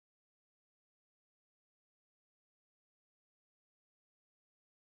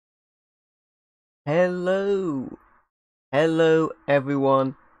Hello, hello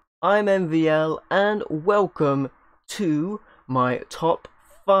everyone, I'm MVL and welcome to my top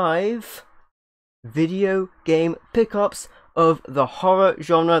 5 video game pickups of the horror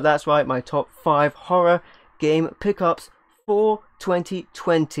genre. That's right, my top 5 horror game pickups for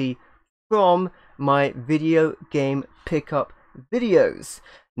 2020 from my video game pickup videos.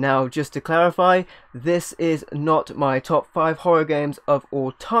 Now, just to clarify, this is not my top 5 horror games of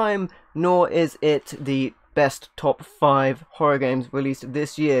all time, nor is it the best top 5 horror games released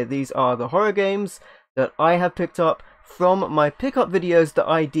this year. These are the horror games that I have picked up from my pickup videos that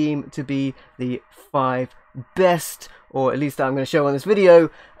I deem to be the 5 best, or at least that I'm going to show on this video,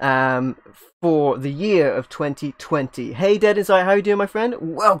 for the year of 2020. Hey Dead Inside, how you doing my friend?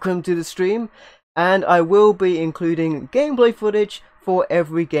 Welcome to the stream, and I will be including gameplay footage for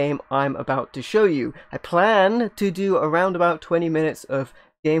every game I'm about to show you. I plan to do around about 20 minutes of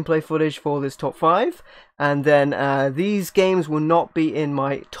gameplay footage for this top 5, and then these games will not be in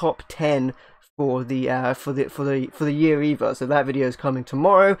my top 10 for the year either. So that video is coming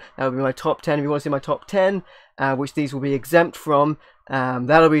tomorrow. That will be my top 10. If you want to see my top 10, which these will be exempt from,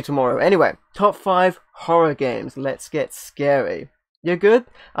 that'll be tomorrow. Anyway, top 5 horror games. Let's get scary. You're good?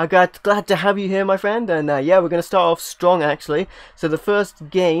 Glad to have you here, my friend. And yeah, we're going to start off strong, actually. So the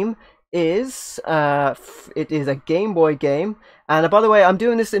first game is it is a Game Boy game. And by the way, I'm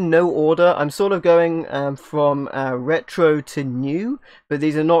doing this in no order. I'm sort of going from retro to new, but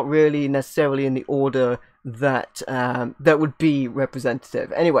these are not really necessarily in the order that that would be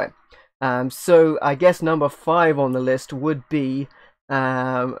representative. Anyway, so I guess number 5 on the list would be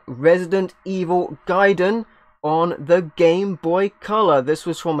Resident Evil Gaiden on the Game Boy Color. This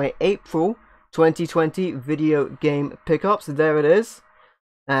was from my April 2020 video game pickup, so there it is.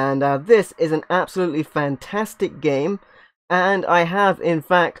 And this is an absolutely fantastic game, and I have in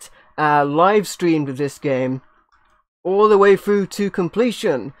fact live streamed this game all the way through to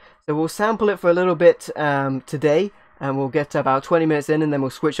completion. So we'll sample it for a little bit today, and we'll get to about 20 minutes in, and then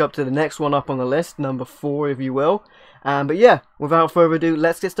we'll switch up to the next one up on the list, number 4 if you will. But yeah, without further ado,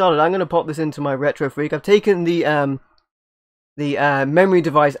 let's get started. I'm going to pop this into my Retro Freak. I've taken the memory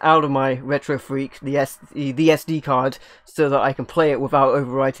device out of my Retro Freak, the SD card, so that I can play it without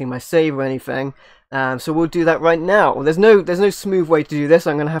overwriting my save or anything. So we'll do that right now. There's no smooth way to do this.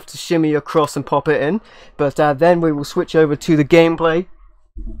 I'm going to have to shimmy across and pop it in. But then we will switch over to the gameplay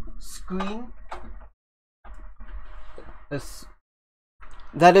screen.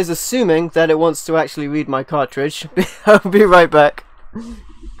 That is assuming that it wants to actually read my cartridge. I'll be right back.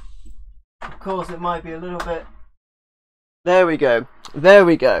 Of course, it might be a little bit... There we go. There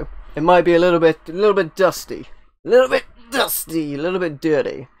we go. It might be a little bit dusty. A little bit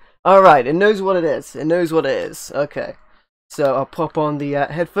dirty. Alright, it knows what it is. It knows what it is. Okay. So I'll pop on the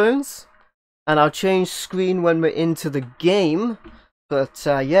headphones, and I'll change screen when we're into the game. But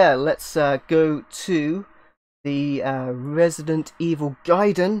yeah, let's go to the Resident Evil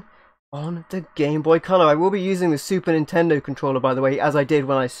Gaiden on the Game Boy Color. I will be using the Super Nintendo controller, by the way, as I did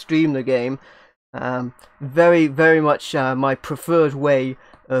when I streamed the game. Very much my preferred way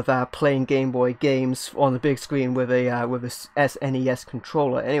of playing Game Boy games on the big screen with a SNES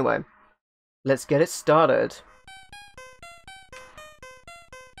controller. Anyway, let's get it started.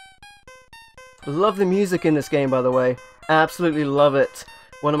 Love the music in this game, by the way. Absolutely love it.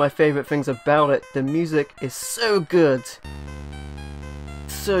 One of my favorite things about it, the music is so good.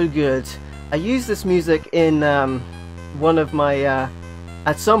 So good. I used this music in one of my,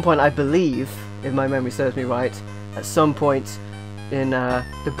 at some point I believe, if my memory serves me right, at some point in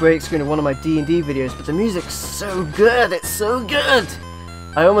the break screen of one of my D&D videos, but the music's so good, it's so good!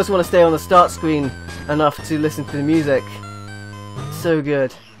 I almost want to stay on the start screen enough to listen to the music. So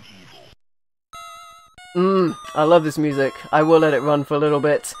good. I love this music. I will let it run for a little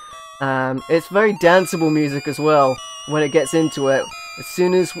bit. It's very danceable music as well when it gets into it. As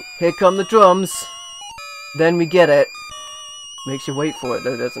soon as here come the drums, then we get it. Makes you wait for it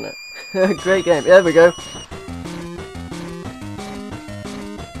though, doesn't it? Great game. There we go.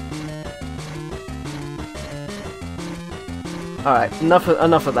 Alright, enough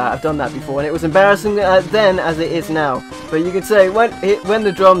of that. I've done that before, and it was embarrassing then as it is now. But you can say when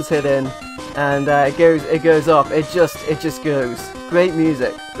the drums hit in, and it goes up. It just goes. Great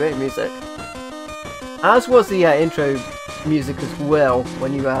music, great music. As was the intro music as well,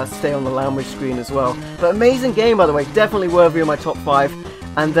 when you stay on the language screen as well. But amazing game, by the way. Definitely worthy of my top 5.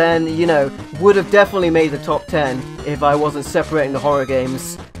 And then, you know, would have definitely made the top 10 if I wasn't separating the horror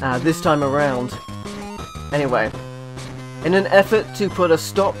games this time around. Anyway, in an effort to put a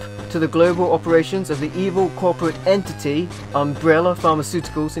stop to the global operations of the evil corporate entity Umbrella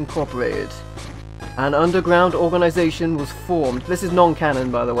Pharmaceuticals Incorporated, An underground organization was formed. This is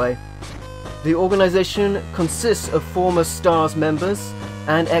non-canon, by the way. The organization consists of former STARS members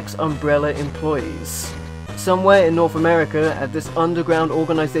and ex-Umbrella employees. Somewhere in North America at this underground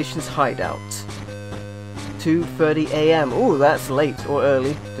organization's hideout. 2:30 AM. Ooh, that's late or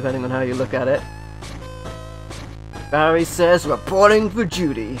early, depending on how you look at it. Barry says, reporting for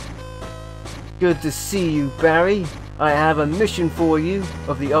duty. Good to see you, Barry. I have a mission for you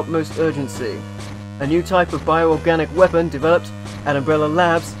of the utmost urgency. A new type of bioorganic weapon developed at Umbrella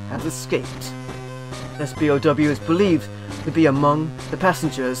Labs has escaped. This BOW is believed to be among the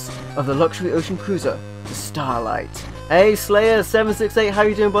passengers of the luxury ocean cruiser, the Starlight. Hey Slayer768, how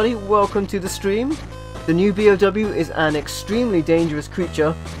you doing, buddy? Welcome to the stream. The new BOW is an extremely dangerous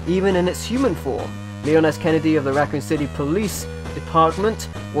creature, even in its human form. Leon S. Kennedy of the Raccoon City Police Department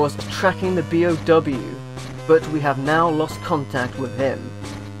was tracking the BOW, but we have now lost contact with him.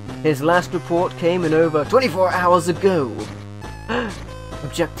 His last report came in over 24 hours ago.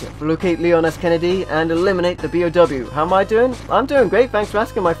 Objective: locate Leon S. Kennedy and eliminate the BOW. How am I doing? I'm doing great, thanks for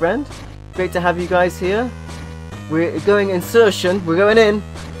asking, my friend. Great to have you guys here. We're going insertion, we're going in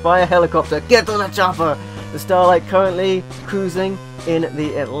via helicopter. Get to the chopper! The Starlight currently cruising in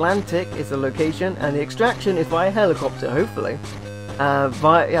the Atlantic is the location, and the extraction is via helicopter, hopefully.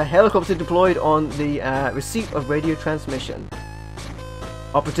 Via helicopter deployed on the receipt of radio transmission.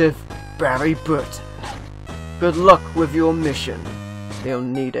 Operative Barry Burton. Good luck with your mission. You'll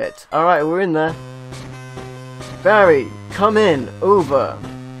need it. Alright, we're in there. Barry, come in. Over.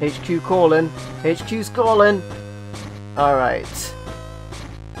 HQ calling. HQ's calling. Alright.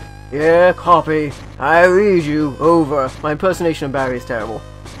 Yeah, copy. I read you. Over. My impersonation of Barry is terrible.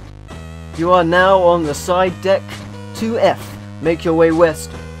 You are now on the side deck 2F. Make your way west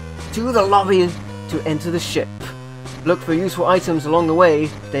to the lobby to enter the ship. Look for useful items along the way.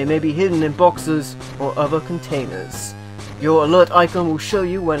 They may be hidden in boxes or other containers. Your alert icon will show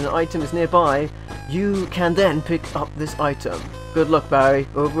you when an item is nearby. You can then pick up this item. Good luck, Barry.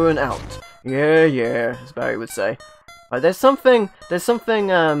 Over and out. Yeah, yeah, as Barry would say. Right, there's something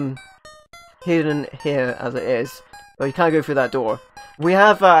hidden here as it is. But you can't go through that door. We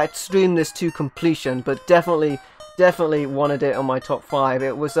have streamed this to completion, but definitely wanted it on my top 5.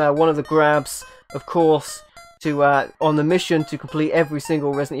 It was one of the grabs, of course, to on the mission to complete every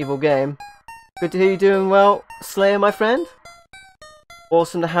single Resident Evil game. Good to hear you doing well, Slayer, my friend.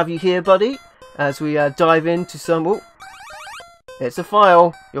 Awesome to have you here, buddy, as we dive into some... Oh, it's a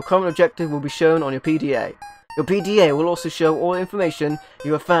file. Your current objective will be shown on your PDA. Your PDA will also show all information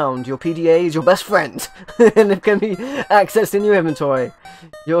you have found. Your PDA is your best friend, and it can be accessed in your inventory.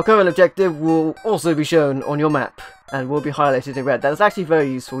 Your current objective will also be shown on your map, and will be highlighted in red. That's actually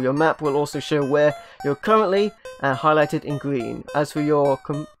very useful. Your map will also show where you're currently highlighted in green. As for your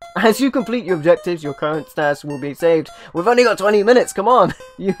as you complete your objectives, your current status will be saved. We've only got 20 minutes, come on!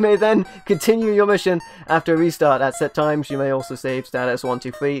 You may then continue your mission after a restart. At set times, you may also save status 1,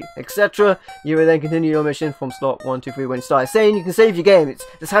 2, 3, etc. You may then continue your mission from slot 1, 2, 3 when you start. Saying you can save your game.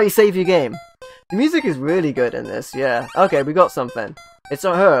 That's how you save your game. The music is really good in this, yeah. Okay, we got something. It's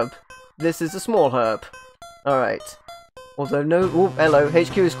a herb. This is a small herb. Alright. Although no... Oh, hello,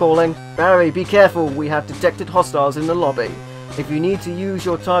 HQ is calling. Barry, be careful, we have detected hostiles in the lobby. If you need to use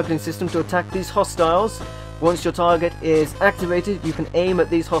your targeting system to attack these hostiles, once your target is activated, you can aim at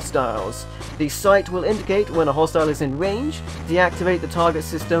these hostiles. The sight will indicate when a hostile is in range. Deactivate the target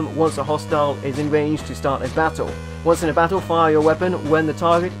system once a hostile is in range to start a battle. Once in a battle, fire your weapon when the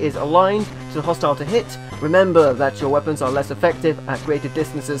target is aligned to the hostile to hit. Remember that your weapons are less effective at greater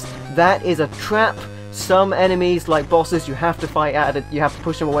distances. That is a trap. Some enemies, like bosses, you have to fight you have to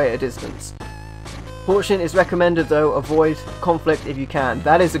push them away at a distance. Caution is recommended though, avoid conflict if you can.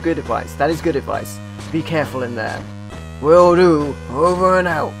 That is good advice. That is good advice. Be careful in there. Will do. Over and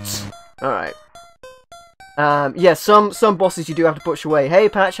out. Alright. Yeah, some bosses you do have to push away. Hey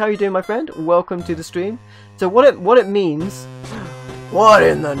Patch, how you doing, my friend? Welcome to the stream. So what it means... What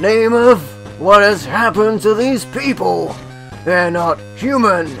in the name of... What has happened to these people? They're not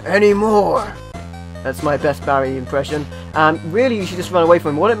human anymore. That's my best Barry impression. Really, you should just run away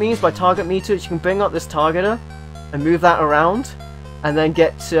from him. What it means by target meter is you can bring up this targeter and move that around, and then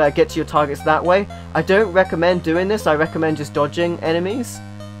get to your targets that way. I don't recommend doing this. I recommend just dodging enemies.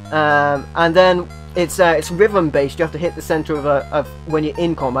 And then it's rhythm based. You have to hit the center of when you're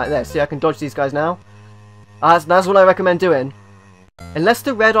in combat. There, see, I can dodge these guys now. That's what I recommend doing. Unless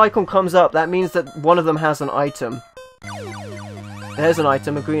the red icon comes up, that means that one of them has an item. There's an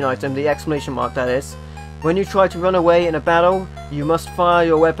item, a green item, the exclamation mark that is. When you try to run away in a battle, you must fire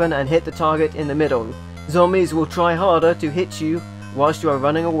your weapon and hit the target in the middle. Zombies will try harder to hit you whilst you are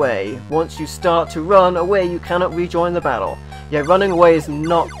running away. Once you start to run away, you cannot rejoin the battle. Yeah, running away is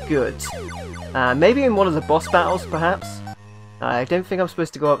not good. Maybe in one of the boss battles, perhaps? I don't think I'm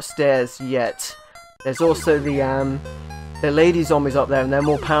supposed to go upstairs yet. There's also the lady zombies up there, and they're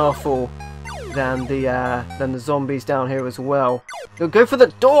more powerful than the zombies down here as well. Go for the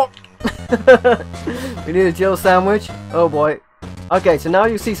door! We need a Jill sandwich. Oh boy. Okay, so now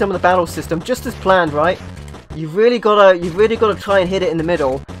you see some of the battle system, just as planned, right? You've really gotta try and hit it in the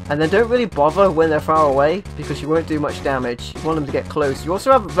middle, and then don't really bother when they're far away, because you won't do much damage. You want them to get close. You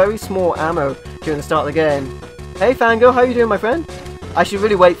also have very small ammo during the start of the game. Hey Fango, how you doing, my friend? I should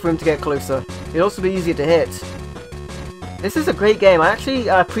really wait for him to get closer. It'll also be easier to hit. This is a great game. I actually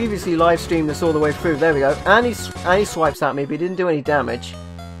previously live streamed this all the way through. There we go. And he swipes at me, but he didn't do any damage.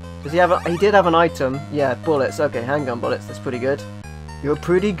 Does he have? He did have an item. Yeah, bullets. Okay, handgun bullets. That's pretty good. You're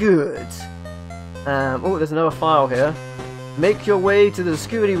pretty good. Oh, there's another file here. Make your way to the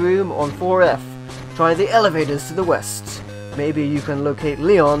security room on 4F. Try the elevators to the west. Maybe you can locate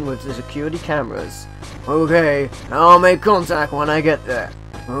Leon with the security cameras. Okay, I'll make contact when I get there.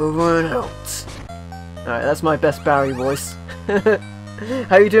 Over and out. Alright, that's my best Barry voice.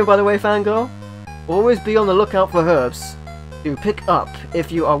 How you doing, by the way, fangirl? Always be on the lookout for herbs to pick up.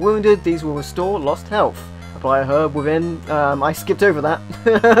 If you are wounded, these will restore lost health. Apply a herb within... I skipped over that.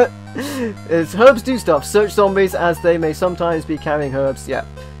 Herbs do stuff. Search zombies as they may sometimes be carrying herbs. Yeah.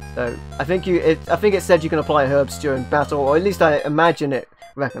 So I think it said you can apply herbs during battle, or at least I imagine it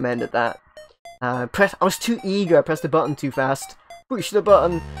recommended that. I was too eager. I pressed the button too fast. Push the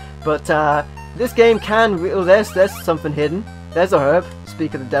button. But this game can. Oh, there's something hidden. There's a herb.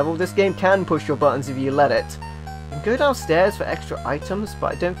 Speak of the devil. This game can push your buttons if you let it. You can go downstairs for extra items,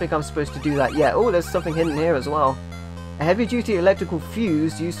 but I don't think I'm supposed to do that yet. Oh, there's something hidden here as well. A heavy-duty electrical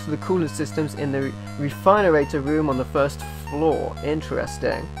fuse used for the coolant systems in the refinerator room on the first floor.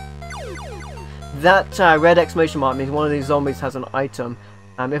 Interesting. That red exclamation mark means one of these zombies has an item.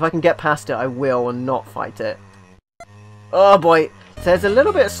 If I can get past it, I will and not fight it. Oh boy, there's a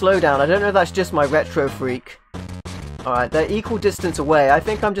little bit of slowdown. I don't know if that's just my retro freak. Alright, they're equal distance away. I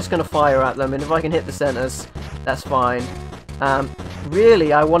think I'm just going to fire at them, and if I can hit the centers, that's fine.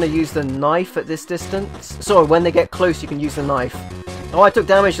 Really, I want to use the knife at this distance. So when they get close, you can use the knife. Oh, I took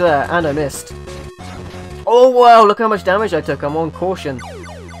damage there, and I missed. Oh wow, look how much damage I took. I'm on caution.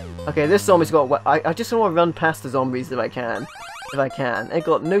 Okay, this zombie's got... I just want to run past the zombies if I can. It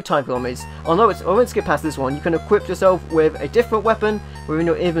got no time for zombies. Oh no, I won't skip past this one. You can equip yourself with a different weapon within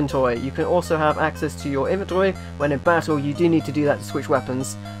your inventory. You can also have access to your inventory when in battle. You do need to do that to switch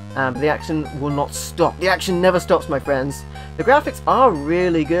weapons. But the action will not stop. The action never stops, my friends. The graphics are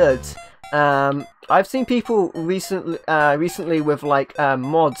really good. I've seen people recently with like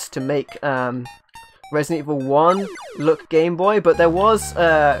mods to make Resident Evil 1 look Game Boy, but there was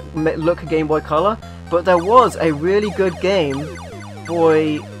look Game Boy Color, but there was a really good Game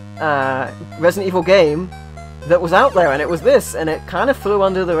Boy Resident Evil game that was out there, and it was this, and it kind of flew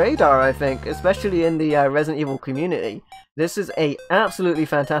under the radar, I think, especially in the Resident Evil community. This is a absolutely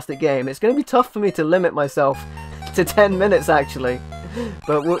fantastic game. It's going to be tough for me to limit myself to 10 minutes, actually.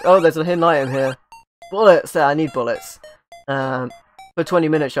 But oh, there's a hidden item here. Bullets! I need bullets. For 20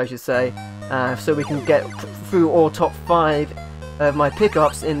 minutes, I should say. So we can get through all top 5 of my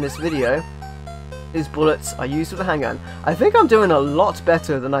pickups in this video. These bullets are used with a handgun. I think I'm doing a lot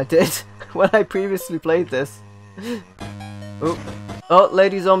better than I did when I previously played this. Oh,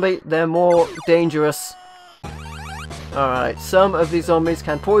 lady zombie, they're more dangerous. Alright, some of these zombies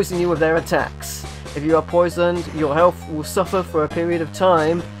can poison you with their attacks. If you are poisoned, your health will suffer for a period of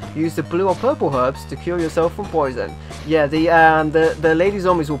time. Use the blue or purple herbs to cure yourself from poison. Yeah, the lady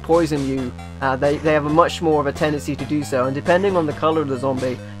zombies will poison you. They have a much more of a tendency to do so, and depending on the color of the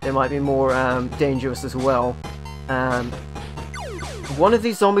zombie, they might be more dangerous as well. One of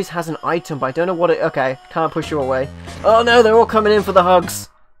these zombies has an item, but I don't know what it... Okay, can't push her away. Oh no, they're all coming in for the hugs!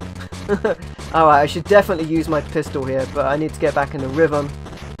 Alright, I should definitely use my pistol here, but I need to get back in the rhythm.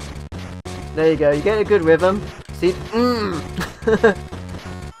 There you go, you get a good rhythm. See?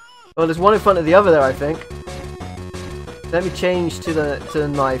 Well, there's one in front of the other there, I think. Let me change to the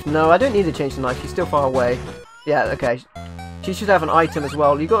knife. No, I don't need to change the knife, she's still far away. Yeah, okay. She should have an item as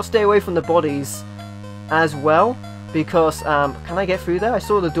well. You've got to stay away from the bodies as well, because, can I get through there? I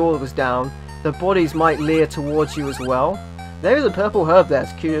saw the door was down. The bodies might leer towards you as well. There's a purple herb there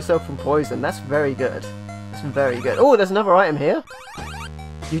to cure yourself from poison. That's very good. That's very good. Oh, there's another item here.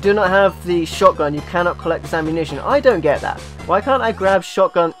 You do not have the shotgun. You cannot collect this ammunition. I don't get that. Why can't I grab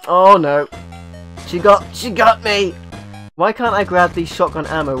shotgun? Oh no. She got me. Why can't I grab the shotgun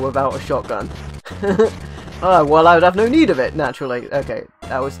ammo without a shotgun? Oh, well, I would have no need of it, naturally. Okay,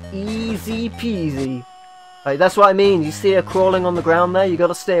 that was easy peasy. Right, that's what I mean. You see her crawling on the ground there? You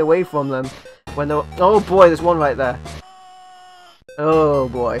gotta stay away from them. When they're... Oh boy, there's one right there. Oh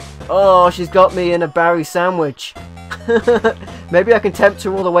boy. Oh, she's got me in a Barry sandwich. Maybe I can tempt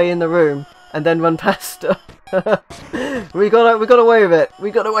her all the way in the room and then run past her. we got away with it.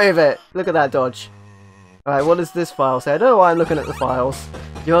 We got away with it. Look at that dodge. Alright, what does this file say? I don't know why I'm looking at the files.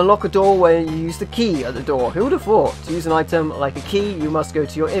 You unlock a door when you use the key at the door. Who would have thought? To use an item like a key, you must go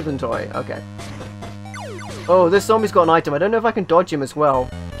to your inventory. Okay. Oh, this zombie's got an item. I don't know if I can dodge him as well.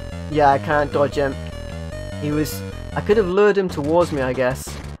 Yeah, I can't dodge him. I could have lured him towards me, I guess,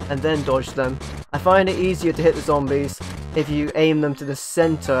 and then dodged them. I find it easier to hit the zombies if you aim them to the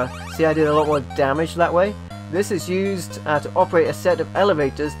center. See, I did a lot more damage that way. This is used to operate a set of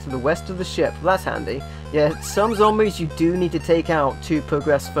elevators to the west of the ship. That's handy. Yeah, some zombies you do need to take out to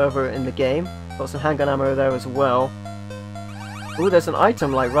progress further in the game. Got some handgun ammo there as well. Oh, there's an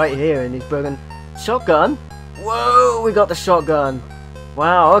item like right here in these broken... Shotgun? Whoa, we got the shotgun.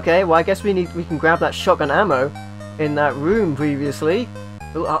 Wow, okay, well I guess we can grab that shotgun ammo in that room previously.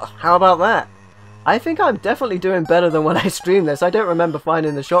 Ooh, how about that? I think I'm definitely doing better than when I streamed this. I don't remember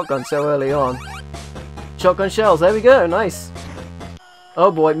finding the shotgun so early on. Shotgun shells, there we go, nice.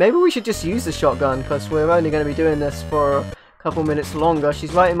 Oh boy, maybe we should just use the shotgun, because we're only going to be doing this for a couple minutes longer.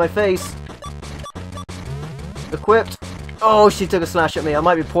 She's right in my face. Equipped. Oh, she took a slash at me. I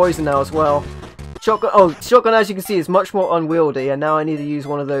might be poisoned now as well. Shotgun, oh, shotgun, as you can see, is much more unwieldy, and now I need to use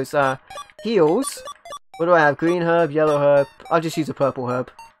one of those heals. What do I have? Green herb, yellow herb. I'll just use a purple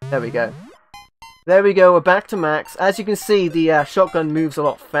herb. There we go. There we go, we're back to max. As you can see, the shotgun moves a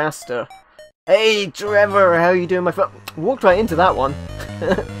lot faster. Hey, Trevor, how are you doing, my friend? Walked right into that one.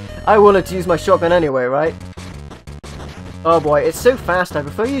 I wanted to use my shotgun anyway, right? Oh boy, it's so fast, I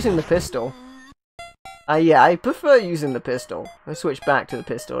prefer using the pistol. Yeah, I prefer using the pistol. I switch back to the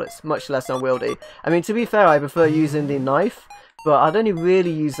pistol, it's much less unwieldy. I mean, to be fair, I prefer using the knife, but I'd only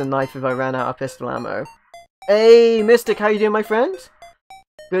really use the knife if I ran out of pistol ammo. Hey, Mystic, how you doing, my friend?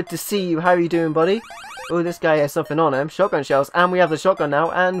 Good to see you, how are you doing, buddy? Oh, this guy has something on him. Shotgun shells, and we have the shotgun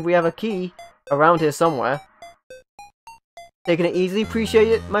now, and we have a key around here somewhere. Taking it easy, appreciate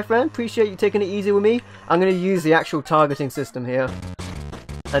it, my friend. Appreciate you taking it easy with me. I'm going to use the actual targeting system here,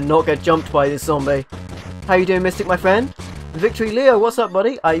 and not get jumped by this zombie. How you doing, Mystic, my friend? Victory Leo, what's up,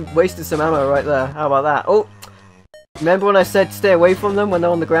 buddy? I wasted some ammo right there. How about that? Oh, remember when I said stay away from them when they're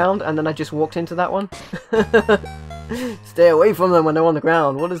on the ground, and then I just walked into that one? Stay away from them when they're on the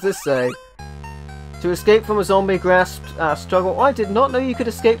ground. What does this say? To escape from a zombie grasp struggle. Oh, I did not know you could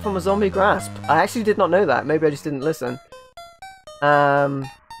escape from a zombie grasp. I actually did not know that. Maybe I just didn't listen.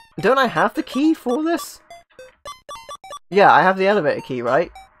 Don't I have the key for this? Yeah, I have the elevator key,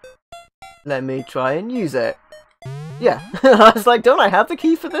 right? Let me try and use it. Yeah. I was like, don't I have the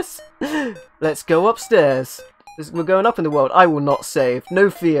key for this? Let's go upstairs. We're going up in the world. I will not save. No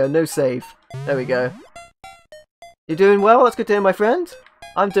fear, no save. There we go. You doing well? That's good to hear, my friend.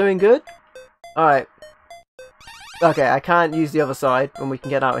 I'm doing good. Alright. Okay, I can't use the other side when we can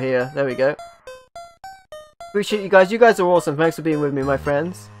get out here. There we go. Appreciate you guys. You guys are awesome. Thanks for being with me, my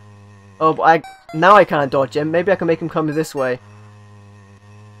friends. Oh, but now I can't dodge him. Maybe I can make him come this way.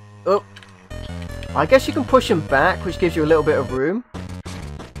 Oh. I guess you can push him back, which gives you a little bit of room.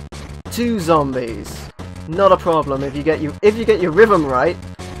 2 zombies. Not a problem if you get your rhythm right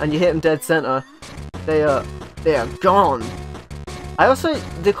and you hit them dead center. They are gone.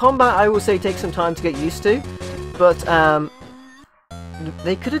 The combat I will say takes some time to get used to, but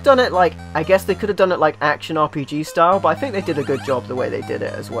they could have done it like, I guess they could have done it like action RPG style, but I think they did a good job the way they did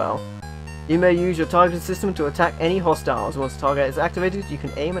it as well. You may use your targeting system to attack any hostiles. Once the target is activated, you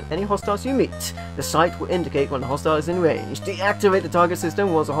can aim at any hostiles you meet. The sight will indicate when the hostile is in range. Deactivate the target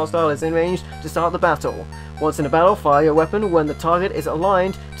system once a hostile is in range to start the battle. Once in a battle, fire your weapon when the target is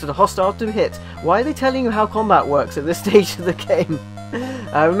aligned to the hostile to hit. Why are they telling you how combat works at this stage of the game?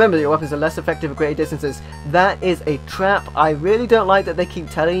 Remember, your weapons are less effective at greater distances. That is a trap. I really don't like that they keep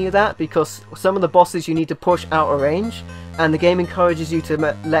telling you that, because some of the bosses you need to push out of range, and the game encourages you to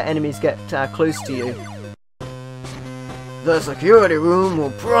let enemies get close to you. The security room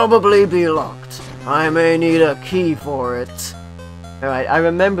will probably be locked. I may need a key for it. Alright, I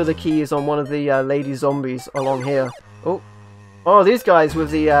remember the key is on one of the lady zombies along here. Oh, these guys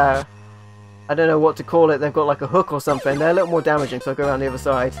with the, I don't know what to call it, they've got like a hook or something. They're a little more damaging, so I'll go around the other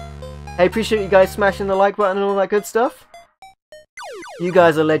side. Hey, appreciate you guys smashing the like button and all that good stuff. You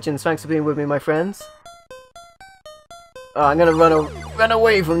guys are legends, thanks for being with me, my friends. Oh, I'm gonna run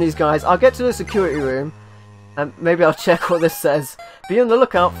away from these guys. I'll get to the security room, and maybe I'll check what this says. Be on the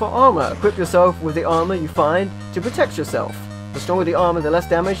lookout for armor. Equip yourself with the armor you find to protect yourself. The stronger the armor, the less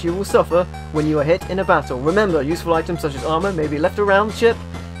damage you will suffer when you are hit in a battle. Remember, useful items such as armor may be left around the ship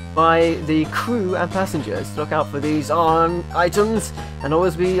by the crew and passengers. Look out for these items and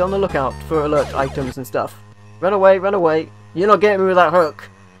always be on the lookout for alert items and stuff. Run away, run away. You're not getting me with that hook.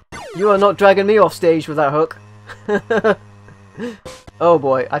 You are not dragging me off stage with that hook. Oh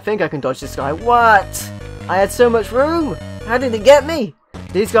boy, I think I can dodge this guy. What? I had so much room. How did it get me?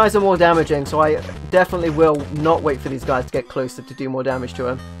 These guys are more damaging, so I definitely will not wait for these guys to get closer to do more damage to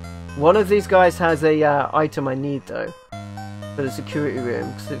him. One of these guys has a item I need though. For the security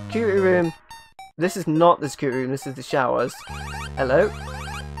room. Security room. This is not the security room, this is the showers. Hello?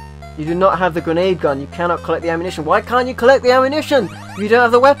 You do not have the grenade gun. You cannot collect the ammunition. Why can't you collect the ammunition? You don't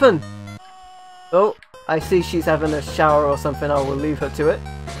have the weapon. Oh, I see she's having a shower or something. I will leave her to it.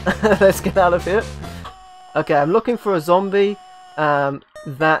 Let's get out of here. Okay, I'm looking for a zombie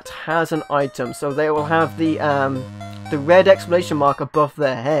that has an item. So they will have the red exclamation mark above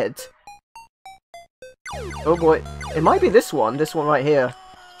their head. Oh boy, it might be this one right here.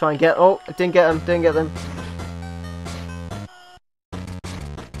 Try and get, oh, I didn't get them, didn't get them.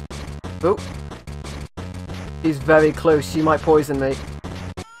 Oh, she's very close, she might poison me.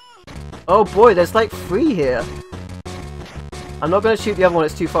 Oh boy, there's like 3 here. I'm not going to shoot the other one,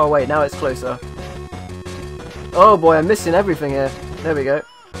 it's too far away, now it's closer. Oh boy, I'm missing everything here. There we go.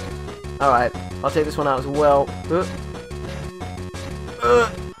 Alright, I'll take this one out as well.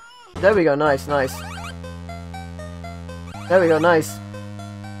 There we go, nice, nice. There we go, nice.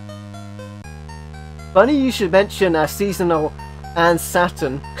 Funny you should mention Seasonal and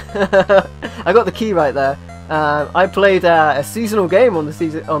Saturn. I got the key right there. I played a seasonal game on the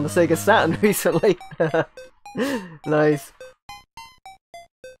Sega Saturn recently. Nice.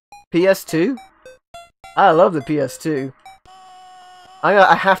 PS2? I love the PS2.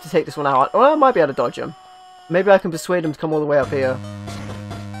 I have to take this one out. Well, I might be able to dodge him. Maybe I can persuade him to come all the way up here.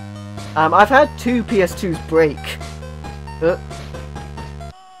 I've had 2 PS2s break.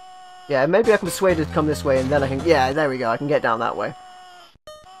 Yeah, maybe I can persuade her to come this way and then I can... Yeah, there we go. I can get down that way.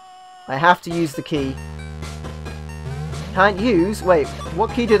 I have to use the key. Can't use... Wait,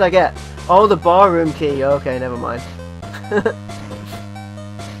 what key did I get? Oh, the barroom key. Okay, never mind.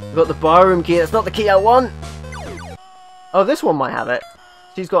 I've got the barroom key. That's not the key I want. Oh, this one might have it.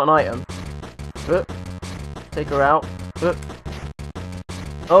 She's got an item. Take her out.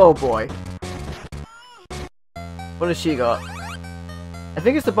 Oh, boy. What has she got? I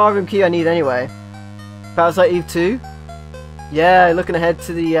think it's the barroom key I need anyway. Parasite Eve 2? Yeah, looking ahead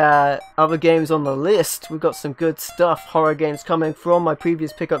to the other games on the list. We've got some good stuff, horror games coming from my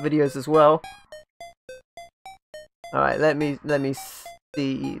previous pickup videos as well. Alright, let me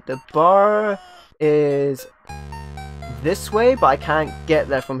see. The bar is this way, but I can't get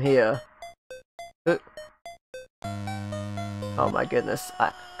there from here. Oh my goodness.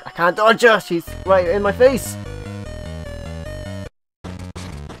 I can't dodge her! She's right in my face!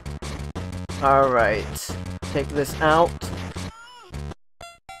 Alright. Take this out.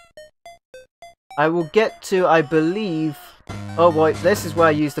 I will get to, I believe... Oh boy, this is where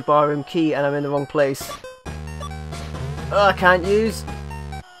I used the barroom key and I'm in the wrong place. Oh, I can't use.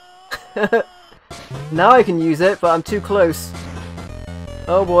 Now I can use it, but I'm too close.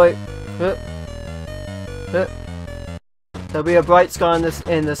 Oh boy. There'll be a bright sky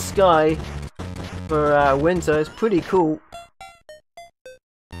in the sky for winter. It's pretty cool.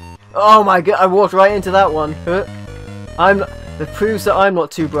 Oh my god! I walked right into that one. That proves that I'm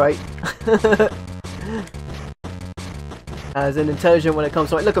not too bright. As in intelligent when it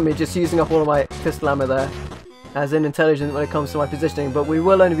comes to look at me just using up all of my pistol ammo there. As in intelligent when it comes to my positioning, but we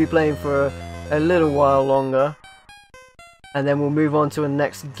will only be playing for a little while longer. And then we'll move on to the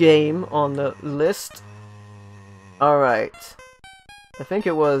next game on the list. Alright. I think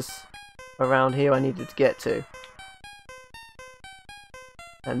it was around here I needed to get to.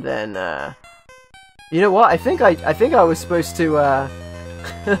 And then, you know what? I think I was supposed to,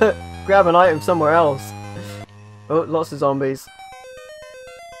 grab an item somewhere else. Oh, lots of zombies.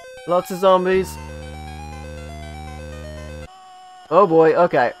 Lots of zombies. Oh boy,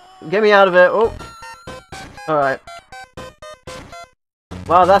 okay. Get me out of it. Oh. Alright.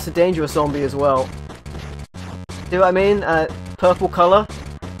 Wow, that's a dangerous zombie as well. See what I mean? Purple colour.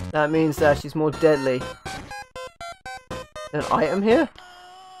 That means she's more deadly. An item here?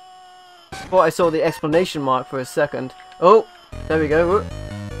 Thought I saw the explanation mark for a second. Oh, there we go.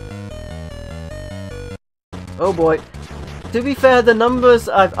 Oh boy. To be fair, the numbers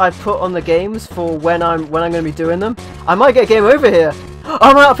I've put on the games for when I'm going to be doing them, I might get game over here.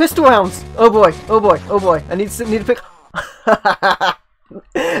 I'm out of pistol rounds. Oh boy, oh boy, oh boy. I need to pick.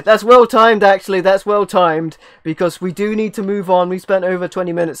 That's well timed, actually. That's well timed because we do need to move on. We spent over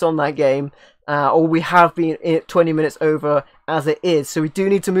 20 minutes on that game, or we have been 20 minutes over as it is. So we do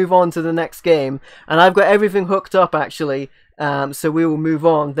need to move on to the next game, and I've got everything hooked up actually. So we will move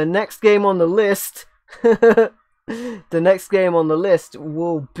on. The next game on the list, the next game on the list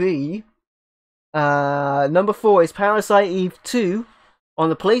will be number 4 is Parasite Eve 2 on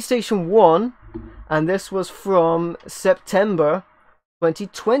the PlayStation 1, and this was from September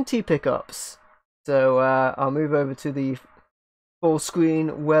 2020 pickups. So I'll move over to the full screen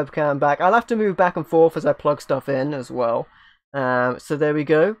webcam back. I'll have to move back and forth as I plug stuff in as well. So there we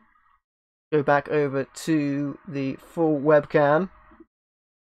go. Go back over to the full webcam.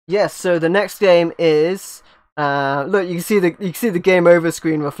 Yes, so the next game is look, you can see the game over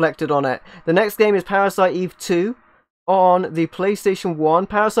screen reflected on it. The next game is Parasite Eve 2 on the PlayStation 1.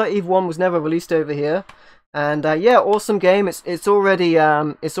 Parasite Eve 1 was never released over here. And yeah, awesome game. It's already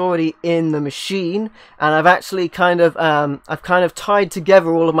in the machine, and I've actually kind of tied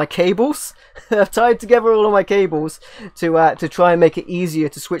together all of my cables. I've tied together all of my cables to try and make it easier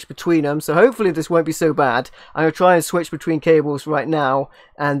to switch between them. So hopefully this won't be so bad. I'm gonna try and switch between cables right now,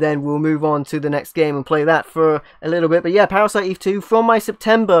 and then we'll move on to the next game and play that for a little bit. But yeah, Parasite Eve 2 from my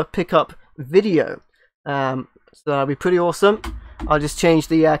September pickup video. So that'll be pretty awesome. I'll just change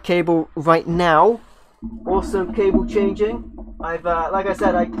the cable right now. Awesome cable changing. I've like I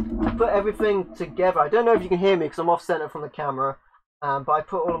said, I put everything together. I don't know if you can hear me because I'm off center from the camera, but I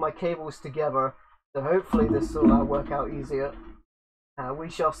put all of my cables together, so hopefully this will work out easier. We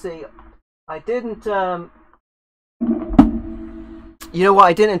shall see. I didn't you know what,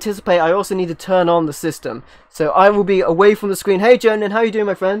 I didn't anticipate I also need to turn on the system, so I will be away from the screen. Hey Jonan, how you doing,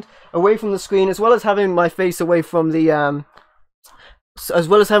 my friend? Away from the screen, as well as having my face away from the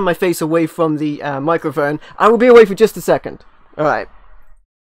microphone. I will be away for just a second. Alright.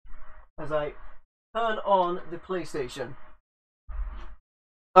 As I turn on the PlayStation.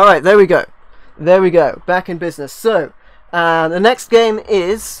 Alright, there we go. There we go. Back in business. So, the next game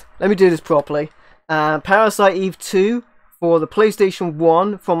is, let me do this properly, Parasite Eve 2 for the PlayStation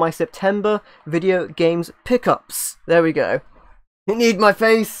 1 from my September video games pickups. There we go. You need my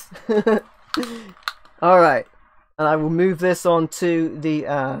face. Alright. And I will move this onto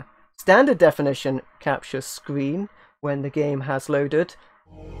the standard definition capture screen when the game has loaded.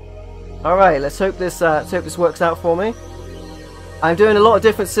 Alright, let's hope this works out for me. I'm doing a lot of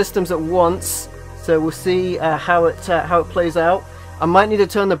different systems at once, so we'll see how it plays out. I might need to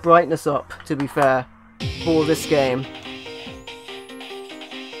turn the brightness up, to be fair, for this game.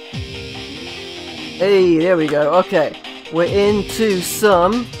 Hey, there we go. Okay, we're into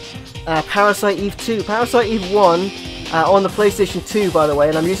some Parasite Eve 2. Parasite Eve 1 on the PlayStation 2, by the way,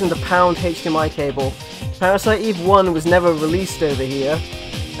 and I'm using the pound HDMI cable. Parasite Eve 1 was never released over here,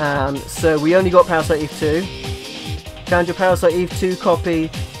 so we only got Parasite Eve 2. Found your Parasite Eve 2 copy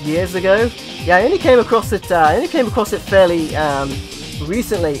years ago. Yeah, I only came across it fairly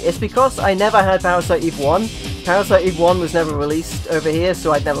recently. It's because I never had Parasite Eve 1. Parasite Eve 1 was never released over here,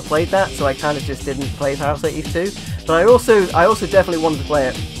 so I'd never played that, so I kind of just didn't play Parasite Eve 2. But I also definitely wanted to play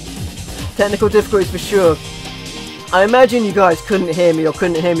it. Technical difficulties for sure. I imagine you guys couldn't hear me, or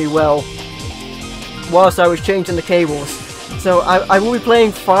couldn't hear me well whilst I was changing the cables. So I will be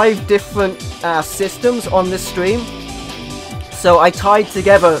playing 5 different systems on this stream. So I tied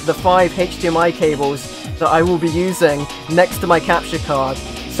together the 5 HDMI cables that I will be using next to my capture card.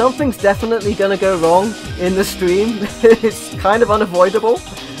 Something's definitely gonna go wrong in the stream. It's kind of unavoidable.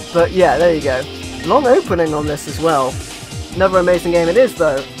 But yeah, there you go. Long opening on this as well. Another amazing game it is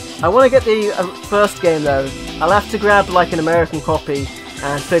though. I want to get the first game though. I'll have to grab like an American copy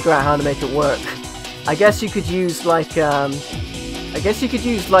and figure out how to make it work. I guess you could use like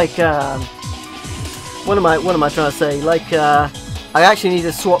what am I trying to say? Like I actually need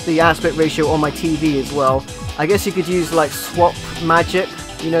to swap the aspect ratio on my TV as well. I guess you could use like swap magic,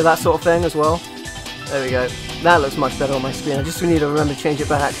 you know, that sort of thing as well. There we go. That looks much better on my screen. I just need to remember to change it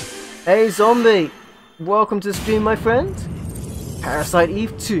back. Hey Zombie! Welcome to the stream, my friend. Parasite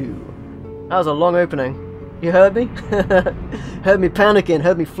Eve 2. That was a long opening. You heard me? Heard me panicking,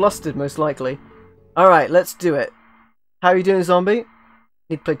 heard me flustered most likely. Alright, let's do it. How are you doing, Zombie?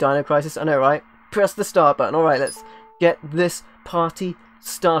 Need to play Dino Crisis, I know, right? Press the start button. Alright, let's get this party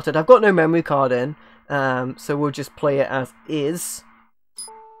started. I've got no memory card in, so we'll just play it as is.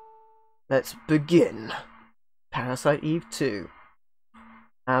 Let's begin. Parasite Eve 2.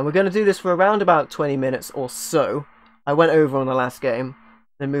 And we're going to do this for around about 20 minutes or so. I went over on the last game,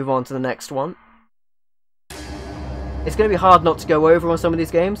 then move on to the next one. It's going to be hard not to go over on some of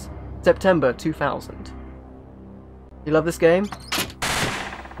these games. September 2000. You love this game?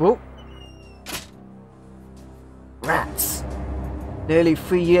 Whoa. Rats. Nearly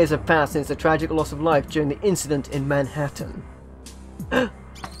 3 years have passed since the tragic loss of life during the incident in Manhattan.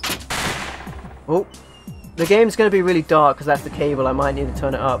 Oh. The game's going to be really dark because that's the cable. I might need to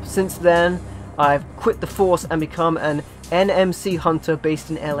turn it up. Since then, I've quit the force and become an NMC hunter based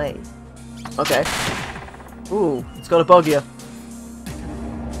in LA. Okay. Ooh, it's got a bug here.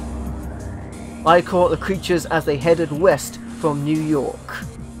 I caught the creatures as they headed west from New York.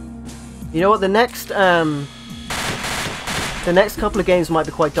 You know what? The next couple of games might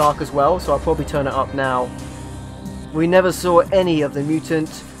be quite dark as well, so I'll probably turn it up now. We never saw any of the mutant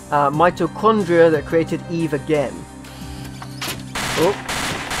mitochondria that created Eve again. Oh.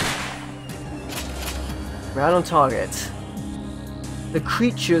 Right on target. The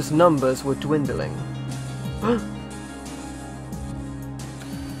creatures' numbers were dwindling.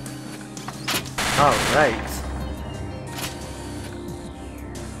 Alright.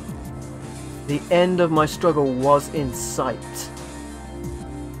 The end of my struggle was in sight.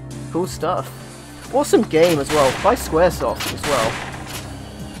 Cool stuff. Awesome game as well, by Squaresoft as well.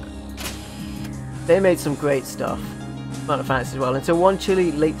 They made some great stuff. Final Fantasy as well. Until one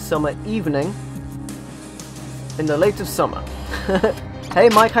chilly late summer evening. In the late of summer. Hey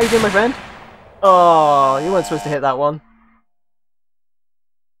Mike, how you doing my friend? Oh, you weren't supposed to hit that one.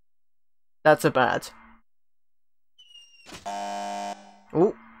 That's a bad.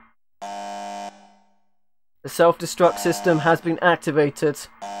 Ooh. The self-destruct system has been activated.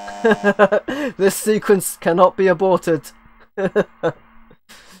 This sequence cannot be aborted.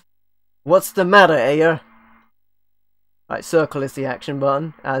 What's the matter, Aya? Right, circle is the action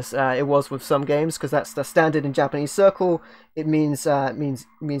button, as it was with some games, because that's the standard in Japanese. Circle, it means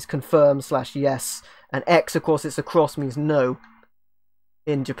confirm / yes, and X, of course, it's a cross, means no.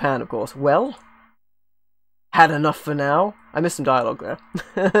 In Japan, of course. Well, had enough for now. I missed some dialogue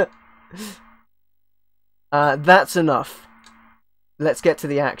there. That's enough. Let's get to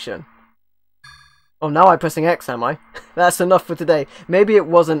the action. Oh, now I'm pressing X, am I? That's enough for today. Maybe it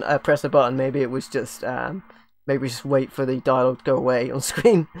wasn't a press a button. Maybe it was just, maybe just wait for the dialogue to go away on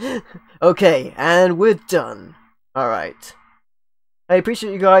screen. Okay, and we're done. Alright. I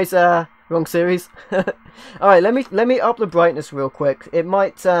appreciate you guys, wrong series. Alright, let me up the brightness real quick. It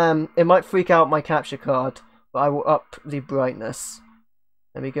might freak out my capture card, but I will up the brightness.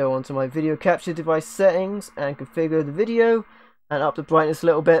 Let me go onto my video capture device settings and configure the video and up the brightness a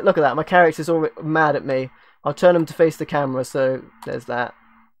little bit. Look at that, my character's all mad at me. I'll turn him to face the camera, so there's that.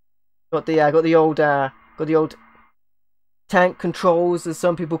 Got the old tank controls, as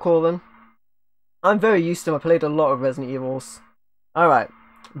some people call them. I'm very used to them. I played a lot of Resident Evils. Alright,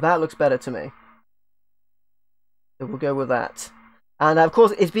 that looks better to me. So we'll go with that. And of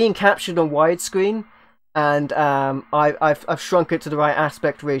course, it's being captured on widescreen. And I've shrunk it to the right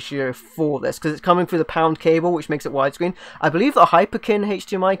aspect ratio for this because it's coming through the pound cable, which makes it widescreen. I believe the Hyperkin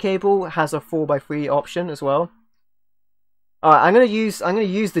HDMI cable has a 4x3 option as well. Alright, I'm gonna use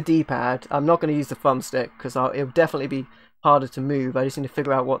the D-pad. I'm not gonna use the thumbstick because it'll definitely be harder to move. I just need to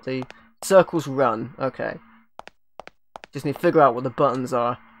figure out what the circles run. Okay, just need to figure out what the buttons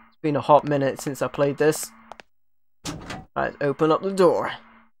are. It's been a hot minute since I played this. Alright, open up the door.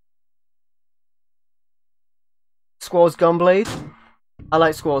 Squall's Gunblade. I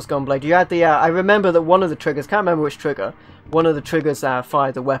like Squall's Gunblade. You had the, I remember that one of the triggers, can't remember which trigger, one of the triggers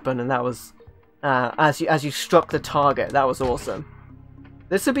fired the weapon, and that was, as you struck the target. That was awesome.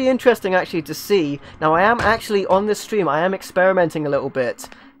 This would be interesting actually to see. Now I am actually, on this stream, I am experimenting a little bit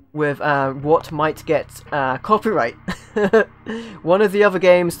with what might get copyright. One of the other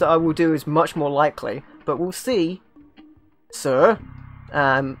games that I will do is much more likely, but we'll see, sir.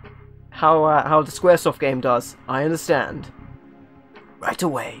 How the Squaresoft game does. I understand. Right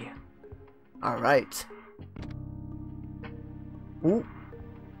away. Alright. Ooh.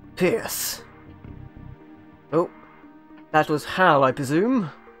 Pierce. Oh. That was Hal, I presume.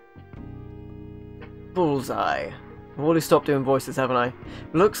 Bullseye. I've already stopped doing voices, haven't I?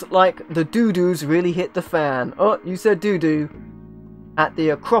 Looks like the doo-doos really hit the fan. Oh, you said doo-doo. At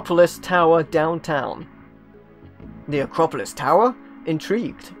the Acropolis Tower downtown. The Acropolis Tower?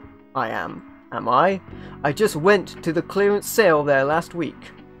 Intrigued. I am. Am I? I just went to the clearance sale there last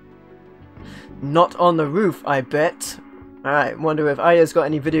week. Not on the roof, I bet. Alright, wonder if Aya's got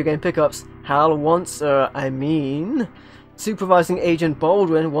any video game pickups. Hal wants, Supervising Agent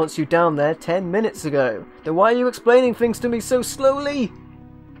Baldwin wants you down there 10 minutes ago. Then why are you explaining things to me so slowly?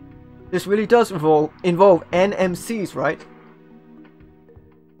 This really does involve NMCs, right?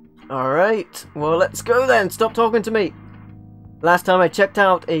 Alright, well let's go then. Stop talking to me. Last time I checked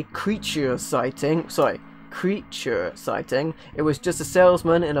out a creature sighting, creature sighting. It was just a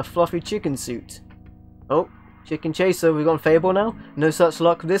salesman in a fluffy chicken suit. Oh, chicken chaser, we got Fable now? No such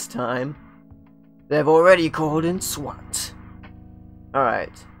luck this time. They've already called in SWAT.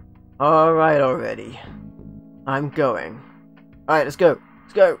 Alright. Alright already. I'm going. Alright, let's go.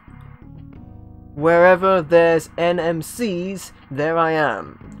 Let's go. Wherever there's NMCs, there I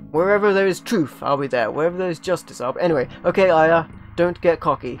am. Wherever there is truth, I'll be there. Wherever there is justice, I'll be... Anyway, okay, Aya, don't get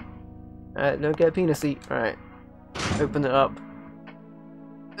cocky. Don't get a penis eat. Alright. Open it up.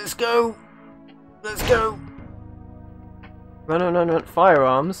 Let's go! Let's go! Run, run, run, run.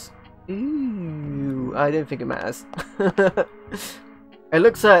 Firearms. Ooh, I don't think it matters. It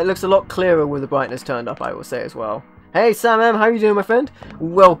looks a lot clearer with the brightness turned up, I will say as well. Hey Sam M, how you doing, my friend?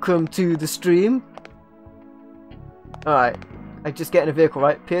 Welcome to the stream. Alright, I just get in a vehicle,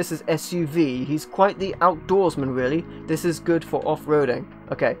 right? Pierce's SUV. He's quite the outdoorsman, really. This is good for off-roading.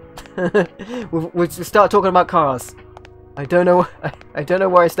 Okay. we'll start talking about cars. I don't know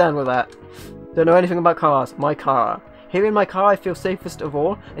where I stand with that. Don't know anything about cars. My car. Here in my car, I feel safest of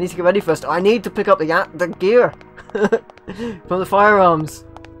all. I need to get ready first. I need to pick up the gear from the firearms.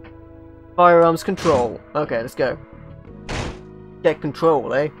 Firearms control. Okay, let's go. Get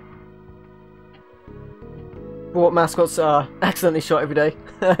control, eh? What mascots are accidentally shot every day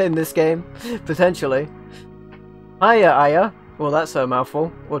in this game, potentially. Hiya, Aya. Well, that's a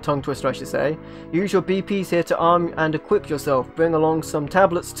mouthful, or tongue twister, I should say. Use your BPs here to arm and equip yourself. Bring along some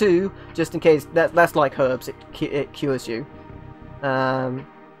tablets too, just in case. That's like herbs. It cures you.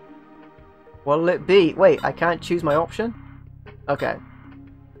 What'll it be? Wait, I can't choose my option? Okay.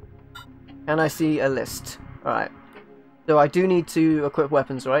 Can I see a list? Alright. So I do need to equip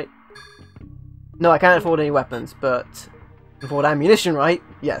weapons, right? No, I can't afford any weapons, but... afford ammunition, right?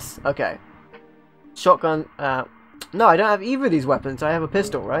 Yes, okay. Shotgun, no, I don't have either of these weapons. I have a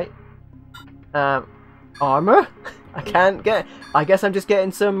pistol, right? Armor? I can't get... I guess I'm just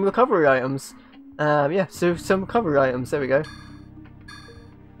getting some recovery items. Yeah, so some recovery items. There we go.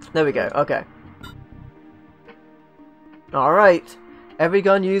 There we go, okay. Alright. Every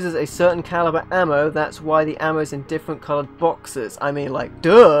gun uses a certain caliber ammo. That's why the ammo is in different colored boxes. I mean, like,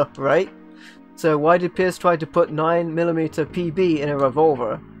 duh, right? So why did Pierce try to put 9mm PB in a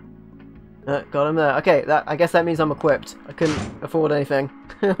revolver? Got him there. Okay, I guess that means I'm equipped. I couldn't afford anything.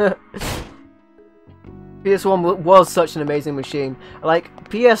 PS1 was such an amazing machine. Like,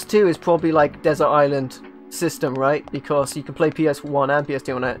 PS2 is probably like Desert Island system, right? Because you can play PS1 and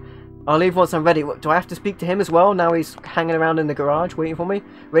PS2 on it. I'll leave once I'm ready. Do I have to speak to him as well? Now he's hanging around in the garage waiting for me?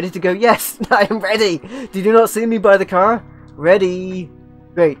 Ready to go? Yes! I am ready! Did you not see me by the car? Ready!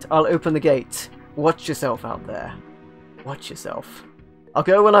 Great, I'll open the gate. Watch yourself out there. Watch yourself. I'll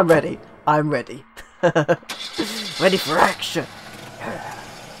go when I'm ready. I'm ready. Ready for action!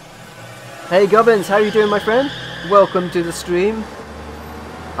 Hey Gubbins, how you doing, my friend? Welcome to the stream.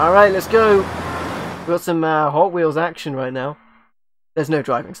 Alright, let's go. We've got some Hot Wheels action right now. There's no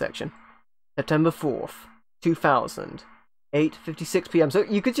driving section. September 4th, 2000. 8:56 PM. So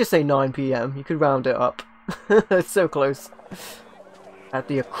you could just say 9 PM. You could round it up. It's so close. At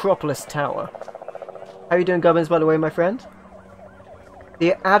the Acropolis Tower. How you doing, Gubbins, by the way, my friend?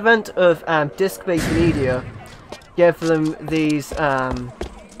 The advent of disc-based media gave them these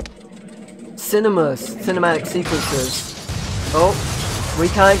cinematic sequences. Oh, we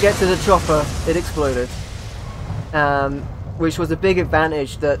can't get to the chopper. It exploded. Which was a big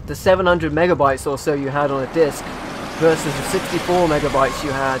advantage, that the 700 megabytes or so you had on a disc versus the 64 megabytes you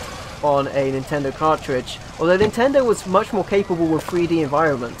had on a Nintendo cartridge. Although Nintendo was much more capable with 3D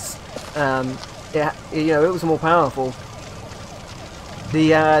environments, it was more powerful. The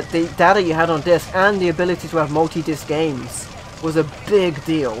data you had on disc and the ability to have multi-disc games was a big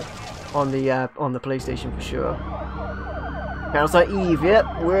deal on the PlayStation for sure. Parasite Eve, yep,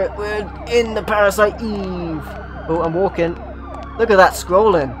 we're in the Parasite Eve. Oh, I'm walking. Look at that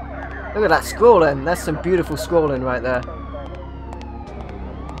scrolling. Look at that scrolling. That's some beautiful scrolling right there.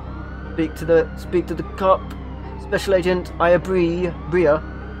 Speak to the cop. Special Agent Aya Bria.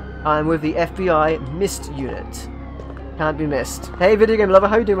 I'm with the FBI Mist Unit. Can't be missed. Hey, video game lover,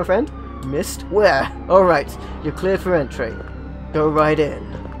 how you doing, my friend? Missed? Where? Alright, you're cleared for entry. Go right in.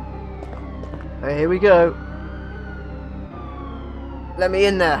 Alright, here we go. Let me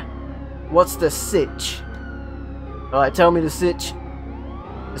in there. What's the sitch? Alright, tell me the sitch.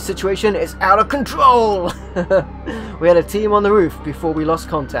 The situation is out of control! We had a team on the roof before we lost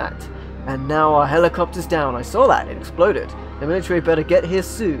contact. And now our helicopter's down. I saw that. It exploded. The military better get here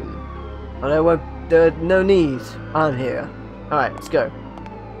soon. Well, there's no need. I'm here. Alright, let's go.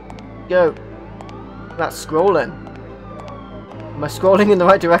 Go. That's scrolling. Am I scrolling in the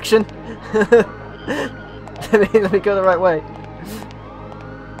right direction? let me go the right way.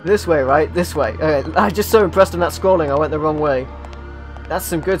 This way, right? This way. Okay, I'm just so impressed on that scrolling, I went the wrong way. That's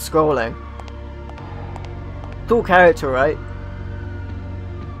some good scrolling. Cool character, right?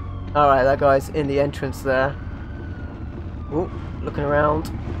 Alright, that guy's in the entrance there. Ooh, looking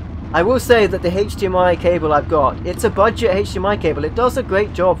around. I will say that the HDMI cable I've got, it's a budget HDMI cable. It does a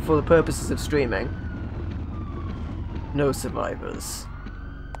great job for the purposes of streaming. No survivors.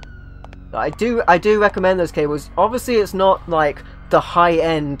 I do recommend those cables. Obviously it's not like the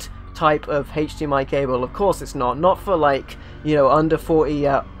high-end type of HDMI cable. Of course it's not. Not for like, you know, under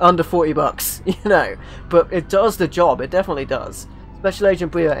 40 bucks, you know. But it does the job. It definitely does. Special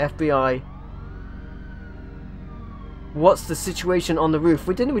Agent Bria, FBI. What's the situation on the roof?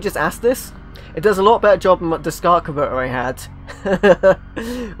 Didn't we just ask this? It does a lot better job than the SCART converter I had.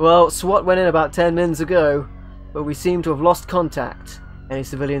 Well, SWAT went in about 10 minutes ago, but we seem to have lost contact. Any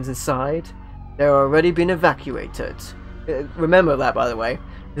civilians inside? They're already been evacuated. Remember that, by the way.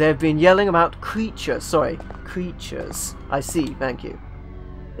 They've been yelling about creatures. Sorry, creatures. I see, thank you.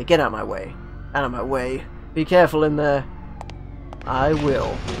 Hey, get out of my way. Out of my way. Be careful in there. I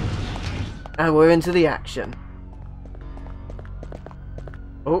will. And we're into the action.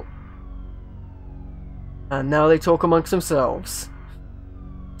 Oh. And now they talk amongst themselves.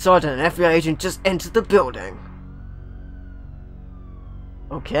 Sergeant, an FBI agent just entered the building.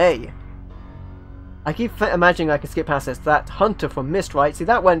 Okay. I keep imagining I can skip past this. That Hunter from Mist, right? See,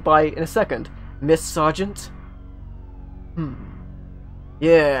 that went by in a second. Mist Sergeant?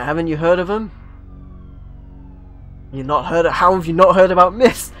 Yeah, haven't you heard of him? How have you not heard about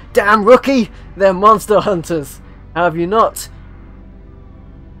Mist? Damn rookie! They're monster hunters! How have you not?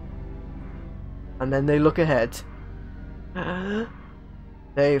 And then they look ahead.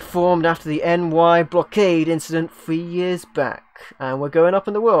 They formed after the NY blockade incident 3 years back. And we're going up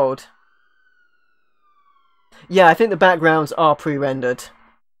in the world. Yeah, I think the backgrounds are pre-rendered.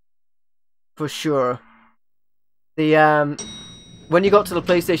 For sure. The when you got to the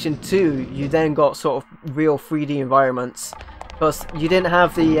PlayStation 2, you then got sort of real 3D environments. Because you didn't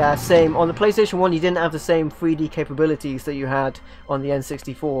have the same... On the PlayStation 1, you didn't have the same 3D capabilities that you had on the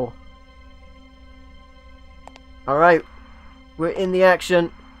N64. Alright. We're in the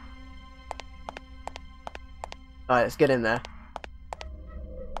action. Alright, let's get in there.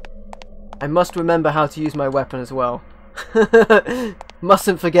 I must remember how to use my weapon as well.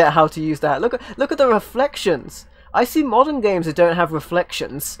 Mustn't forget how to use that. Look at the reflections. I see modern games that don't have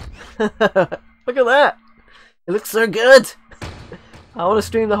reflections. Look at that. It looks so good. I want to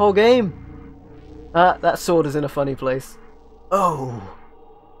stream the whole game. That sword is in a funny place. Oh.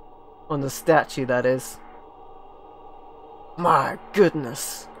 On the statue, that is. My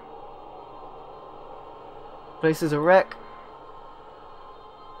goodness. Place is a wreck.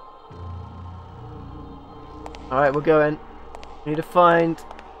 Alright, we're going. We need to find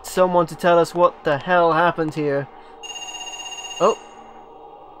someone to tell us what the hell happened here. Oh!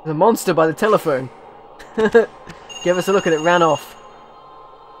 There's a monster by the telephone. Give us a look at it, ran off.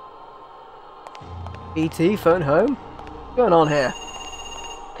 E.T., phone home? What's going on here?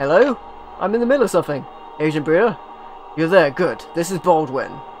 Hello? I'm in the middle of something. Agent Bria? You're there, good. This is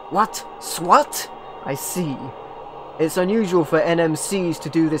Baldwin. What? SWAT? I see. It's unusual for NMCs to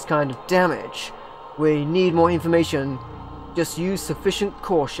do this kind of damage. We need more information. Just use sufficient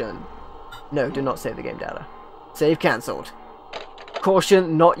caution. No, do not save the game data. Save cancelled.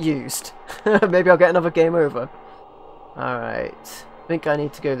 Caution not used. Maybe I'll get another game over. Alright. I think I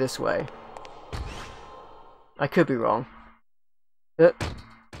need to go this way. I could be wrong. Run,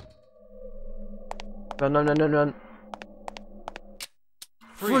 run, run, run, run.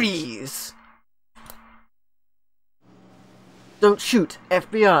 Freeze! Don't shoot,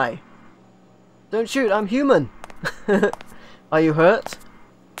 FBI! Don't shoot, I'm human! Are you hurt?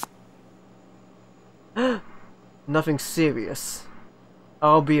 Nothing serious.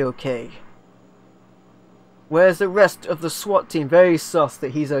 I'll be okay. Where's the rest of the SWAT team? Very sus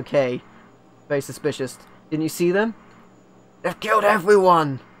that he's okay. Very suspicious. Didn't you see them? They've killed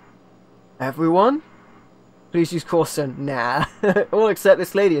everyone! Everyone? Please use caution. Nah. All except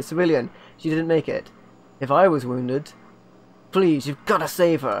this lady, a civilian. She didn't make it. If I was wounded... Please, you've got to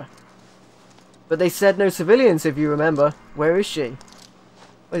save her. But they said no civilians, if you remember. Where is she?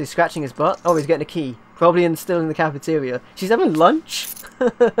 Oh, he's scratching his butt? Oh, he's getting a key. Probably still in the cafeteria. She's having lunch?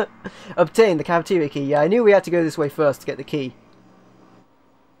 Obtain the cafeteria key. Yeah, I knew we had to go this way first to get the key.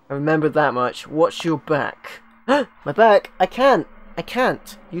 I remembered that much. Watch your back. My back? I can't. I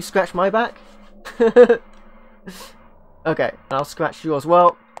can't. You scratch my back? Okay, I'll scratch yours.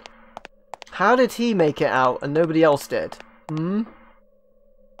 Well, how did he make it out and nobody else did? Hmm?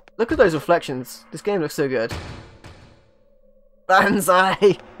 Look at those reflections. This game looks so good.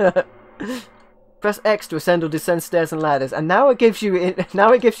 Banzai! Press X to ascend or descend stairs and ladders, and now it gives you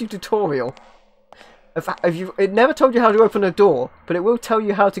tutorial. It never told you how to open a door, but it will tell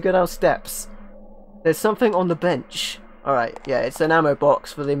you how to go down steps. There's something on the bench. Alright, yeah, it's an ammo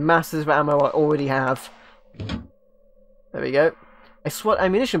box for the masses of ammo I already have. There we go. A SWAT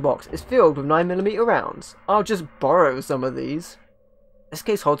ammunition box is filled with 9mm rounds. I'll just borrow some of these. This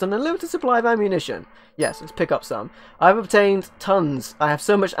case holds an unlimited supply of ammunition. Yes, let's pick up some. I've obtained tons. I have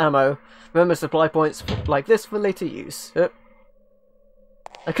so much ammo. Remember supply points like this for later use.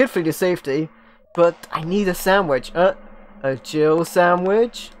 I could flee to safety, but I need a sandwich. A Jill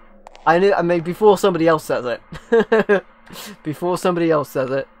sandwich? I mean, before somebody else says it. Before somebody else says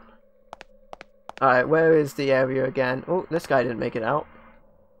it. Alright, where is the area again? Oh, this guy didn't make it out.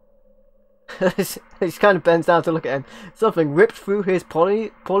 He kind of bends down to look at him. Something ripped through his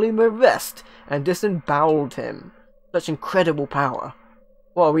polymer vest and disemboweled him. Such incredible power.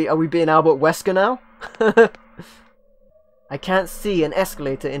 What, are we being Albert Wesker now? I can't see an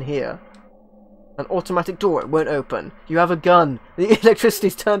escalator in here. An automatic door, it won't open. You have a gun. The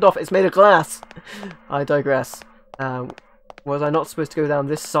electricity's turned off, it's made of glass. I digress. Was I not supposed to go down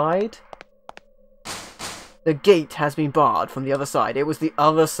this side? The gate has been barred from the other side. It was the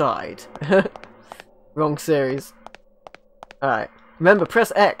other side. Wrong series. Alright. Remember,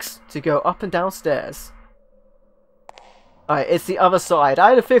 press X to go up and down stairs. Alright, it's the other side. I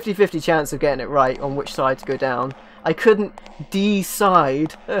had a 50-50 chance of getting it right on which side to go down. I couldn't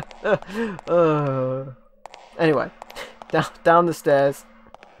decide. Anyway, down the stairs.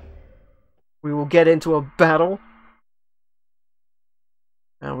 We will get into a battle.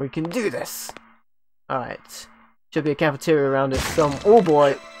 And we can do this. Alright. Should be a cafeteria around us. Oh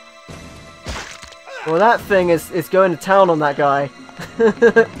boy. Well, that thing is going to town on that guy.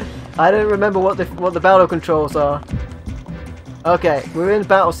 I don't remember what the battle controls are. Okay, we're in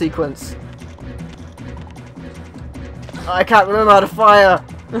battle sequence. I can't remember how to fire.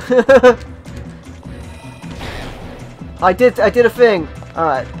 I did a thing.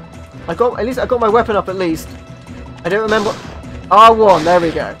 Alright. I got my weapon up at least. I don't remember. R1, there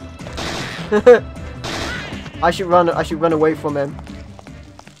we go. I should run away from him.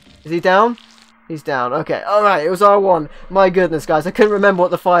 Is he down? He's down. Okay, alright, it was R1. My goodness, guys, I couldn't remember what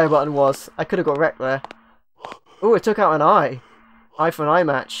the fire button was. I could have got wrecked there. Oh, it took out an eye. Eye for an eye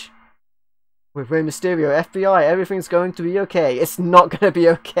match. With Rey Mysterio, FBI, everything's going to be okay. It's not going to be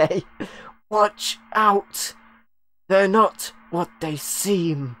okay. Watch out. They're not what they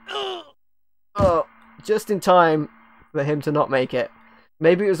seem. Oh, just in time for him to not make it.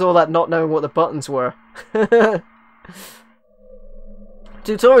 Maybe it was all that not knowing what the buttons were.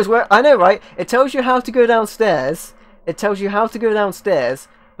 Tutorials where I know, right? It tells you how to go downstairs. It tells you how to go downstairs,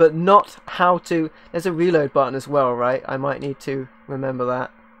 but not how to. There's a reload button as well, right? I might need to remember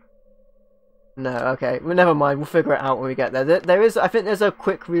that. No, okay. Well, never mind. We'll figure it out when we get there. There is. I think there's a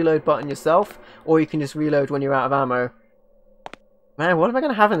quick reload button yourself, or you can just reload when you're out of ammo. Man, what am I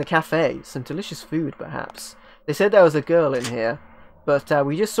going to have in the cafe? Some delicious food, perhaps. They said there was a girl in here, but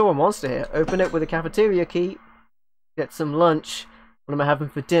we just saw a monster here. Open it with a cafeteria key. Get some lunch. What am I having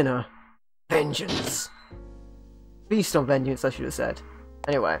for dinner? Vengeance. Feast on vengeance, I should have said.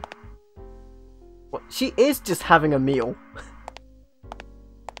 Anyway. What? She is just having a meal.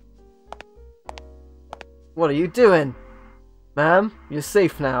 What are you doing? Ma'am, you're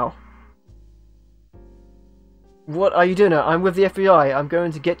safe now. What are you doing? I'm with the FBI. I'm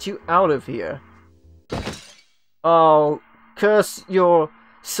going to get you out of here. Oh, curse your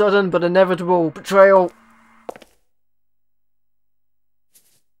sudden but inevitable betrayal.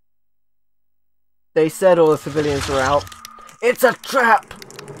 They said all the civilians were out. It's a trap!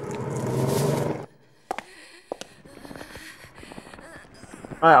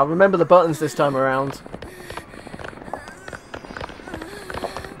 Alright, I'll remember the buttons this time around.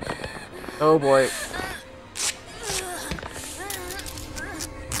 Oh boy.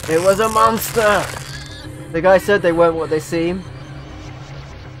 It was a monster! The guy said they weren't what they seem.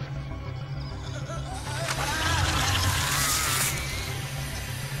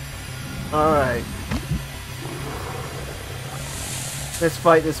 Alright. Let's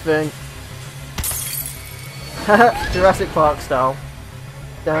fight this thing. Jurassic Park style.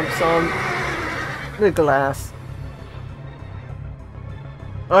 Stamps on the glass.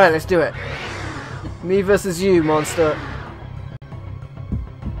 Alright, let's do it. Me versus you, monster.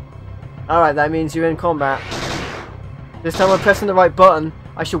 Alright, that means you're in combat. This time I'm pressing the right button.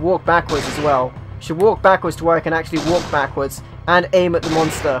 I should walk backwards as well. I should walk backwards to where I can actually walk backwards and aim at the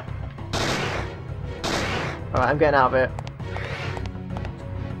monster. Alright, I'm getting out of it.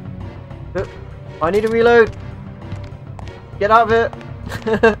 I need to reload. Get out of it.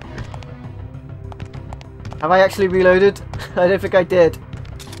 Have I actually reloaded? I don't think I did.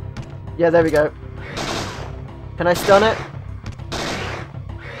 Yeah, there we go. Can I stun it?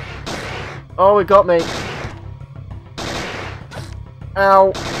 Oh, it got me.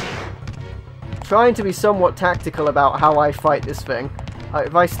 Ow. Trying to be somewhat tactical about how I fight this thing.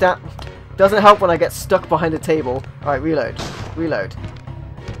 If I stab... Doesn't help when I get stuck behind a table. Alright, reload. Reload.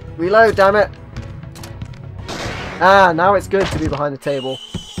 Reload, damn it. Ah, now it's good to be behind the table.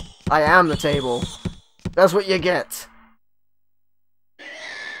 I am the table. That's what you get.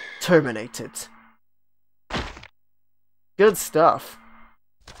 Terminated. Good stuff.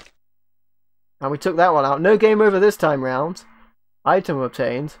 And we took that one out. No game over this time round. Item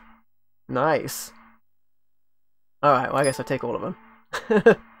obtained. Nice. Alright, well I guess I'll take all of them.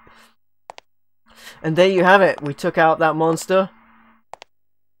 And there you have it. We took out that monster.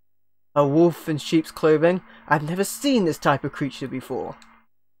 A wolf in sheep's clothing. I've never seen this type of creature before.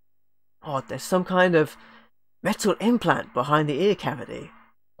 Oh, there's some kind of metal implant behind the ear cavity.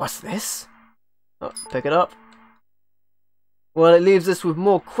 What's this? Oh, pick it up. Well, it leaves us with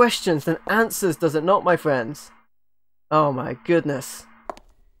more questions than answers, does it not, my friends? Oh my goodness.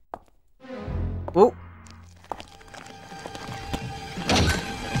 Oh.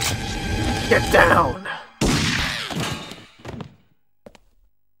 Get down!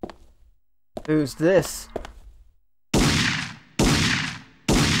 Who's this?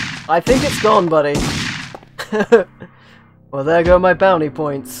 I think it's gone, buddy. Well, there go my bounty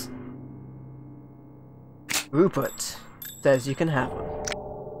points. Rupert says you can have them.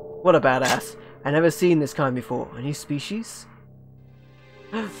 What a badass. I never seen this kind before. A new species?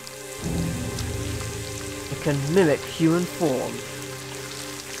 It can mimic human form.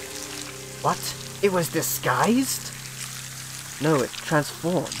 What? It was disguised? No, it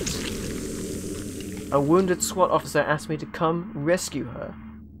transformed. A wounded SWAT officer asked me to come rescue her.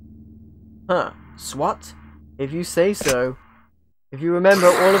 Huh. SWAT? If you say so. If you remember,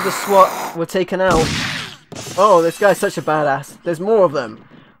 all of the SWAT were taken out. Oh, this guy's such a badass. There's more of them.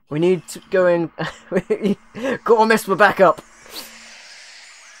 We need to go in... Gotta miss my backup.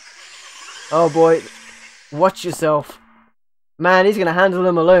 Oh boy. Watch yourself. Man, he's gonna handle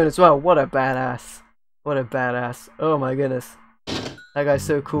them alone as well. What a badass. What a badass. Oh my goodness. That guy's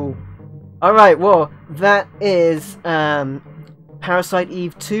so cool. Alright, well, that is Parasite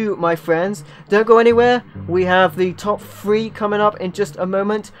Eve 2, my friends. Don't go anywhere. We have the top 3 coming up in just a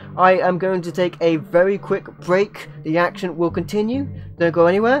moment. I am going to take a very quick break. The action will continue. Don't go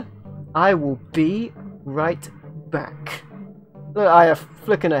anywhere. I will be right back. Look, I have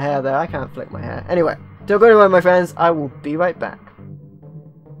flicking a hair there. I can't flick my hair. Anyway. Don't go anywhere, my friends. I will be right back.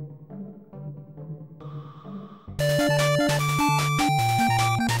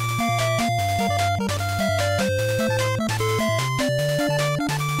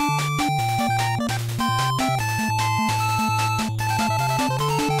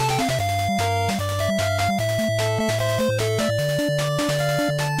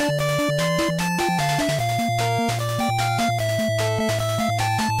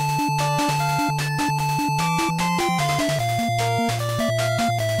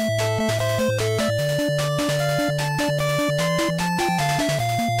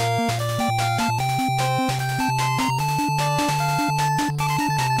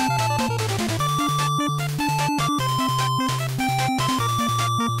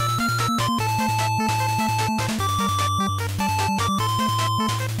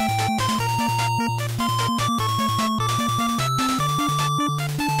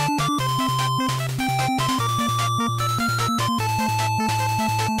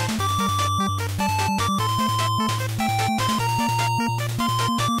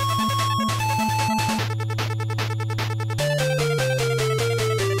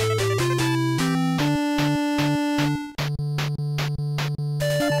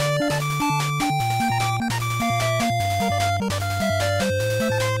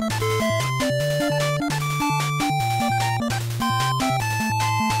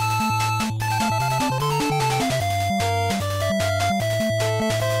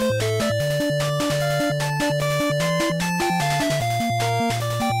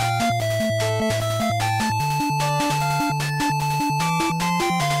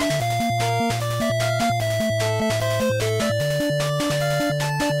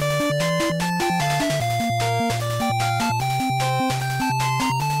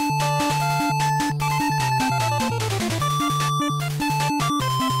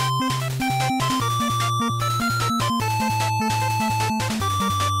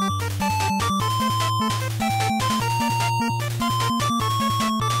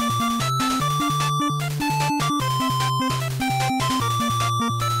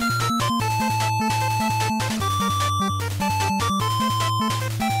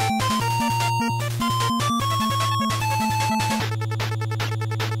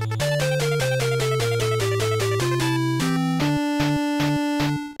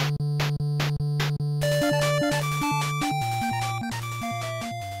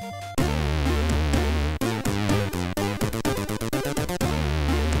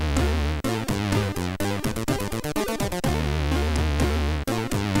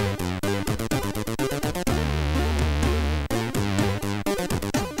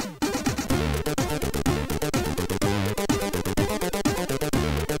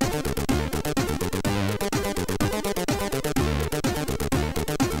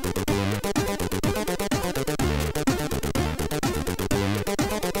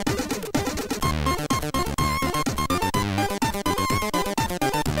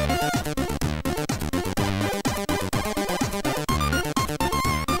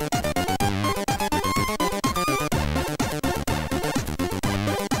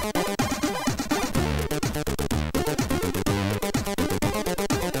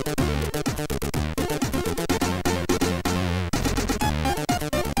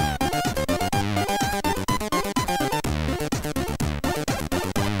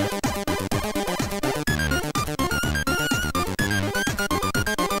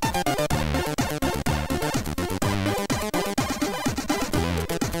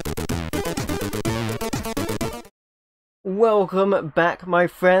 welcome back, my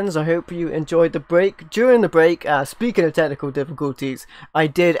friends. I hope you enjoyed the break. During the break, speaking of technical difficulties, I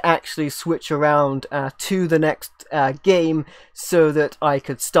did actually switch around to the next game so that I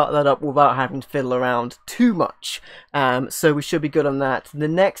could start that up without having to fiddle around too much. So we should be good on that. The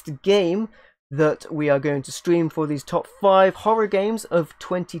next game that we are going to stream for these top 5 horror games of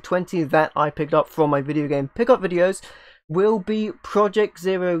 2020 that I picked up from my video game pickup videos will be Project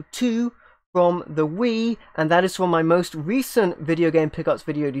Zero 2 from the Wii, and that is from my most recent video game pickups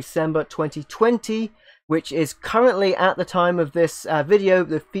video, December 2020, which is currently, at the time of this video,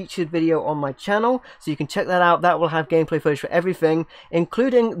 the featured video on my channel, so you can check that out. That will have gameplay footage for everything,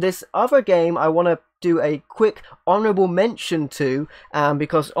 including this other game I want to do a quick honorable mention to,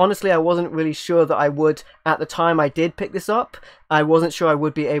 because honestly I wasn't really sure that I would, at the time I did pick this up, I wasn't sure I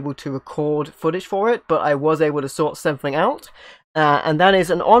would be able to record footage for it, but I was able to sort something out. And that is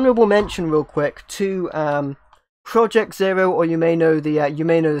an honorable mention, real quick, to Project Zero, or you may know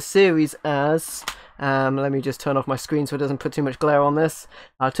the series as. Let me just turn off my screen so it doesn't put too much glare on this.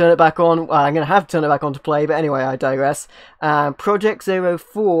 I'll turn it back on. I'm going to have to turn it back on to play, but anyway, I digress. Project Zero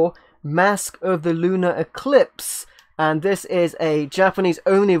 4, Mask of the Lunar Eclipse. And this is a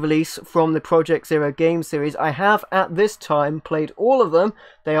Japanese-only release from the Project Zero game series. I have, at this time, played all of them.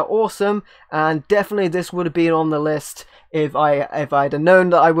 They are awesome, and definitely this would have been on the list if I'd have known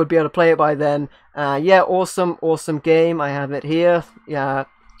that I would be able to play it by then. Yeah, awesome game. I have it here. Yeah,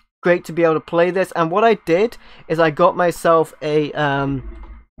 great to be able to play this. And what I did is I got myself a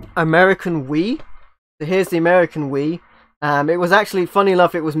American Wii. So here's the American Wii. It was actually, funny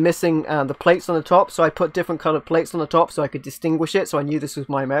enough, it was missing the plates on the top, so I put different colored plates on the top so I could distinguish it, so I knew this was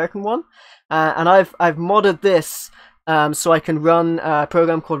my American one. And I've modded this so I can run a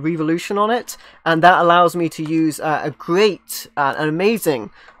program called Revolution on it, and that allows me to use a great, an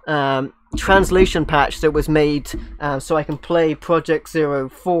amazing translation patch that was made so I can play Project Zero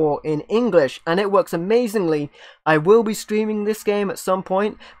 4 in English, and it works amazingly. I will be streaming this game at some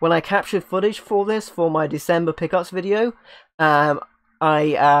point. When I captured footage for this for my December pickups video, I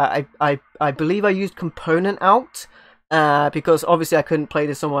believe I used Component Out because obviously I couldn't play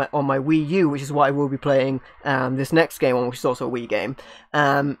this on my Wii U, which is what I will be playing this next game on, which is also a Wii game.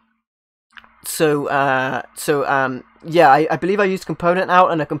 Yeah, I believe I used Component Out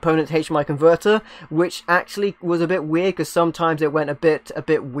and a Component HDMI converter, which actually was a bit weird because sometimes it went a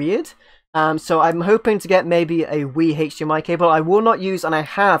bit weird. So I'm hoping to get maybe a Wii HDMI cable. I will not use, and I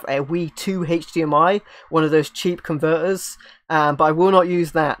have a Wii 2 HDMI, one of those cheap converters, but I will not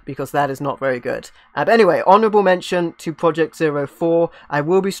use that because that is not very good. But anyway, honorable mention to Project Zero 4. I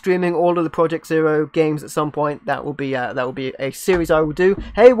will be streaming all of the Project Zero games at some point. That will be a series I will do.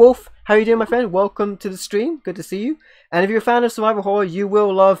 Hey Wolf, how are you doing, my friend? Welcome to the stream. Good to see you. And if you're a fan of survival horror, you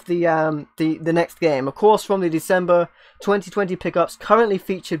will love the next game. Of course, from the December 2020 pickups, currently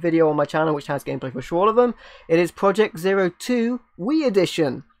featured video on my channel, which has gameplay for all of them. It is Project Zero 2 Wii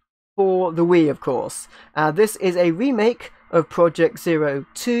Edition for the Wii, of course. This is a remake of Project Zero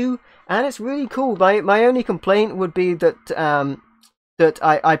 2, and it's really cool. My only complaint would be that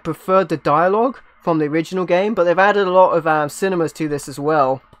I preferred the dialogue from the original game, but they've added a lot of cinemas to this as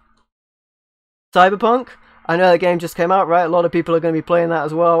well. Cyberpunk, I know that game just came out, right? A lot of people are going to be playing that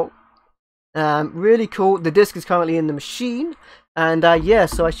as well. Really cool. The disc is currently in the machine, and yeah,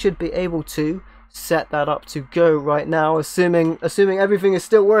 so I should be able to set that up to go right now, assuming everything is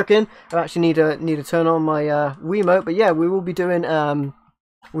still working. I actually need to turn on my Wiimote, but yeah, we will be doing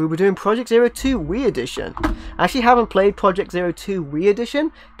Project Zero 2 Wii Edition. I actually haven't played Project Zero 2 Wii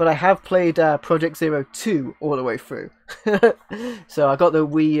Edition, but I have played Project Zero 2 all the way through. So I got the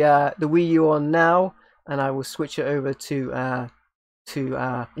Wii U on now, and I will switch it over to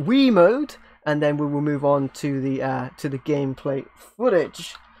Wii mode, and then we will move on to the gameplay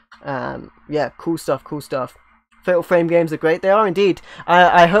footage. Yeah, cool stuff. Fatal Frame games are great. They are indeed.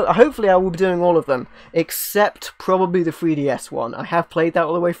 Hopefully I will be doing all of them, except probably the 3DS one. I have played that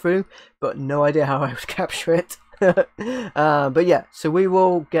all the way through, but no idea how I would capture it. But yeah, so we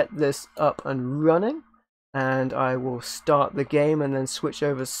will get this up and running, and I will start the game and then switch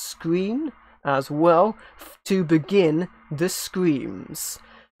over screen as well to begin the screams.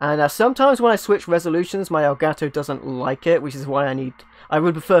 And sometimes when I switch resolutions, my Elgato doesn't like it, which is why I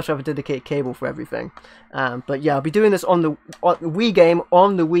would prefer to have a dedicated cable for everything. But yeah, I'll be doing this on the Wii game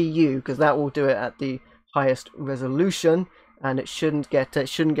on the Wii U, because that will do it at the highest resolution, and it shouldn't get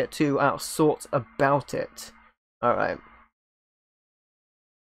too out of sorts about it. All right,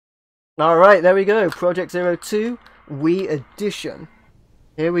 there we go. Project Zero 2 Wii Edition.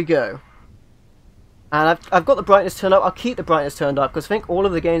 Here we go. And I've got the brightness turned up. I'll keep the brightness turned up because I think all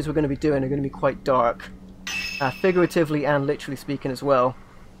of the games we're going to be doing are going to be quite dark. figuratively and literally speaking as well.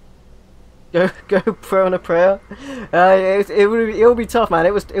 Go pro on a prayer. It'll be tough, man.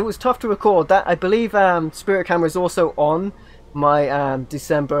 It was tough to record. That I believe Spirit Camera is also on my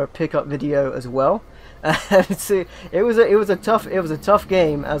December pickup video as well. So it was a tough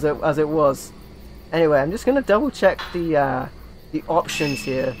game as it was. Anyway, I'm just gonna double check the options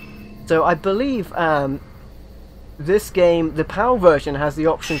here. So I believe this game, the PAL version, has the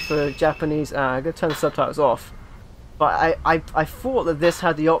option for Japanese. I'm gonna turn the subtitles off. But I thought that this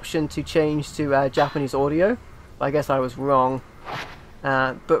had the option to change to Japanese audio, but I guess I was wrong.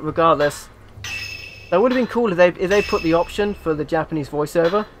 But regardless, that would have been cool if they put the option for the Japanese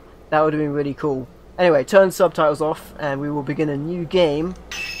voiceover. That would have been really cool. Anyway, turn subtitles off, and we will begin a new game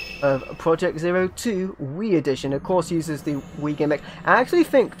of Project Zero 2 Wii Edition. Of course, uses the Wii Game X. I actually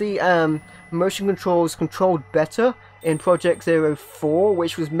think the motion controls controlled better in Project Zero 4,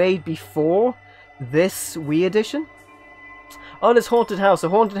 which was made before this Wii Edition. Oh, there's Haunted House. A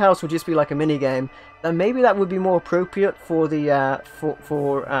Haunted House would just be like a mini game. And maybe that would be more appropriate for the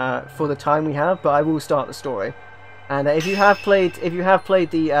for the time we have. But I will start the story. And if you have played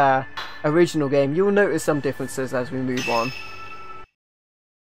the original game, you will notice some differences as we move on.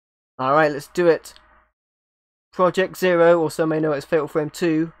 All right, let's do it. Project Zero, or some may know it as Fatal Frame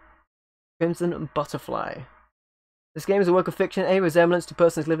 2, Crimson Butterfly. This game is a work of fiction. Any resemblance to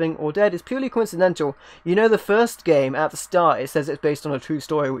persons living or dead is purely coincidental. You know, the first game, at the start, it says it's based on a true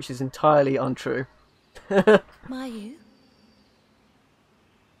story, which is entirely untrue. Mayu,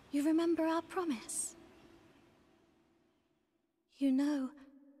 you remember our promise? You know,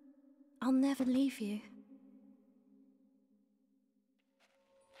 I'll never leave you.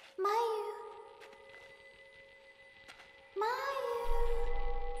 Mayu. Mayu.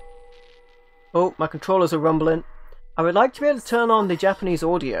 Oh, my controllers are rumbling. I would like to be able to turn on the Japanese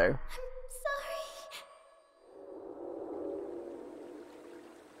audio. I'm sorry.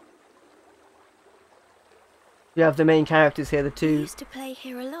 You have the main characters here, the We two used to play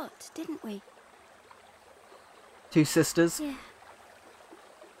here a lot, didn't we? sisters. Yeah.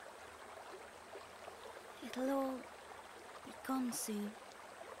 It'll all be gone soon.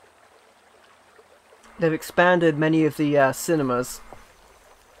 They've expanded many of the cinemas.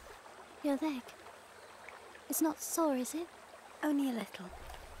 Your leg. It's not sore, is it? Only a little.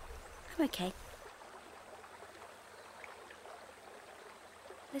 I'm okay.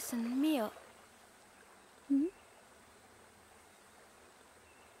 Listen, Mio. Hmm?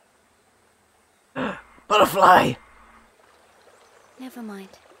 Butterfly! Never mind.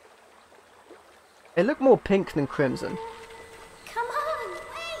 They look more pink than crimson. Come on,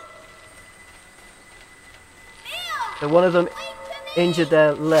 wait! Mio! So one of them Wait for me! injured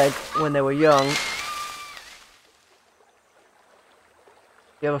their leg when they were young.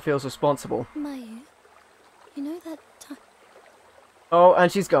 The other feels responsible. Mayu, you know that time... Oh,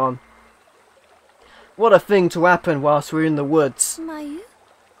 and she's gone. What a thing to happen whilst we're in the woods. Mayu?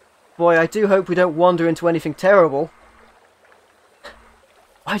 Boy, I do hope we don't wander into anything terrible.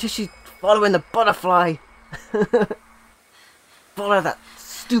 Why does she following the butterfly? Follow that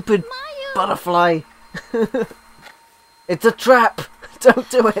stupid Mayu! butterfly. It's a trap. Don't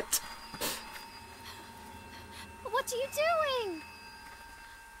do it. What are you doing?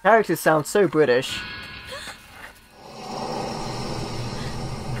 Characters sound so British.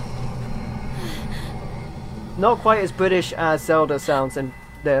 Not quite as British as Zelda sounds in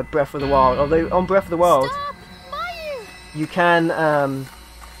the Breath of the Wild. Although on Breath of the Wild, Stop! Mayu! you can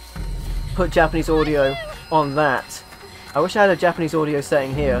put Japanese audio on that. I wish I had a Japanese audio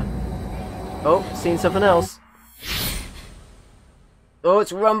setting here. Oh, seen something else. Oh,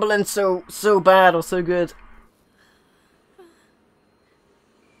 it's rumbling so bad or so good.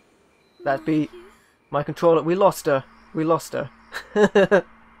 That'd be my controller. We lost her. We lost her.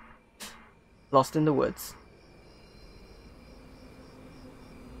 Lost in the woods.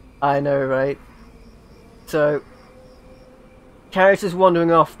 I know, right? So, characters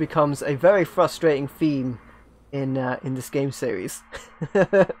wandering off becomes a very frustrating theme in this game series.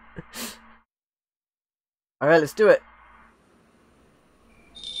 Alright, let's do it.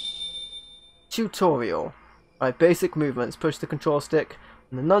 Tutorial. Alright, basic movements. Push the control stick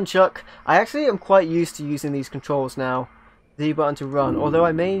and the nunchuck. I actually am quite used to using these controls now. Z button to run, although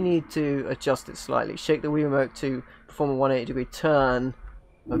I may need to adjust it slightly. Shake the Wii remote to perform a 180-degree turn.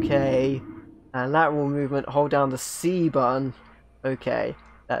 Okay. And lateral movement, hold down the C button. Okay.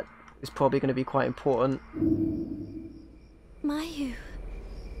 That is probably going to be quite important. Mayu.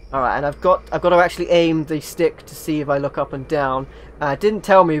 Alright, and I've got to actually aim the stick to see if I look up and down. It didn't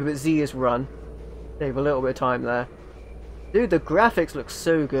tell me that Z is run. Save a little bit of time there. Dude, the graphics look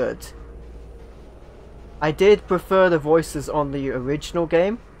so good. I did prefer the voices on the original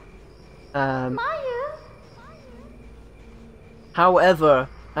game. However,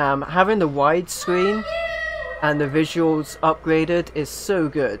 having the widescreen and the visuals upgraded is so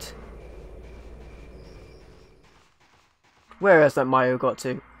good. Where has that Mario got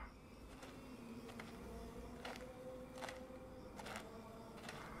to?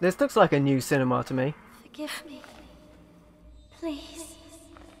 This looks like a new cinema to me. Forgive me. Please.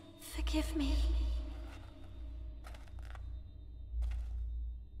 Forgive me.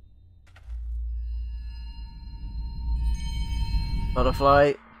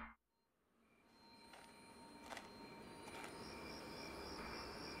 Butterfly.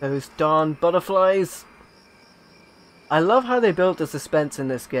 Those darn butterflies. I love how they built the suspense in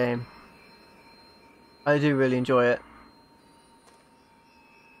this game. I do really enjoy it.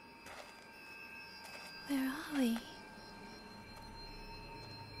 Where are we?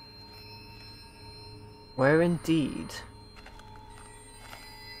 Where indeed?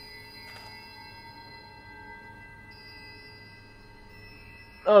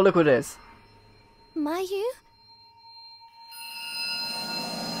 Oh, look what it is. Mayu?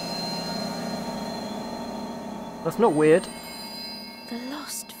 That's not weird. The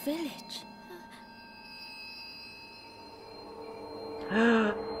lost village.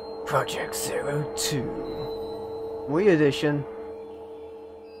 Project 02. Wii Edition.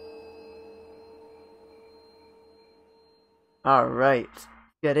 Alright,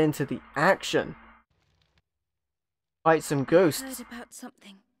 get into the action. Fight some ghosts. I heard about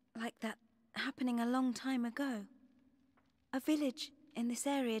something like that happening a long time ago. A village in this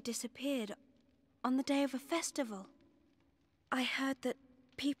area disappeared on the day of a festival. I heard that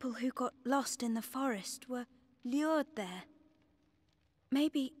people who got lost in the forest were lured there.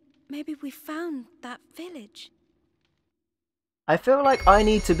 Maybe we found that village. I feel like I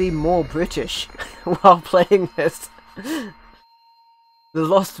need to be more British while playing this. The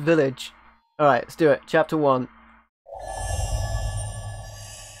Lost Village. Alright, let's do it. Chapter 1.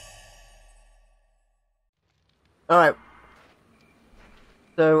 Alright.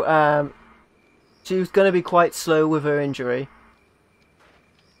 So, she was going to be quite slow with her injury.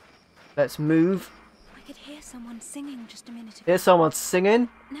 Let's move. I could hear someone singing just a minute ago. Here's someone singing.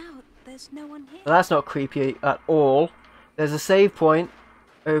 Now there's no one here. Well, that's not creepy at all. There's a save point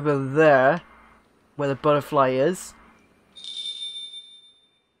over there where the butterfly is.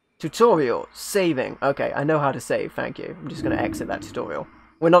 Tutorial. Saving. Okay, I know how to save, thank you. I'm just going to exit that tutorial.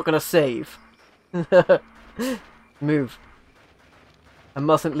 We're not going to save. Move. I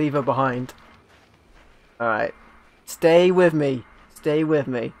mustn't leave her behind. Alright. Stay with me. Stay with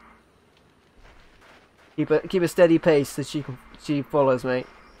me. Keep a steady pace so she follows me.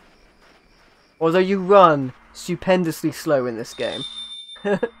 Although you run stupendously slow in this game.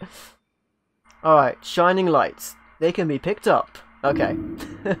 Alright, shining lights. They can be picked up. Okay.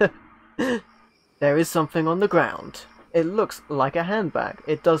 There is something on the ground. It looks like a handbag.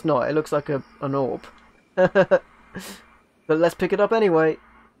 It does not. It looks like an orb. But let's pick it up anyway.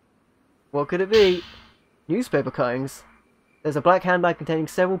 What could it be? Newspaper cuttings. There's a black handbag containing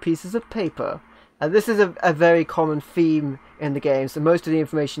several pieces of paper. And this is a very common theme in the game, so most of the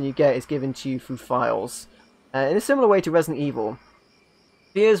information you get is given to you through files. In a similar way to Resident Evil.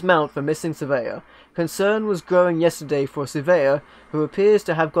 Fears mount for missing surveyor. Concern was growing yesterday for a surveyor who appears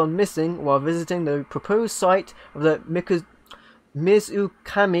to have gone missing while visiting the proposed site of the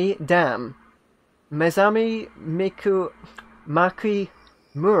Mizukami Dam. Mezami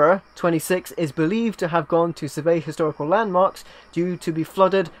Makimura, 26, is believed to have gone to survey historical landmarks due to be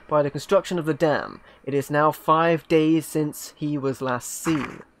flooded by the construction of the dam. It is now 5 days since he was last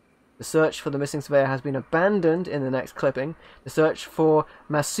seen. The search for the missing surveyor has been abandoned in the next clipping. The search for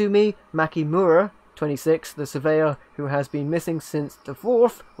Masumi Makimura, 26, the surveyor who has been missing since the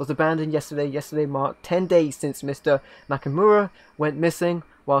 4th, was abandoned yesterday. Yesterday marked 10 days since Mr. Makimura went missing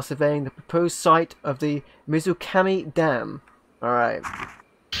while surveying the proposed site of the Mizukami Dam. Alright.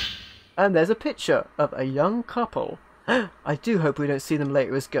 And there's a picture of a young couple. I do hope we don't see them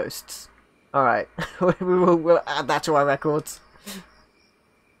later as ghosts. Alright. we'll add that to our records.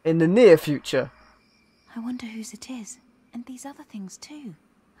 In the near future. I wonder whose it is. And these other things too.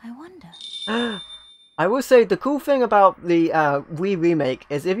 I wonder. I will say the cool thing about the Wii remake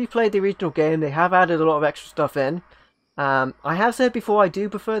is if you played the original game, they have added a lot of extra stuff in. I have said before I do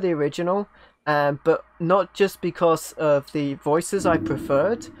prefer the original, but not just because of the voices I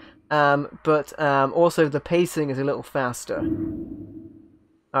preferred, but also the pacing is a little faster.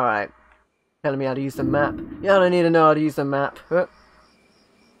 Alright. Telling me how to use the map. Yeah, I don't need to know how to use the map.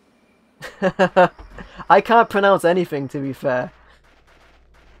 I can't pronounce anything, to be fair.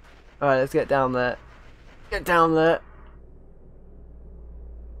 Alright, let's get down there. Get down there.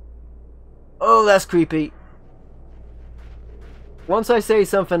 Oh, that's creepy. Once I say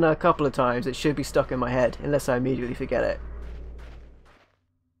something a couple of times, it should be stuck in my head, unless I immediately forget it.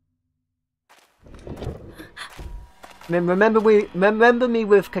 Remember me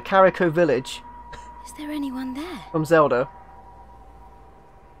with Kakariko Village? Is there anyone there? From Zelda.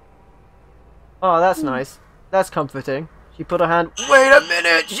 Oh, that's nice. That's comforting. She put her hand. Wait a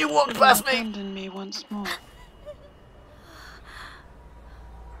minute! She walked past me. Abandon me once more.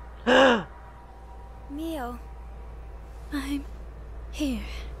 Mio, I'm here.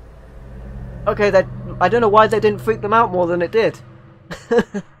 Okay, that I don't know why that didn't freak them out more than it did.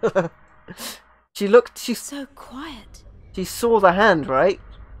 She's So quiet. She saw the hand, right?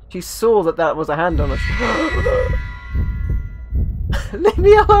 She saw that was a hand on us. Leave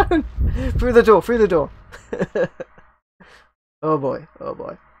me alone! Through the door, through the door. Oh boy, oh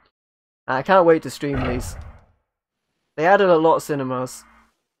boy. I can't wait to stream these. They added a lot of cinemas.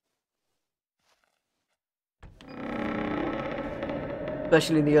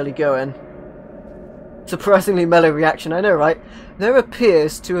 Especially in the early going. Surprisingly mellow reaction, I know, right? There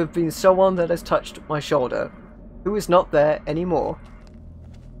appears to have been someone that has touched my shoulder, who is not there anymore.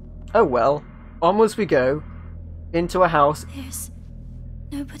 Oh well, onwards we go, into a house, There's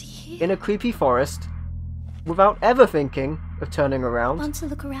nobody here. in a creepy forest, without ever thinking of turning around. Want to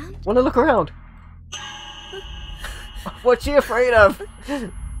look around? Want to look around? What's she afraid of?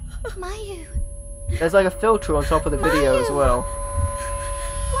 Mayu, There's like a filter on top of the video as well.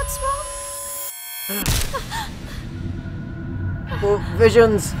 what's wrong? Oh,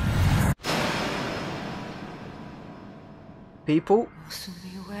 visions! People?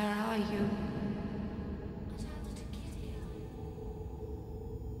 Masumi, where are you?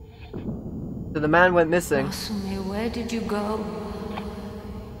 So the man went missing, Masumi, where did you go?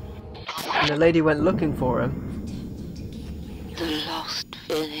 and the lady went looking for him. The lost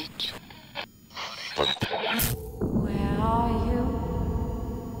village. Where are you?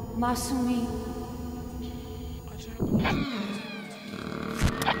 Masumi.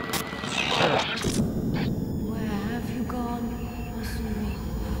 Where have you gone, Masumi?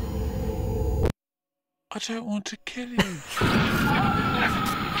 I don't want to kill you.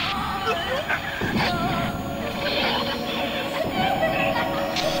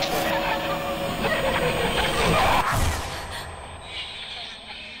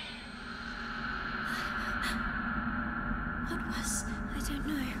 What was? I don't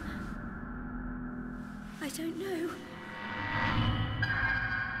know. I don't know.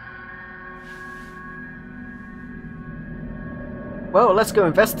 Well, let's go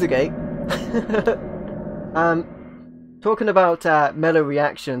investigate. Talking about mellow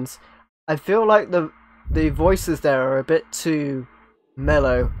reactions, I feel like the voices there are a bit too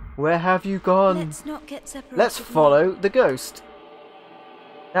mellow. Where have you gone? Let's not get separated. Let's follow the ghost.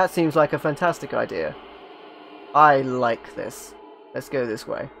 That seems like a fantastic idea. I like this. Let's go this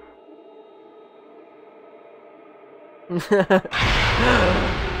way.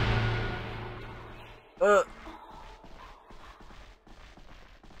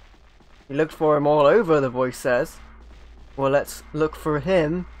 You looked for him all over, the voice says. Well, let's look for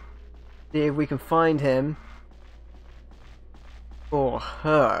him. See if we can find him. Or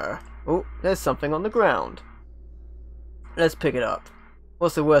her. Oh, there's something on the ground. Let's pick it up.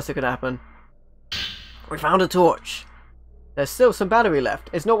 What's the worst that could happen? We found a torch. There's still some battery left.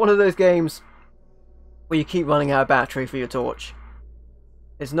 It's not one of those games where you keep running out of battery for your torch.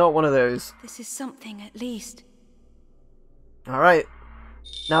 It's not one of those. This is something at least. Alright.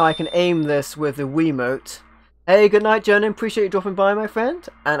 Now I can aim this with the Wiimote. Hey, good night, Jonan. Appreciate you dropping by, my friend.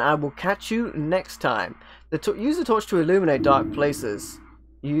 And I will catch you next time. Use the torch to illuminate dark places.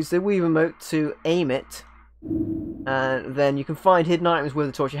 Use the Wiimote to aim it. And then you can find hidden items with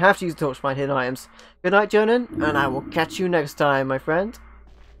the torch. You have to use the torch to find hidden items. Good night, Jonan. And I will catch you next time, my friend.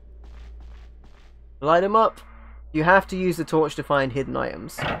 Light them up. You have to use the torch to find hidden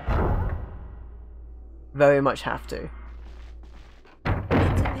items. Very much have to.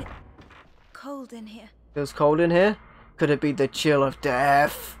 It's a bit cold in here. Feels cold in here? Could it be the chill of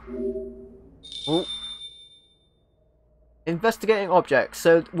death? Ooh. Investigating objects.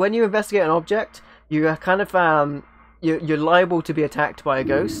 So when you investigate an object, you are kind of you're liable to be attacked by a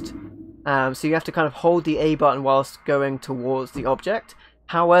ghost. So you have to kind of hold the A button whilst going towards the object.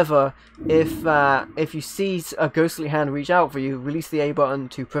 However, if you see a ghostly hand reach out for you, release the A button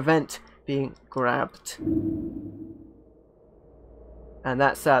to prevent being grabbed. And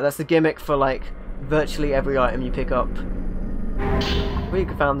that's the gimmick for like virtually every item you pick up. We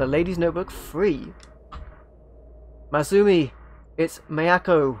found the lady's notebook free. Masumi, it's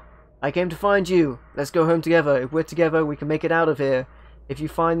Mayako. I came to find you. Let's go home together. If we're together, we can make it out of here. If you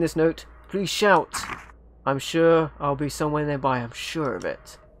find this note, please shout. I'm sure I'll be somewhere nearby. I'm sure of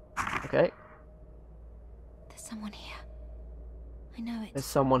it. Okay. There's someone here. I know it. There's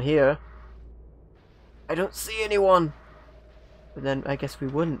someone here. I don't see anyone. But then I guess we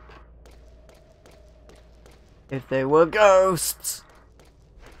wouldn't. If they were ghosts.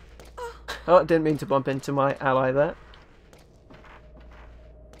 Oh, I didn't mean to bump into my ally there.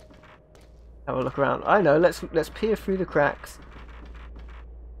 Have a look around. I know, let's peer through the cracks.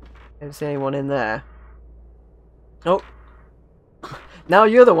 Don't see anyone in there. Oh. Now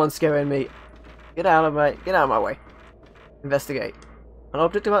you're the one scaring me. Get out of my way. Investigate. An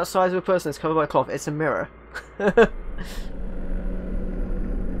object about the size of a person is covered by a cloth. It's a mirror.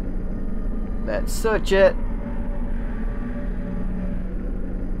 Let's search it.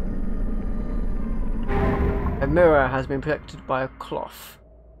 A mirror has been protected by a cloth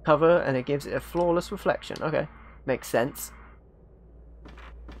cover and it gives it a flawless reflection. Okay, makes sense.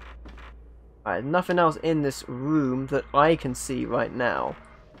 Alright, nothing else in this room that I can see right now.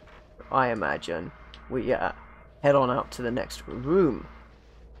 I imagine we head on out to the next room.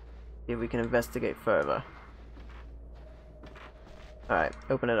 See if we can investigate further. Alright,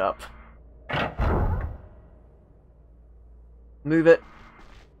 open it up. Move it.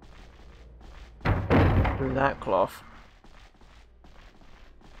 Through that cloth.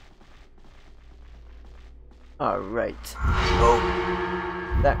 Alright. Oh!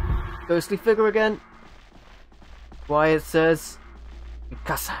 That ghostly figure again. Why it says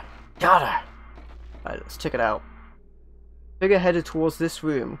Mikasa, got her! Alright, let's check it out. Figure headed towards this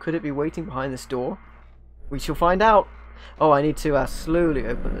room. Could it be waiting behind this door? We shall find out. Oh, I need to slowly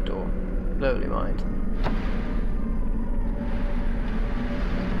open the door. Slowly, mind.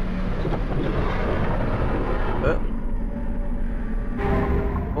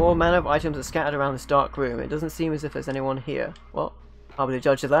 All manner of items are scattered around this dark room. It doesn't seem as if there's anyone here. Well, I'll be the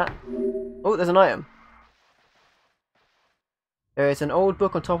judge of that. Oh, there's an item. There is an old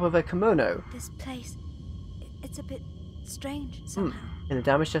book on top of a kimono. This place, it's a bit strange somehow. In the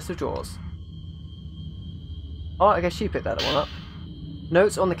damaged chest of drawers. Oh, I guess she picked that one up.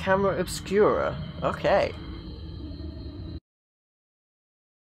 Notes on the camera obscura. Okay.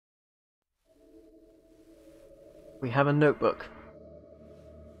 We have a notebook.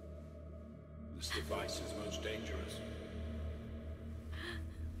 This device is most dangerous.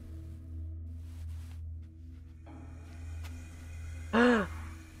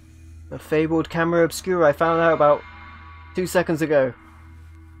 The fabled camera obscura I found out about 2 seconds ago.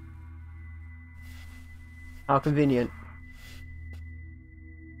 How convenient.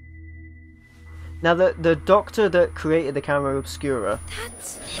 Now the doctor that created the camera obscura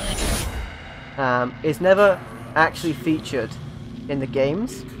is never actually featured in the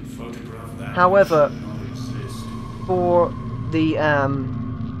games. However, for the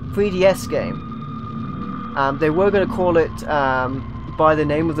 3DS game, they were going to call it by the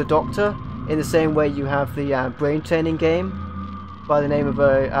name of the Doctor, in the same way you have the brain training game by the name of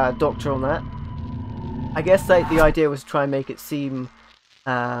a doctor on that. I guess like the idea was to try and make it seem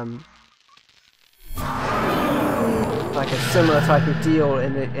like a similar type of deal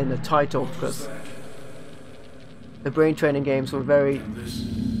in the title, because the brain training games were very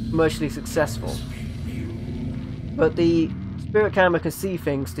commercially successful. But the spirit camera can see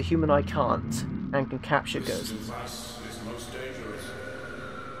things the human eye can't, and can capture ghosts.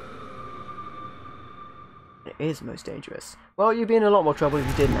 It is most dangerous. Well, you'd be in a lot more trouble if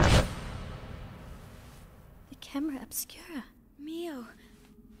you didn't have it. The camera obscura. Mio.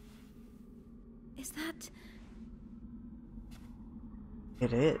 Is that...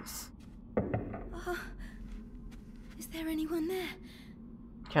 It is. Oh. Is there anyone there?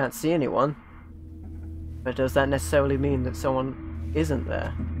 Can't see anyone. But does that necessarily mean that someone isn't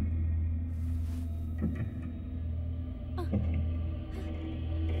there?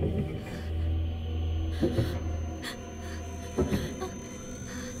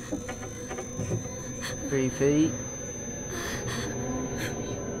 Creepy.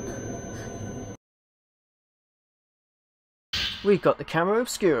 We've got the camera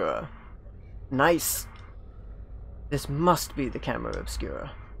obscura. Nice. This must be the camera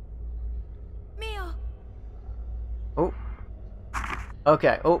obscura. Mio. Oh.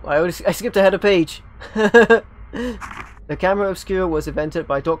 Okay. Oh, I skipped ahead a page. The camera obscura was invented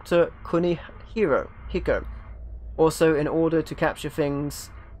by Dr. Kunihiro Hiko. Also, in order to capture things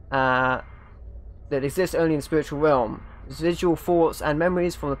that exist only in the spiritual realm, visual thoughts and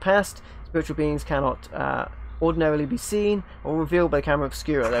memories from the past, spiritual beings cannot ordinarily be seen or revealed by the camera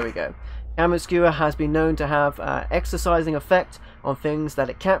obscura. There we go. Camera obscura has been known to have exercising effect on things that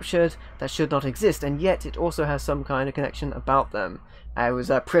it captured that should not exist, and yet it also has some kind of connection about them. I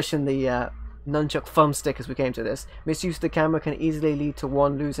was pushing the nunchuck thumbstick as we came to this. Misuse of the camera can easily lead to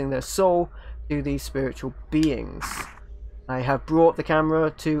one losing their soul to these spiritual beings. I have brought the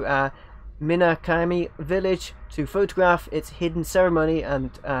camera to Minakami village to photograph its hidden ceremony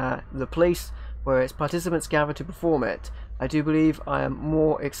and the place where its participants gather to perform it. I do believe I am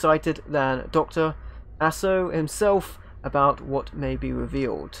more excited than Dr. Asso himself about what may be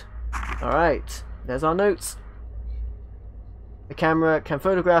revealed. Alright, there's our notes. The camera can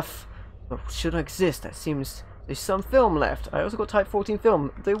photograph, but should not exist. That seems there's some film left. I also got Type 14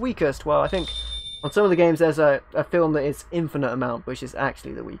 film, the weakest. Well, I think on some of the games there's a film that is infinite amount, which is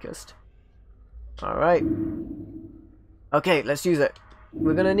actually the weakest. Alright. Okay, let's use it.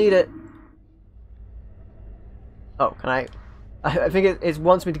 We're gonna need it. Oh, can I think it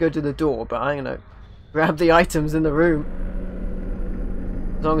wants me to go to the door, but I'm gonna grab the items in the room.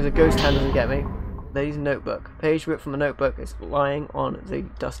 As long as a ghost hand doesn't get me. Lady's notebook. Page ripped from a notebook is lying on the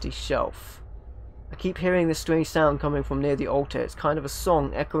dusty shelf. I keep hearing this strange sound coming from near the altar. It's kind of a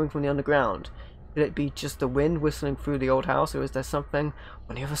song echoing from the underground. Could it be just the wind whistling through the old house, or is there something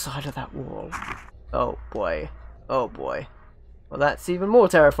on the other side of that wall? Oh boy. Oh boy. Well, that's even more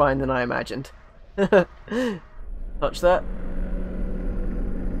terrifying than I imagined. Touch that.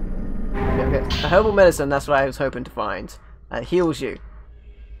 Okay. A herbal medicine, that's what I was hoping to find. It heals you.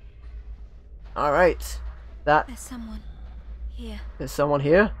 Alright. There's someone here. There's someone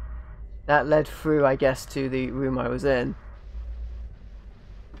here? That led through, I guess, to the room I was in.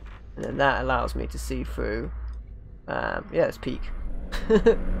 And then that allows me to see through. Yeah, let's peek.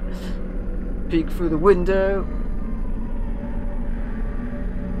 Peek through the window.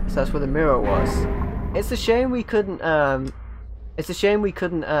 So that's where the mirror was. It's a shame we couldn't.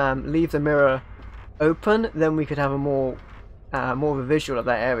 Leave the mirror open. Then we could have a more of a visual of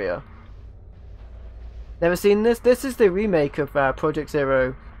that area. Never seen this. This is the remake of Project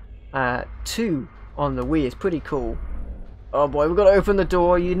Zero 2 on the Wii. It's pretty cool. Oh boy, we've got to open the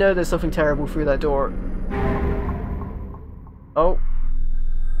door. You know there's something terrible through that door. Oh.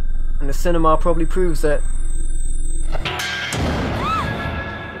 And the cinema probably proves it.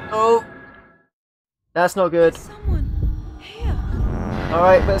 Oh. That's not good. Someone here.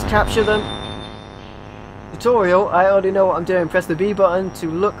 Alright, let's capture them. Tutorial, I already know what I'm doing. Press the B button to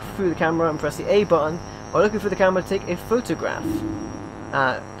look through the camera and press the A button while looking through the camera to take a photograph.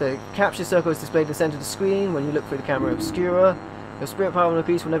 The capture circle is displayed in the center of the screen when you look through the camera obscura. Your spirit power will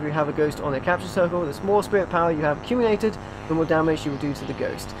increase whenever you have a ghost on the capture circle. The more spirit power you have accumulated, the more damage you will do to the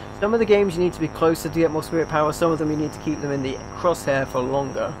ghost. Some of the games you need to be closer to get more spirit power, some of them you need to keep them in the crosshair for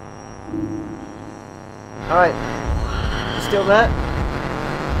longer. Alright, you still there?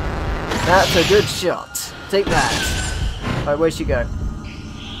 That's a good shot. Take that. Alright, where'd she go?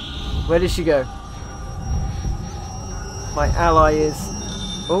 Where did she go? My ally is...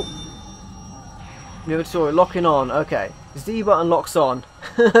 Oh. New tutorial, locking on. Okay. The Z button locks on.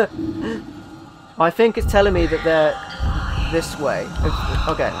 I think it's telling me that they're this way.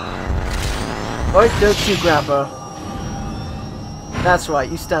 Okay. Alright, don't you grab her. That's right,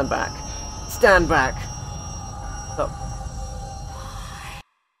 you stand back. Stand back. Oh.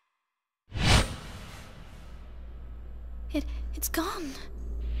 It's gone.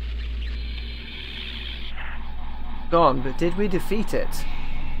 Gone, but did we defeat it?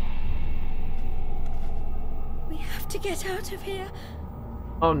 We have to get out of here.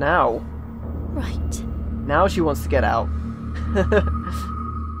 Oh, now. Right. Now she wants to get out.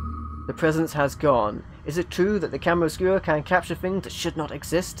 The presence has gone. Is it true that the camera obscura can capture things that should not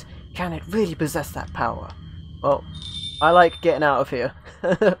exist? Can it really possess that power? Well, I like getting out of here.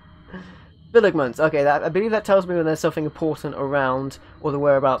 Filigments. Okay, I believe that tells me when there's something important around or the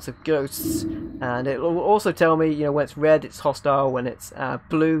whereabouts of ghosts. And it will also tell me, you know, when it's red, it's hostile. When it's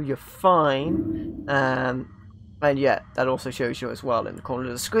blue, you're fine. And yeah, that also shows you as well in the corner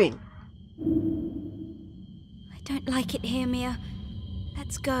of the screen. I don't like it here, Mia.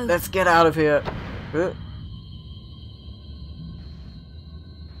 Let's go. Let's get out of here.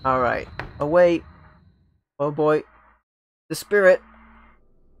 Alright. Away. Oh boy. The spirit.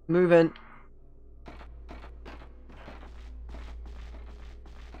 Moving.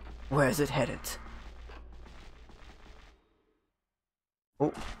 Where's it headed?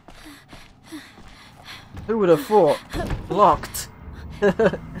 Oh. Who would have thought? Locked.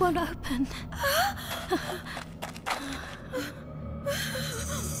 Won't open.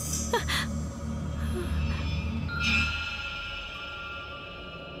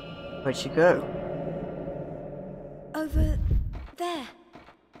 Where'd she go? Over there.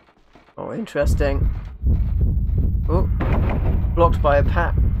 Oh, interesting. Oh, blocked by a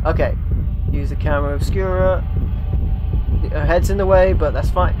pat. Okay, use the camera obscura. Her head's in the way, but that's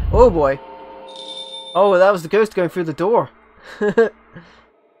fine. Oh boy. Oh, that was the ghost going through the door.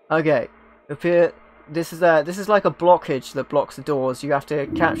 Okay, up here. This is like a blockage that blocks the doors. You have to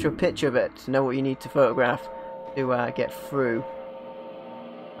capture a picture of it to know what you need to photograph to get through.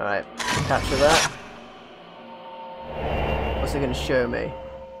 All right, capture that. What's it going to show me?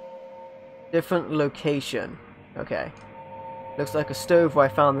 Different location. Okay. Looks like a stove where I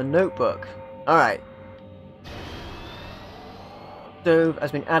found the notebook. Alright. Stove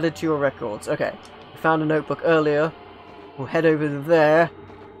has been added to your records. Okay. We found a notebook earlier. We'll head over to there.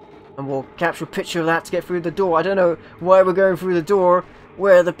 And we'll capture a picture of that to get through the door. I don't know why we're going through the door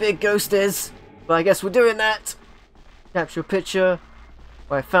where the big ghost is. But I guess we're doing that. Capture a picture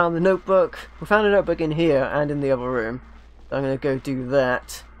where I found the notebook. We found a notebook in here and in the other room. So I'm going to go do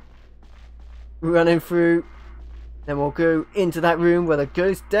that. Running through. Then we'll go into that room where the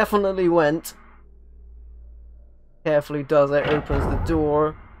ghost definitely went. Carefully does it. Opens the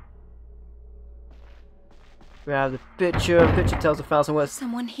door. Grab the picture. Picture tells 1,000 words.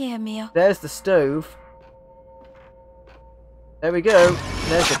 Someone here, Mio. There's the stove. There we go.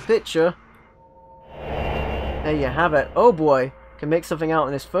 There's the picture. There you have it. Oh boy. Can make something out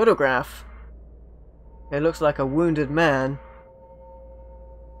in this photograph. It looks like a wounded man.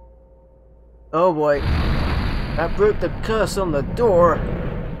 Oh boy. That broke the curse on the door.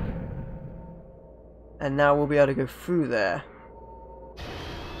 And now we'll be able to go through there.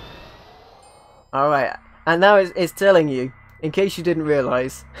 Alright. And now it's telling you, in case you didn't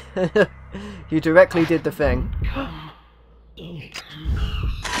realise, you directly did the thing.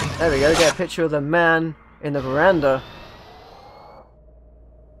 There we go. Get a picture of the man in the veranda.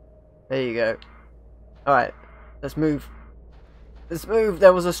 There you go. Alright. Let's move. Let's move.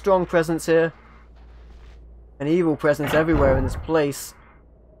 There was a strong presence here. An evil presence everywhere in this place.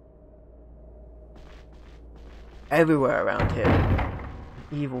 Everywhere around here. An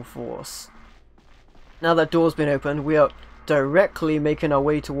evil force. Now that door's been opened, we are directly making our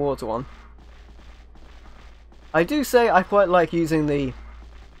way towards one. I do say I quite like using the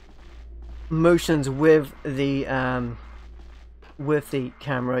motions with the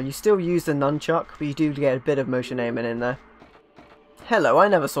camera. You still use the nunchuck, but you do get a bit of motion aiming in there. Hello, I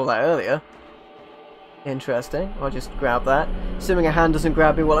never saw that earlier. Interesting. I'll just grab that. Assuming a hand doesn't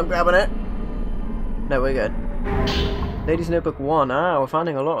grab me while I'm grabbing it. No, we're good. Ladies Notebook 1. Ah, we're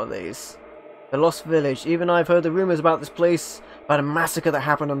finding a lot of these. The Lost Village. Even I've heard the rumours about this place, about a massacre that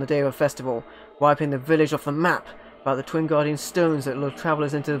happened on the day of a festival, wiping the village off the map, about the Twin Guardian stones that lured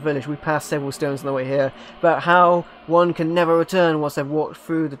travellers into the village. We passed several stones on the way here, about how one can never return once they've walked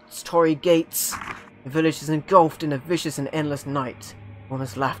through the Tory gates. The village is engulfed in a vicious and endless night.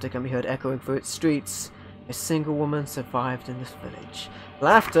 Woman's laughter can be heard echoing through its streets. A single woman survived in this village.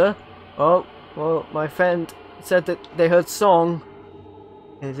 Laughter? Oh, well, my friend said that they heard song.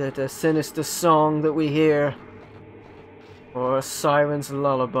 Is it a sinister song that we hear? Or a siren's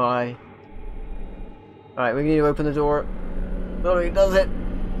lullaby? Alright, we need to open the door. Oh, he does it!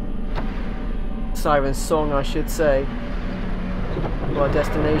 Siren's song, I should say. To our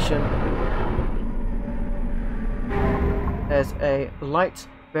destination. There's a light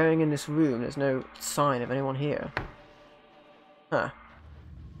bearing in this room. There's no sign of anyone here. Huh.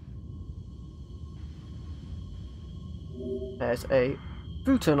 There's a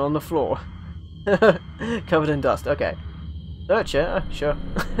futon on the floor. Covered in dust. Okay. Search it? Sure.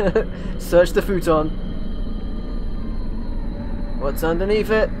 Search the futon. What's underneath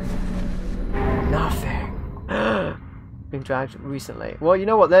it? Nothing. Been dragged recently. Well, you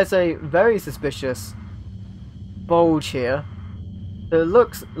know what? There's a very suspicious bulge here. It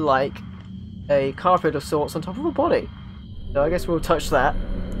looks like a carpet of sorts on top of a body. So I guess we'll touch that.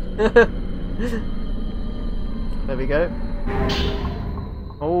 There we go.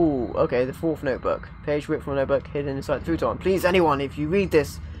 Oh, okay, the fourth notebook. Page ripped from a notebook hidden inside the futon. Please, anyone, if you read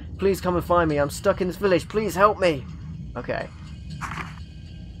this, please come and find me. I'm stuck in this village. Please help me. Okay.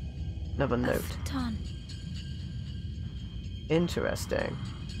 Another note. Futon. Interesting.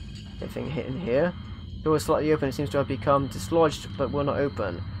 Anything hidden here? The door is slightly open. It seems to have become dislodged, but will not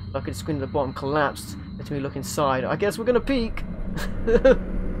open. Like a screen at the bottom collapsed. Let me look inside. I guess we're gonna peek.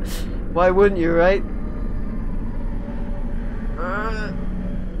 Why wouldn't you, right?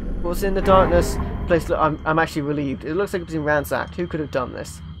 What's in the darkness? Place. I'm actually relieved. It looks like it's been ransacked. Who could have done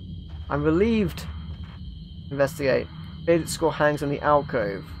this? I'm relieved. Investigate. Faded score hangs on the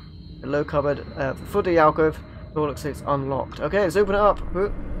alcove. The low cupboard. The foot of the alcove. The door looks like it's unlocked. Okay, let's open it up.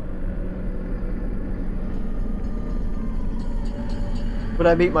 would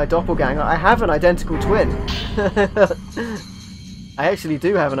I meet my doppelganger? I have an identical twin. I actually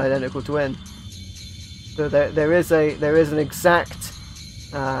do have an identical twin. So there is an exact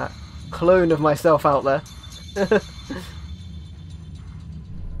clone of myself out there.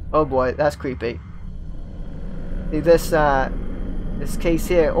 Oh boy, that's creepy. See, this case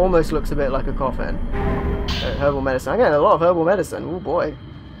here almost looks a bit like a coffin. Herbal medicine. I'm getting a lot of herbal medicine. Oh boy.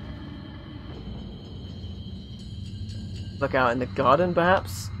 Look out in the garden,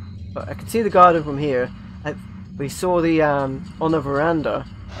 perhaps? But I can see the garden from here. We saw the on the veranda.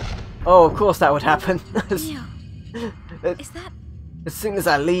 Oh, of course that would happen. Neil, is that... As soon as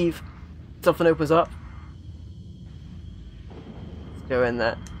I leave, something opens up. Let's go in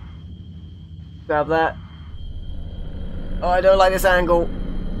there. Grab that. Oh, I don't like this angle.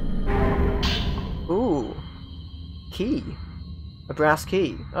 Ooh. Key. A brass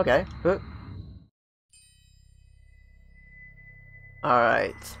key. Okay.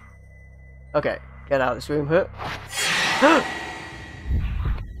 Alright. Okay. Get out of this room.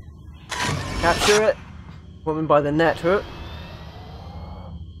 Capture it. Woman by the net. Oh,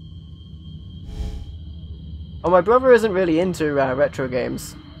 my brother isn't really into retro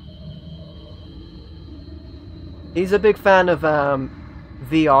games. He's a big fan of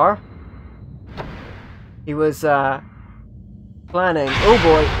VR. He was planning. Oh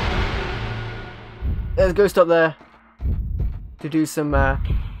boy! There's a ghost up there to do some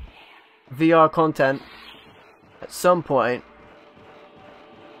VR content at some point.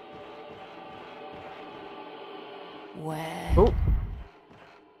 Where? Oh!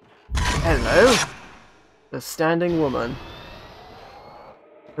 Hello, the standing woman.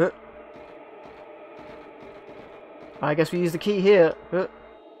 I guess we use the key here.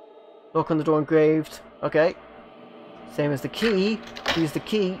 Lock on the door engraved. Okay. Same as the key. Use the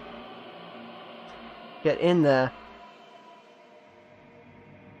key. Get in there.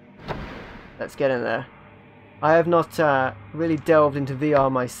 Let's get in there. I have not really delved into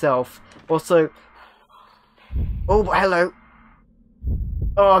VR myself. Also... Oh, hello!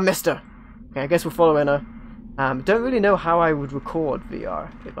 Oh, I missed her! Okay, I guess we're following her. Don't really know how I would record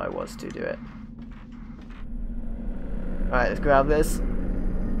VR if I was to do it. Alright, let's grab this.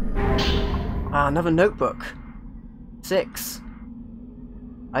 Ah, another notebook. 6.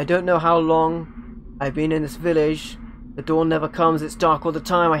 I don't know how long I've been in this village. The dawn never comes, it's dark all the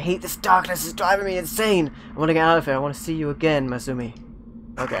time. I hate this darkness, it's driving me insane. I want to get out of here, I want to see you again, Masumi.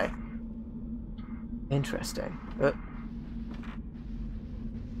 Okay. Interesting.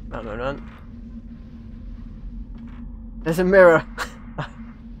 Run. There's a mirror.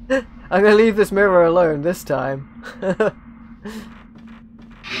 I'm gonna leave this mirror alone this time.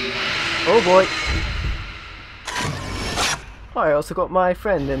 Oh boy. Oh, I also got my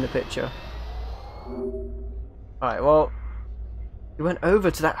friend in the picture. Alright, well, he went over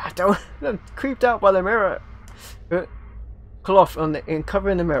to that. I'm creeped out by the mirror. Cloth on the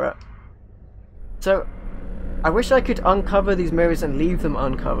covering the mirror. So, I wish I could uncover these mirrors and leave them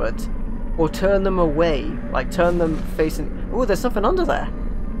uncovered, or turn them away, like turn them facing. Oh, there's something under there.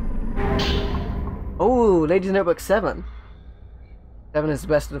 Oh, Lady's Notebook 7. 7 is the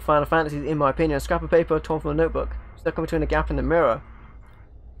best of the Final Fantasies, in my opinion. A scrap of paper torn from a notebook, stuck in between a gap in the mirror.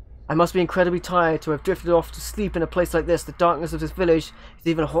 I must be incredibly tired to have drifted off to sleep in a place like this. The darkness of this village is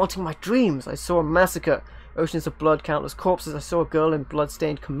even haunting my dreams. I saw a massacre, oceans of blood, countless corpses. I saw a girl in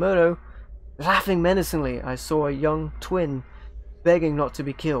blood-stained kimono, laughing menacingly. I saw a young twin, begging not to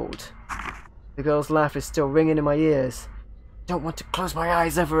be killed. The girl's laugh is still ringing in my ears. I don't want to close my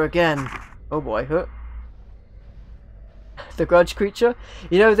eyes ever again. Oh boy, The Grudge creature.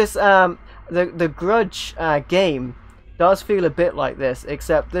 You know, this the Grudge game does feel a bit like this,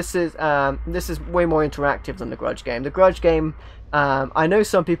 except this is way more interactive than the Grudge game. The Grudge game, I know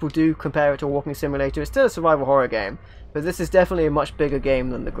some people do compare it to a walking simulator. It's still a survival horror game, but this is definitely a much bigger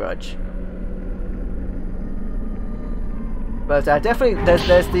game than the Grudge. But definitely,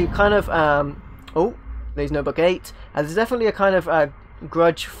 there's the kind of oh, there's Notebook 8. There's definitely a kind of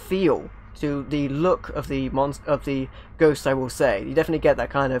Grudge feel to the look of the ghosts, I will say. You definitely get that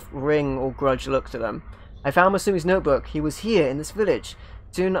kind of Ring or Grudge look to them. I found Masumi's notebook. He was here in this village.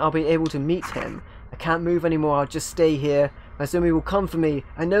 Soon I'll be able to meet him. I can't move anymore. I'll just stay here. Masumi will come for me.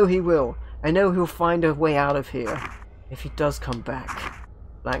 I know he will. I know he'll find a way out of here. If he does come back.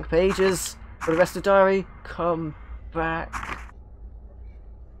 Blank pages. For the rest of the diary. Come back.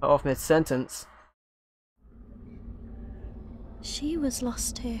 Off mid-sentence. She was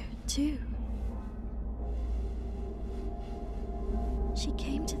lost here, too. She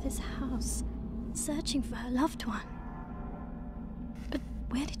came to this house, searching for her loved one. But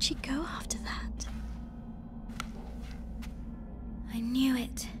where did she go after that? I knew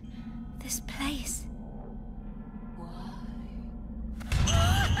it. This place.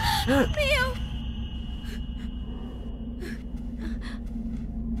 Leo!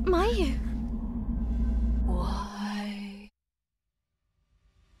 Mayu! Why?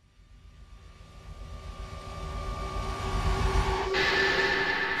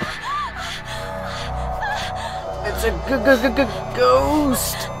 It's a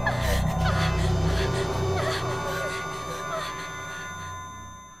ghost!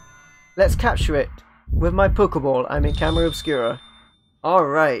 Let's capture it with my Pokeball. I'm in Camera Obscura.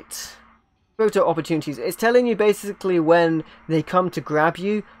 Alright. Photo opportunities. It's telling you basically when they come to grab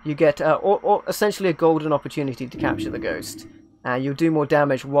you, you get or essentially a golden opportunity to capture the ghost. You'll do more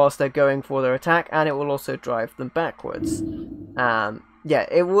damage whilst they're going for their attack, and it will also drive them backwards. Yeah,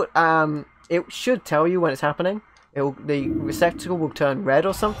 it should tell you when it's happening. The receptacle will turn red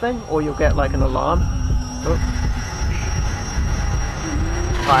or something, or you'll get like an alarm. Oh.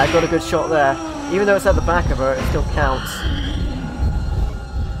 Alright, I got a good shot there. Even though it's at the back of her, it still counts.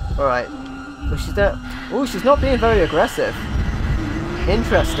 Alright. Oh, she's there. Oh, she's not being very aggressive.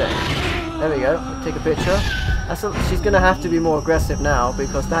 Interesting. There we go. Take a picture. She's going to have to be more aggressive now,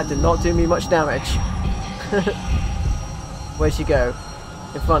 because that did not do me much damage. Where'd she go?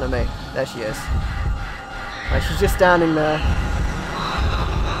 In front of me. There she is. Right, she's just standing there.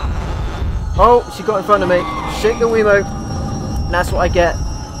 Oh, she got in front of me. Shake the Wiimote. That's what I get.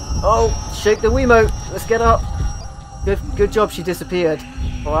 Oh, shake the Wiimote. Let's get up. Good job she disappeared.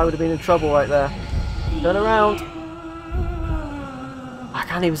 Or I would have been in trouble right there. Turn around. I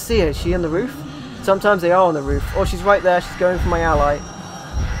can't even see her. Is she on the roof? Sometimes they are on the roof. Oh, she's right there. She's going for my ally.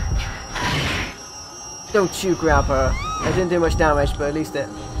 Don't you grab her. I didn't do much damage, but at least it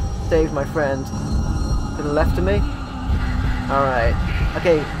saved my friend. To the left of me. Alright.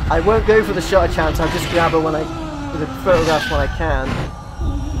 Okay, I won't go for the shutter chance. I'll just grab her with the photograph when I can.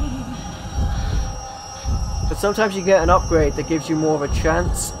 But sometimes you get an upgrade that gives you more of a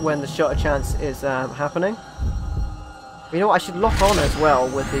chance when the shutter chance is happening. You know what? I should lock on as well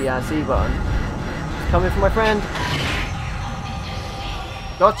with the Z button. Coming for my friend.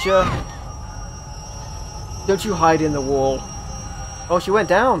 Gotcha. Don't you hide in the wall. Oh, she went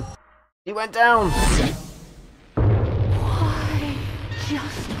down. She went down. Why?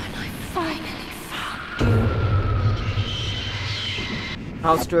 Just when I finally found you.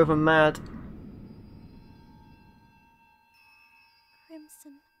 House drove her mad.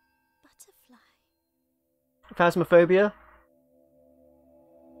 Crimson butterfly. Phasmophobia?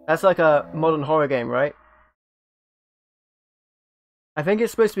 That's like a modern horror game, right? I think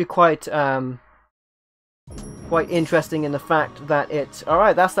it's supposed to be quite interesting in the fact that it...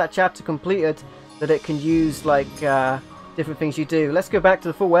 Alright, that's that chapter completed. That it can use, like, different things you do. Let's go back to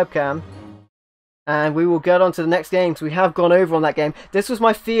the full webcam. And we will get on to the next game, because we have gone over on that game. This was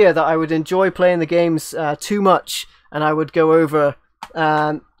my fear, that I would enjoy playing the games too much, and I would go over...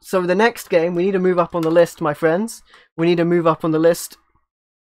 so the next game, we need to move up on the list, my friends. We need to move up on the list.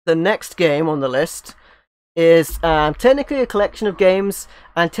 The next game on the list is technically a collection of games,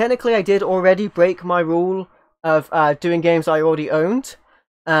 and technically I did already break my rule of doing games I already owned.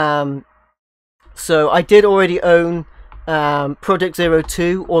 So I did already own Project Zero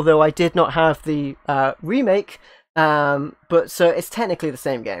 2, although I did not have the remake. But so it's technically the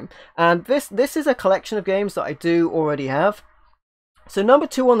same game. And this is a collection of games that I do already have. So number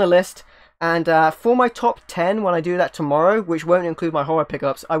 2 on the list, and for my top 10 when I do that tomorrow, which won't include my horror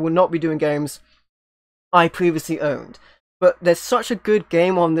pickups, I will not be doing games I previously owned. But there's such a good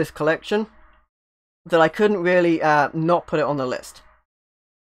game on this collection that I couldn't really not put it on the list.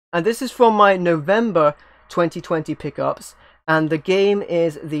 And this is from my November 2020 pickups, and the game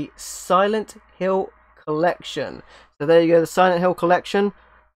is the Silent Hill Collection. So there you go, the Silent Hill Collection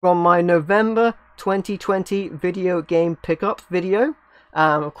from my November 2020 video game pickup video.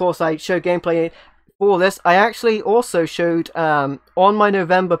 Of course, I showed gameplay for this. I actually also showed, on my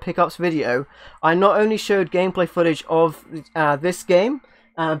November pickups video, I not only showed gameplay footage of this game,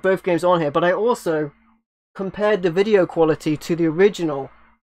 both games on here, but I also compared the video quality to the original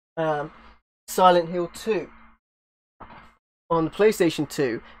Silent Hill 2 on the PlayStation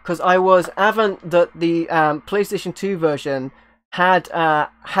 2, because I was adamant that the PlayStation 2 version had a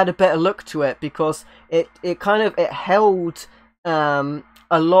better look to it, because it held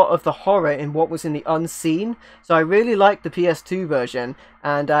a lot of the horror in what was in the unseen. So I really liked the PS2 version,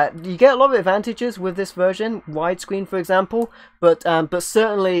 and you get a lot of advantages with this version, widescreen for example, but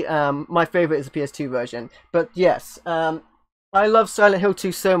certainly my favorite is the PS2 version. But yes, I love Silent Hill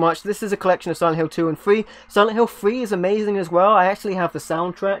 2 so much. This is a collection of Silent Hill 2 and 3. Silent Hill 3 is amazing as well. I actually have the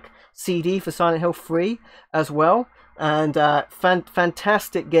soundtrack CD for Silent Hill 3 as well. and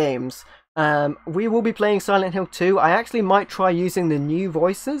fantastic games. We will be playing Silent Hill 2. I actually might try using the new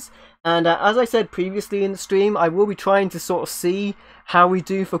voices, and as I said previously in the stream, I will be trying to sort of see how we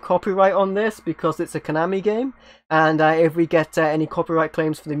do for copyright on this, because it's a Konami game, and if we get any copyright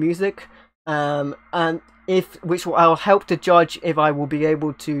claims for the music, and which I'll help to judge if I will be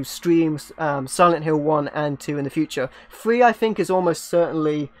able to stream Silent Hill 1 and 2 in the future. 3, I think, is almost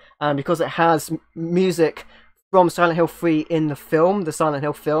certainly, because it has music from Silent Hill 3 in the film, the Silent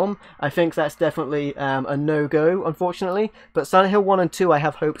Hill film. I think that's definitely a no-go, unfortunately. But Silent Hill 1 and 2 I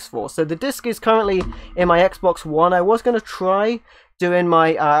have hopes for. So the disc is currently in my Xbox One. I was going to try doing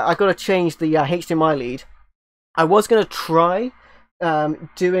my... I got to change the HDMI lead. I was going to try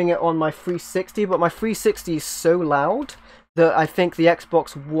doing it on my 360, but my 360 is so loud that I think the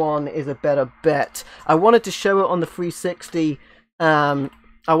Xbox One is a better bet. I wanted to show it on the 360. I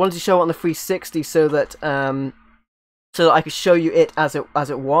wanted to show it on the 360 so that I could show you it as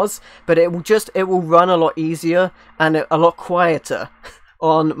it was, but it will run a lot easier and a lot quieter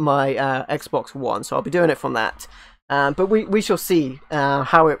on my Xbox One. So I'll be doing it from that. But we shall see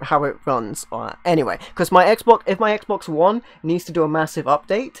how it runs. Anyway, because if my Xbox One needs to do a massive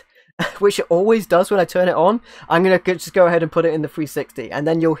update, which it always does when I turn it on, I'm gonna just go ahead and put it in the 360, and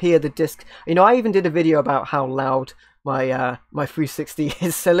then you'll hear the disc. You know, I even did a video about how loud my 360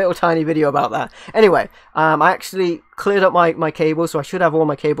 is, a little tiny video about that. Anyway, I actually cleared up my cables, so I should have all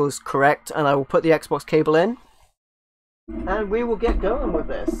my cables correct, and I will put the Xbox cable in. And we will get going with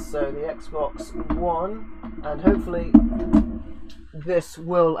this. So the Xbox One, and hopefully this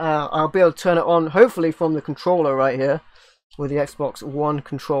will, I'll be able to turn it on, hopefully from the controller right here, with the Xbox One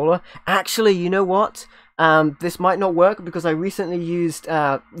controller. Actually, you know what? This might not work because I recently used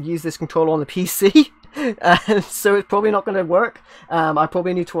this controller on the PC, so it's probably not going to work. I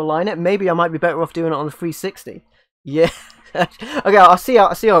probably need to align it. Maybe I might be better off doing it on the 360. Yeah. Okay, I'll see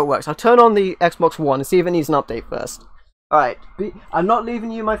how it works. I'll turn on the Xbox One and see if it needs an update first. Alright, I'm not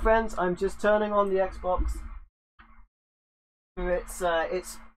leaving you, my friends. I'm just turning on the Xbox through its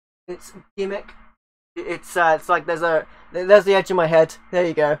gimmick. It's like there's the edge of my head. There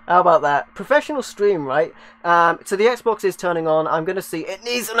you go. How about that? Professional stream, right? So the Xbox is turning on. I'm gonna see it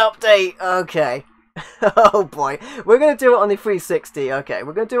needs an update. Okay. Oh boy, we're gonna do it on the 360. Okay,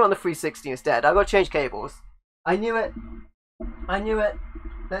 we're gonna do it on the 360 instead. I've got to change cables. I knew it.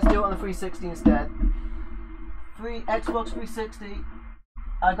 Let's do it on the 360 instead. Xbox 360.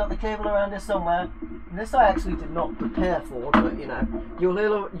 I got the cable around here somewhere. This I actually did not prepare for, but you know, you'll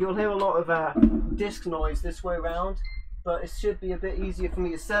hear a lot of disc noise this way around. But it should be a bit easier for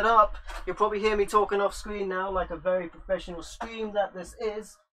me to set up. You'll probably hear me talking off screen now, like a very professional stream that this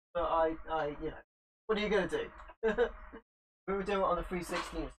is. But you know, what are you gonna do? We will do it on the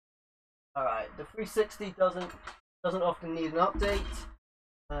 360. All right, the 360 doesn't often need an update.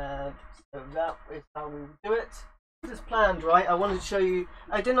 So that is how we will do it. This is planned, right? I wanted to show you.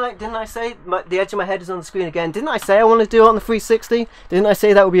 Didn't I say the edge of my head is on the screen again? Didn't I say I want to do it on the 360? Didn't I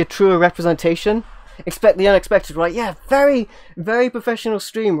say that would be a truer representation? Expect the unexpected, right? Yeah, very, very professional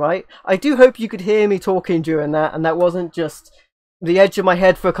stream, right? I do hope you could hear me talking during that, and that wasn't just the edge of my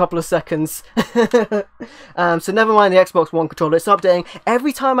head for a couple of seconds. So never mind the Xbox One controller. It's updating.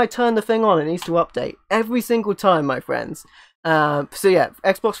 Every time I turn the thing on, it needs to update. Every single time, my friends. So yeah,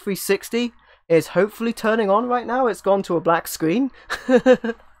 Xbox 360 is hopefully turning on right now. It's gone to a black screen.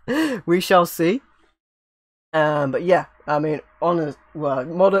 We shall see. But yeah, I mean,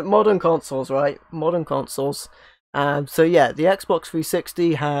 modern consoles, right? Modern consoles. So yeah, the Xbox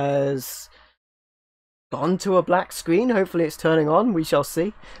 360 has gone to a black screen. Hopefully it's turning on. We shall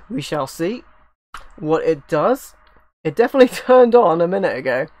see. We shall see what it does. It definitely turned on a minute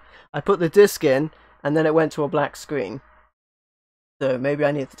ago. I put the disc in and then it went to a black screen. So maybe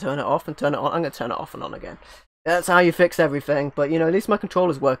I need to turn it off and turn it on. I'm going to turn it off and on again. That's how you fix everything. But, you know, at least my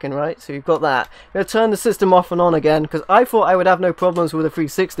controller's working, right? So you've got that. I'm going to turn the system off and on again, because I thought I would have no problems with the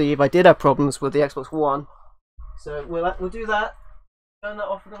 360 if I did have problems with the Xbox One. So we'll do that. Turn that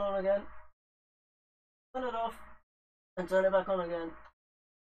off and on again. Turn it off and turn it back on again.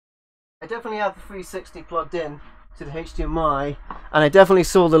 I definitely have the 360 plugged in to the HDMI, and I definitely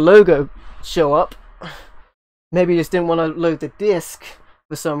saw the logo show up. Maybe you just didn't want to load the disc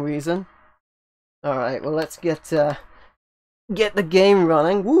for some reason. Alright, well let's get the game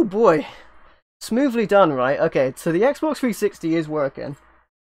running. Woo boy! Smoothly done, right? Okay, so the Xbox 360 is working.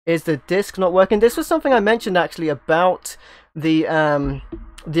 Is the disc not working? This was something I mentioned actually about the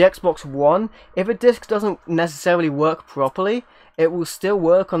Xbox One. If a disc doesn't necessarily work properly, it will still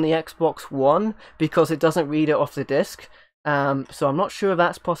work on the Xbox One because it doesn't read it off the disc. So I'm not sure if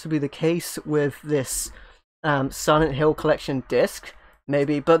that's possibly the case with this Silent Hill Collection disc,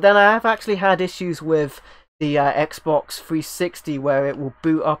 maybe. But then I have actually had issues with the Xbox 360 where it will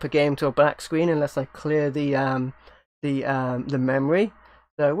boot up a game to a black screen unless I clear the memory.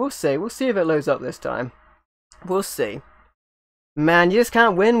 So we'll see. We'll see if it loads up this time. We'll see. Man, you just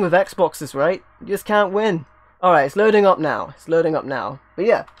can't win with Xboxes, right? You just can't win. All right, it's loading up now. It's loading up now. But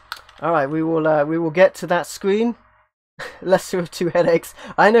yeah, all right, we will get to that screen. Lesser of two headaches.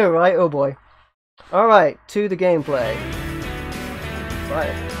 I know, right? Oh boy. All right, to the gameplay.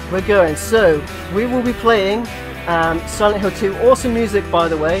 Right, we're going. So we will be playing Silent Hill 2. Awesome music, by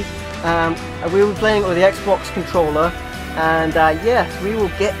the way. We will be playing it with the Xbox controller, and yeah, we will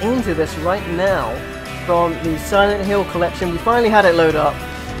get into this right now from the Silent Hill collection. We finally had it load up.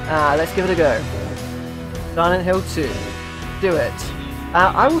 Let's give it a go. Silent Hill 2. Do it.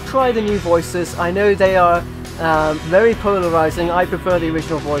 I will try the new voices. I know they are very polarizing. I prefer the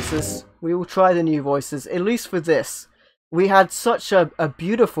original voices. We will try the new voices, at least for this. We had such a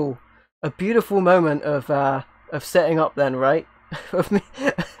beautiful moment of setting up then, right? of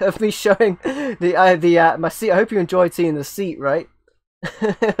me showing my seat. I hope you enjoyed seeing the seat, right?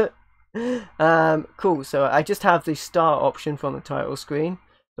 Cool. So I just have the start option from the title screen.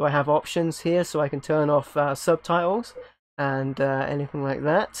 So I have options here, so I can turn off subtitles and anything like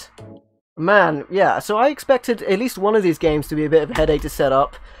that. Man, yeah, so I expected at least one of these games to be a bit of a headache to set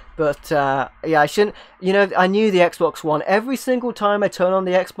up, but yeah, I shouldn't, you know, I knew the Xbox One. Every single time I turn on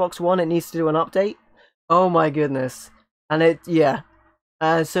the Xbox One, it needs to do an update. Oh my goodness. And it, yeah.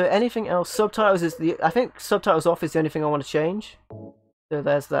 So anything else, subtitles is I think subtitles off is the only thing I want to change. So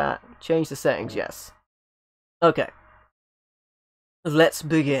there's that. Change the settings, yes. Okay. Let's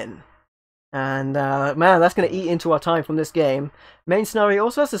begin. And man, that's going to eat into our time from this game. Main scenario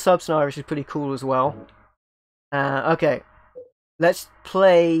also has a sub scenario, which is pretty cool as well. Okay, let's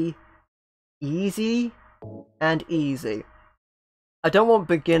play easy and easy. I don't want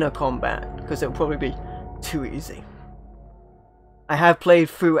beginner combat because it'll probably be too easy. I have played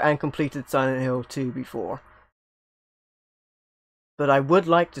through and completed Silent Hill 2 before, but I would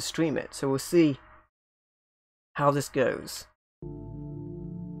like to stream it, so we'll see how this goes.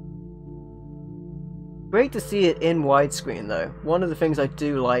 Great to see it in widescreen though. One of the things I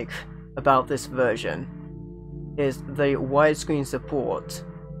do like about this version is the widescreen support.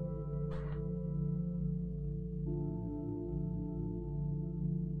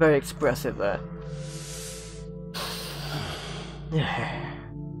 Very expressive there.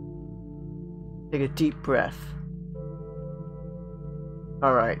 Take a deep breath.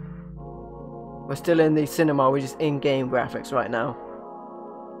 Alright. We're still in the cinema, we're just in-game graphics right now.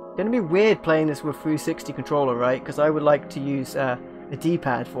 Gonna be weird playing this with 360 controller, right? Because I would like to use a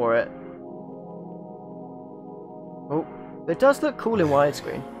D-pad for it. Oh, it does look cool in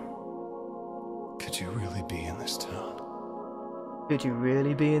widescreen. Could you really be in this town? Could you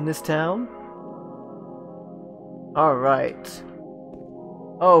really be in this town? Alright.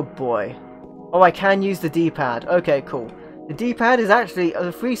 Oh boy. Oh, I can use the D-pad. Okay, cool. The D-pad is actually,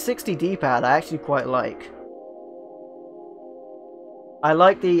 the 360 D-pad I actually quite like. I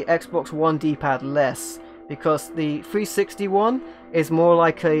like the Xbox One D-pad less because the 360 one is more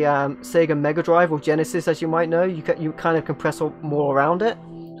like a Sega Mega Drive or Genesis, as you might know. You kind of compress more around it,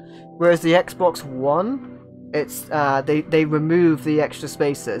 whereas the Xbox One, it's they remove the extra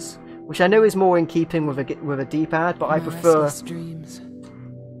spaces, which I know is more in keeping with a D-pad, but I prefer. Restless dreams.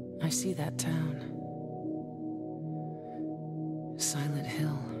 I see that town, Silent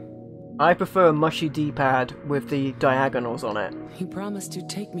Hill. I prefer a mushy D-pad with the diagonals on it. You promised to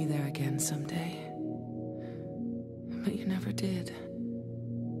take me there again someday, but you never did.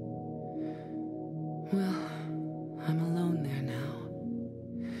 Well, I'm alone there now,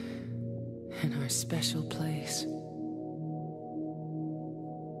 in our special place.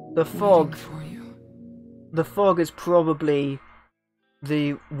 The fog. Waiting for you. The fog is probably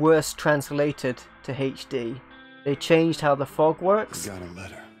the worst translated to HD. They changed how the fog works. You got a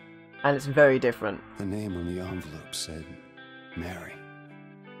letter. And it's very different. The name on the envelope said Mary.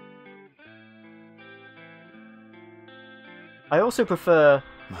 I also prefer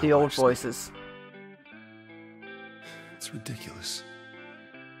the old wife's name. voices. It's ridiculous.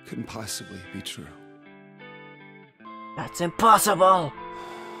 Couldn't possibly be true. That's impossible!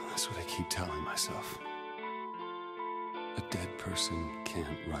 That's what I keep telling myself. A dead person can't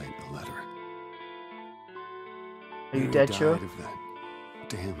write a letter. Are you Mary dead, sure? died of that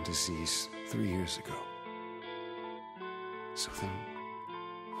damn disease 3 years ago. So then,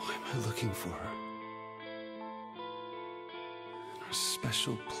 why am I looking for her? In our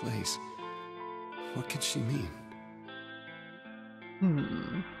special place. What could she mean?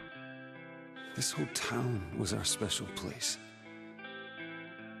 This whole town was our special place.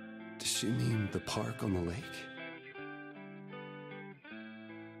 Does she mean the park on the lake?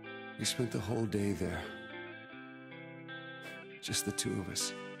 We spent the whole day there. Just the two of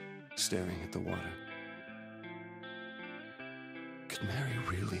us, staring at the water. Could Mary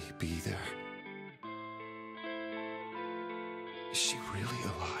really be there? Is she really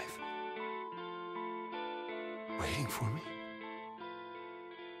alive? Waiting for me?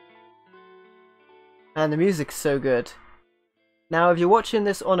 And the music's so good. Now, if you're watching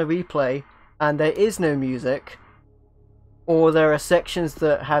this on a replay and there is no music, or there are sections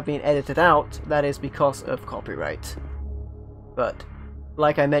that have been edited out, that is because of copyright. But,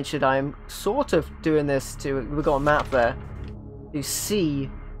 like I mentioned, I'm sort of doing this to, we've got a map there, to see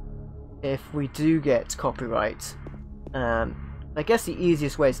if we do get copyright. I guess the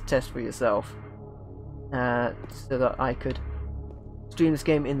easiest way is to test for yourself, so that I could stream this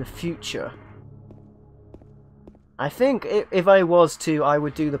game in the future. I think if I was to, I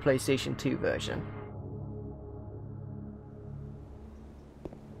would do the PlayStation 2 version.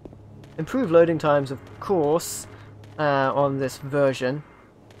 Improved loading times, of course, on this version.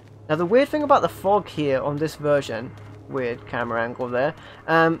 Now the weird thing about the fog here on this version, weird camera angle there,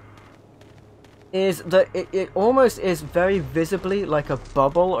 is that it almost is very visibly like a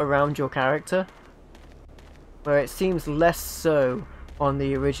bubble around your character, where it seems less so on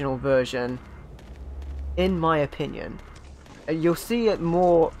the original version, in my opinion. You'll see it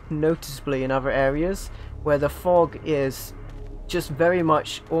more noticeably in other areas, where the fog is just very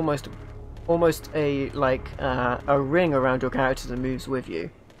much almost a like a ring around your character that moves with you.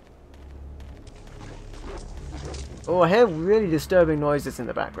 Oh, I hear really disturbing noises in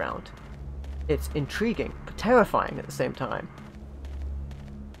the background. It's intriguing, but terrifying at the same time.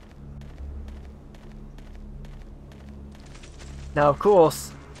 Now, of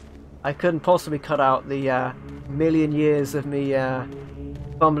course, I couldn't possibly cut out the million years of me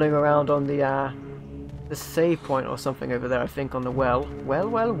fumbling around on the save point or something over there, I think, on the well.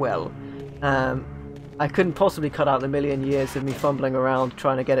 Well. I couldn't possibly cut out the million years of me fumbling around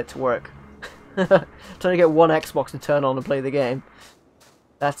trying to get it to work. Trying to get one Xbox to turn on and play the game.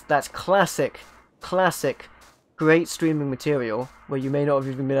 That's classic, great streaming material, where you may not have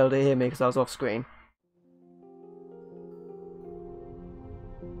even been able to hear me because I was off screen.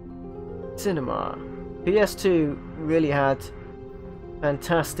 Cinema. PS2 really had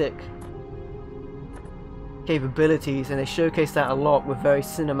fantastic capabilities, and they showcased that a lot with very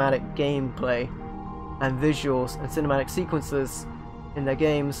cinematic gameplay and visuals and cinematic sequences in their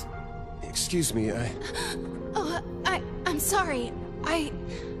games. Excuse me, I'm sorry. I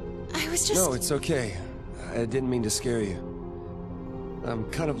was just... No, it's okay. I didn't mean to scare you. I'm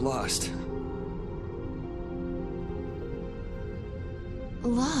kind of lost.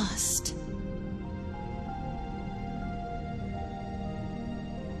 Lost?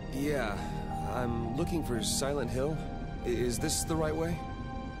 Yeah, I'm looking for Silent Hill. Is this the right way?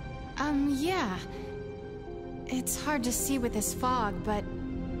 Yeah. It's hard to see with this fog, but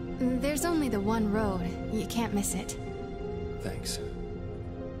there's only the one road. You can't miss it. Thanks.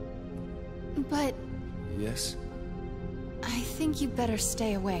 But Yes? I think you better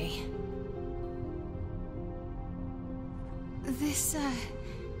stay away. This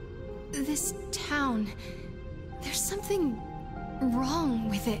town, there's something wrong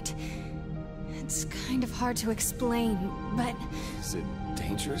with it. It's kind of hard to explain, but... Is it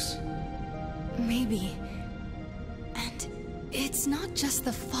dangerous? Maybe. And it's not just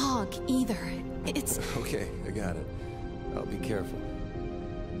the fog, either. It's... Okay, I got it. I'll be careful.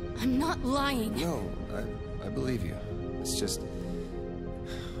 I'm not lying. No, I believe you. It's just...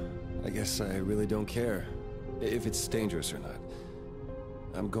 I guess I really don't care if it's dangerous or not.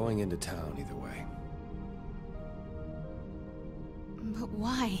 I'm going into town either way. But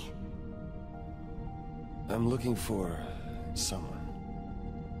why? I'm looking for someone.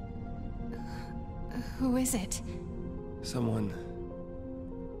 Who is it? Someone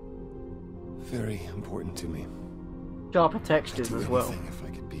very important to me. Sharper I'd textures do as well. anything if I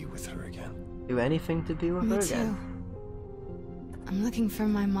could be with her again. Do anything to be with Me her too. again. I'm looking for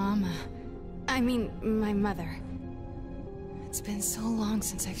my mama. I mean, my mother. It's been so long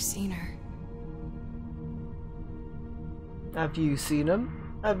since I've seen her. Have you seen him?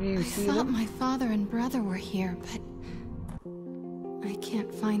 Have you I seen thought him? my father and brother were here, but I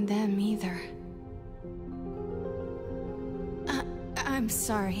can't find them either. I'm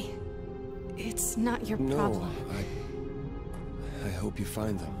sorry. It's not your problem. I hope you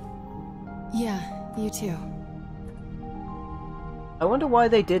find them. Yeah, you too. I wonder why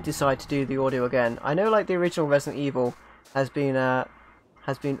they did decide to do the audio again. I know, like, the original Resident Evil has been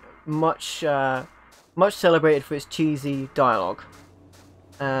much celebrated for its cheesy dialogue.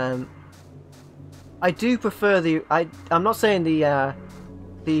 I do prefer I'm not saying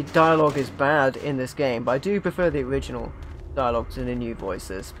the dialogue is bad in this game, but I do prefer the original dialogue to the new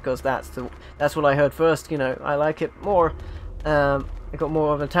voices, because that's what I heard first. You know, I like it more. I got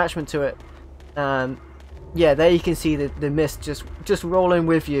more of an attachment to it. Yeah, there you can see the mist just rolling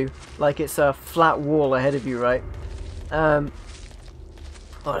with you like it's a flat wall ahead of you, right?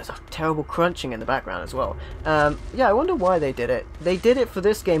 Oh, there's a terrible crunching in the background as well. Yeah, I wonder why they did it. They did it for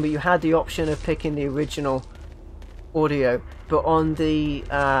this game, but you had the option of picking the original audio. But on the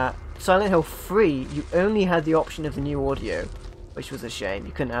Silent Hill 3, you only had the option of the new audio, which was a shame.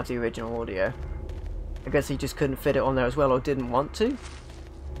 You couldn't have the original audio. I guess he just couldn't fit it on there as well, or didn't want to.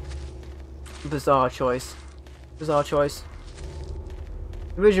 Bizarre choice. Bizarre choice.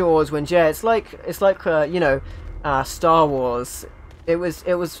 The original Wars wins. Yeah, it's like you know, Star Wars. It was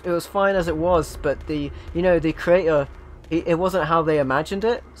fine as it was, but the creator, it wasn't how they imagined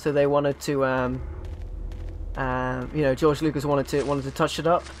it, so they wanted to you know, George Lucas wanted to touch it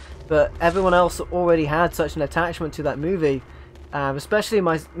up, but everyone else already had such an attachment to that movie, especially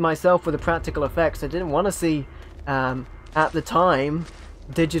myself with the practical effects. I didn't want to see at the time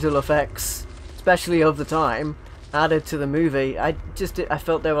digital effects, especially of the time, added to the movie. I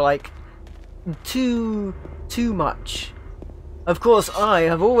felt they were like too much. Of course, I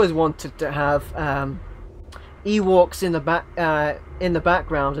have always wanted to have Ewoks in the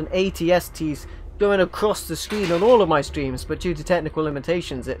background and ATSTs going across the screen on all of my streams, but due to technical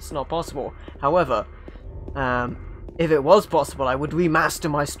limitations, it's not possible. However, if it was possible, I would remaster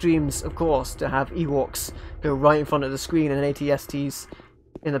my streams, of course, to have Ewoks go right in front of the screen and ATSTs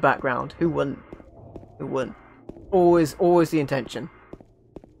in the background. Who wouldn't? Who wouldn't? Always the intention.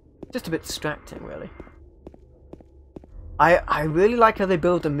 Just a bit distracting, really. I really like how they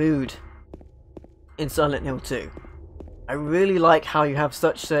build the mood in Silent Hill 2. I really like how you have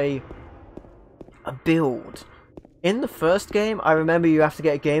such a build. In the first game, I remember you have to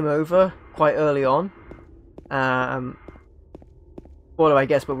get a game over quite early on. Spoiler, I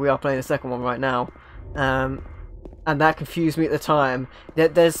guess, but we are playing the second one right now. And that confused me at the time.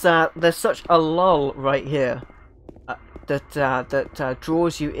 There's such a lull right here that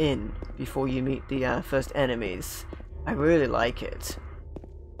draws you in before you meet the first enemies. I really like it.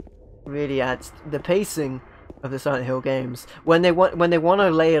 Really adds the pacing of the Silent Hill games. When they want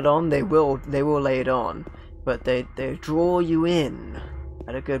to lay it on, they will lay it on, but they draw you in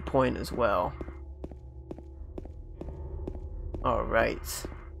at a good point as well. All right.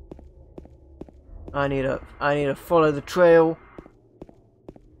 I need to follow the trail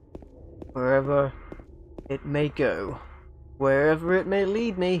wherever it may go, wherever it may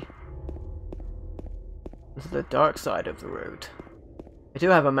lead me. This is the dark side of the road. I do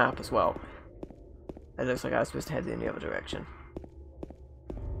have a map as well. It looks like I was supposed to head in the other direction.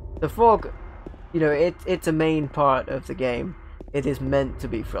 The fog, you know, it's a main part of the game. It is meant to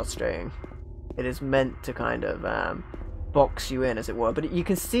be frustrating. It is meant to kind of box you in, as it were. But you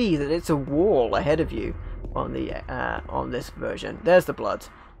can see that it's a wall ahead of you on the on this version. There's the blood.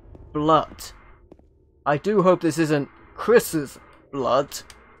 Blood. I do hope this isn't Chris's blood.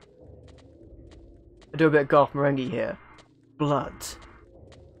 I do a bit of Garth Marenghi here. Blood.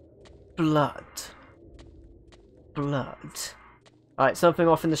 Blood. Blood. Alright, something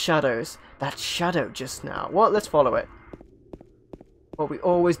off in the shadows. That shadow just now. What? Let's follow it. What we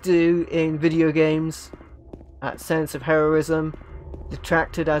always do in video games. That sense of heroism.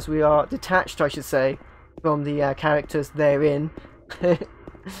 Detached, I should say, from the characters therein.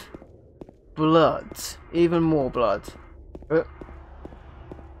 Blood. Even more blood.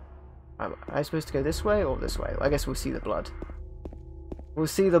 Am I supposed to go this way or this way? I guess we'll see the blood. We'll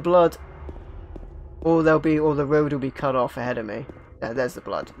see the blood, or the road will be cut off ahead of me. There's the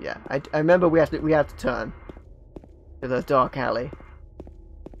blood. Yeah, I remember we have to turn to the dark alley.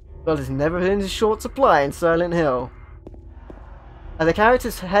 Blood is never in short supply in Silent Hill. And the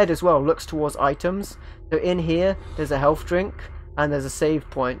character's head as well looks towards items. So in here, there's a health drink and there's a save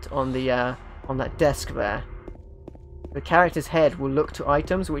point on the on that desk there. The character's head will look to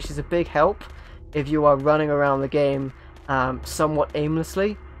items, which is a big help if you are running around the game somewhat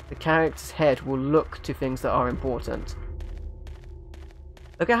aimlessly. The character's head will look to things that are important.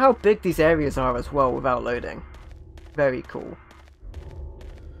 Look at how big these areas are as well without loading. Very cool.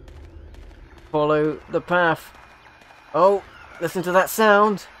 Follow the path. Oh, listen to that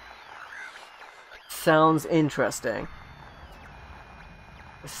sound. Sounds interesting.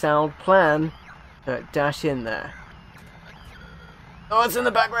 The sound plan. Dash in there. Oh, it's in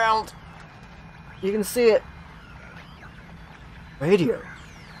the background. You can see it. Radio.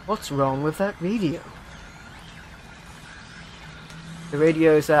 What's wrong with that radio? The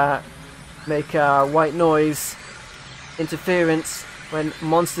radios make white noise interference when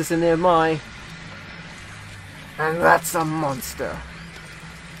monsters are nearby. And that's a monster.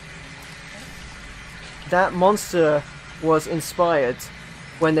 That monster was inspired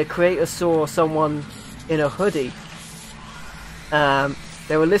when the creator saw someone in a hoodie.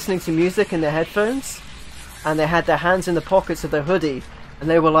 They were listening to music in their headphones, and they had their hands in the pockets of their hoodie, and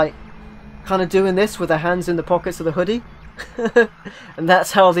they were like kind of doing this with their hands in the pockets of the hoodie. And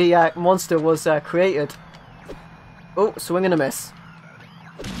that's how the monster was created. Oh, swing and a miss.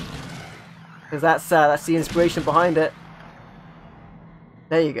 Because that's the inspiration behind it.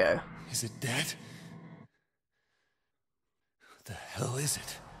 There you go. Is it dead? What the hell is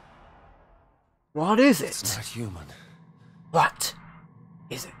it? What is it? It's not human. What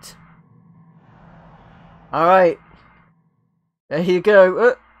is it? Alright. There you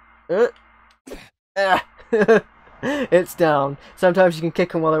go. It's down. Sometimes you can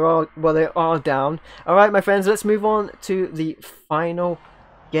kick them while they are down. Alright, my friends, let's move on to the final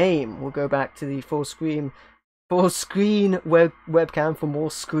game. We'll go back to the full screen webcam for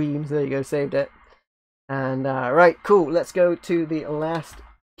more screams. There you go, saved it. And right, cool. Let's go to the last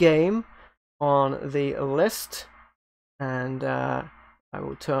game on the list. And I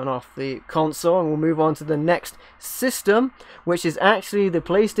will turn off the console and we'll move on to the next system, which is actually the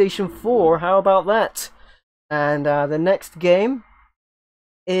PlayStation 4. How about that? And the next game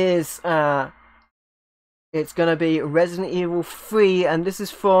is it's gonna be Resident Evil 3, and this is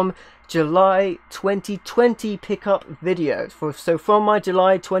from July 2020 pickup video. So from my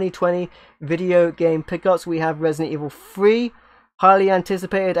July 2020 video game pickups, we have Resident Evil 3, highly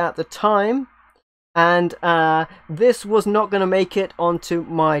anticipated at the time. And this was not going to make it onto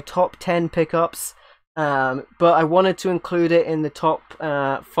my top 10 pickups, but I wanted to include it in the top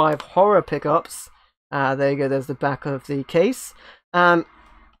 5 horror pickups. There you go, there's the back of the case.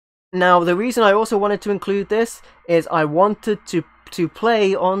 Now, the reason I also wanted to include this is I wanted to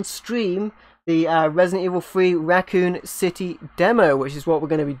play on stream the Resident Evil 3 Raccoon City demo, which is what we're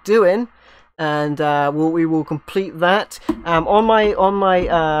going to be doing. And we will complete that on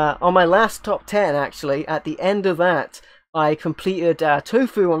my last top 10. Actually, at the end of that, I completed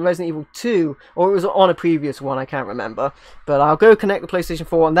Tofu on Resident Evil 2, or it was on a previous one, I can't remember. But I'll go connect the PlayStation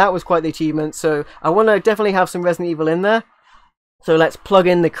 4, and that was quite the achievement. So I want to definitely have some Resident Evil in there. So let's plug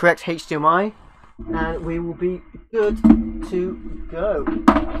in the correct HDMI, and we will be good to go.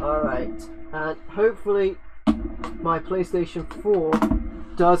 All right, and hopefully my PlayStation 4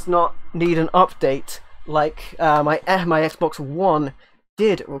 does not need an update like my Xbox One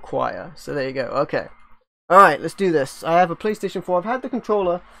did require. So there you go. Okay. Alright, let's do this. I have a PlayStation 4. I've had the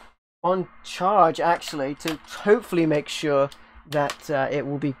controller on charge actually to hopefully make sure that it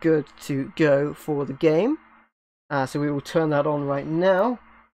will be good to go for the game. So we will turn that on right now.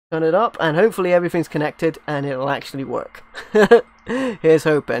 Turn it up, and hopefully everything's connected and it'll actually work. Here's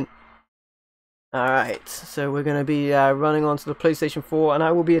hoping. Alright, so we're going to be running onto the PlayStation 4, and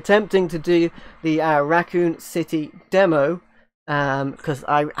I will be attempting to do the Raccoon City demo, because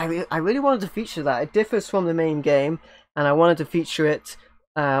I really wanted to feature that. It differs from the main game, and I wanted to feature it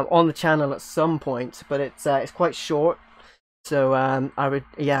on the channel at some point, but it's quite short, so I would,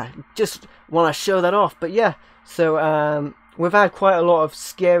 yeah, just want to show that off. But yeah, so we've had quite a lot of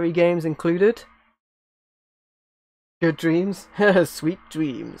scary games included. Good dreams. Sweet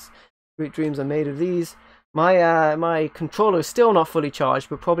dreams. Sweet dreams are made of these. My controller is still not fully charged,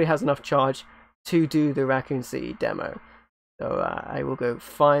 but probably has enough charge to do the Raccoon City demo. So I will go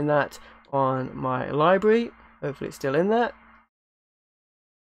find that on my library. Hopefully it's still in there.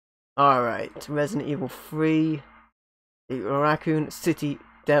 Alright, Resident Evil 3, the Raccoon City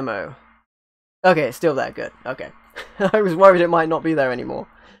demo. Okay, it's still there, good. Okay. I was worried it might not be there anymore.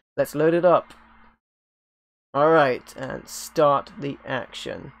 Let's load it up. Alright, and start the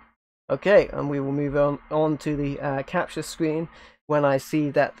action. Okay, and we will move on to the capture screen when I see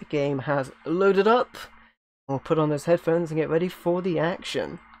that the game has loaded up. We'll put on those headphones and get ready for the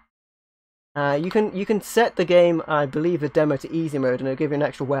action. You can set the game, I believe, the demo to easy mode, and it'll give you an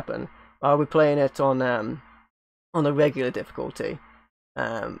extra weapon. I'll be playing it on the regular difficulty,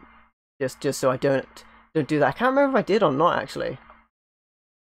 just so I don't do that. I can't remember if I did or not actually.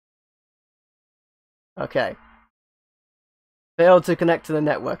 Okay. Failed to connect to the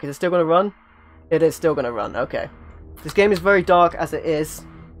network. Is it still going to run? It is still going to run. Okay. This game is very dark as it is.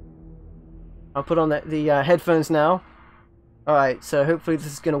 I'll put on the headphones now. Alright, so hopefully this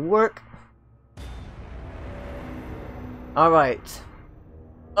is going to work. Alright.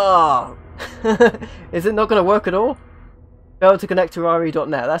 Oh. Is it not going to work at all? Failed to connect to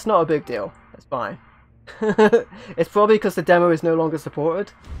RE.net. That's not a big deal. That's fine. It's probably because the demo is no longer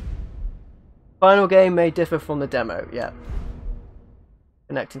supported. Final game may differ from the demo. Yeah.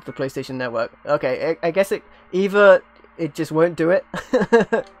 Connecting to the PlayStation Network. Okay, I guess either it just won't do it.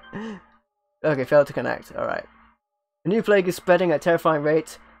 Okay, failed to connect. Alright. The new plague is spreading at a terrifying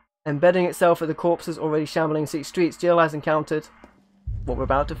rate, embedding itself at the corpses already shambling city streets. Jill has encountered what we're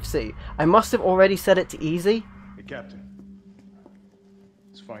about to see. I must have already set it to easy. Hey, Captain.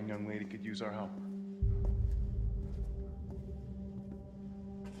 This fine young lady could use our help.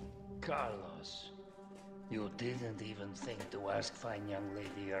 Carlos, you didn't even think to ask fine young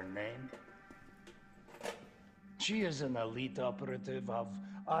lady her name? She is an elite operative of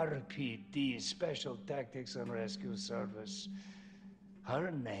RPD, Special Tactics and Rescue Service.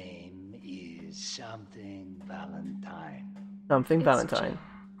 Her name is something Valentine. Something Valentine.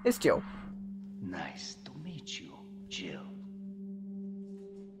 It's Jill. Nice to meet you, Jill.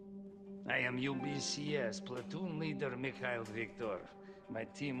 I am UBCS Platoon Leader Mikhail Victor. My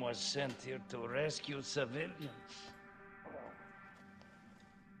team was sent here to rescue civilians.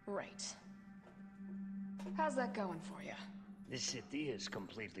 Right. How's that going for you? The city is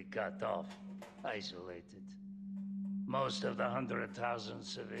completely cut off, isolated. Most of the 100,000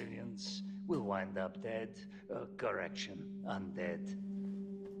 civilians will wind up dead. Correction, undead.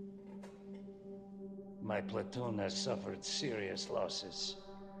 My platoon has suffered serious losses.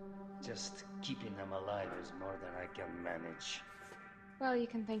 Just keeping them alive is more than I can manage. Well, you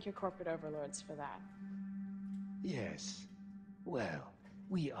can thank your corporate overlords for that. Yes. Well,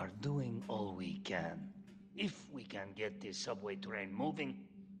 we are doing all we can. If we can get this subway train moving,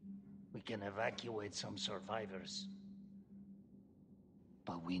 we can evacuate some survivors.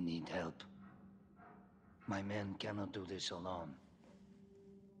 But we need help. My men cannot do this alone.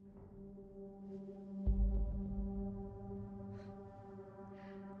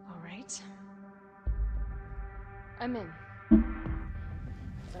 All right. I'm in.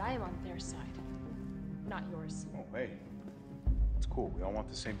 But I am on their side, not yours. Oh, hey. It's cool. We all want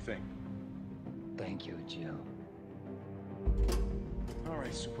the same thing. Thank you, Jill. All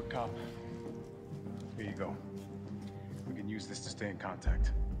right, Super Cop. Here you go. We can use this to stay in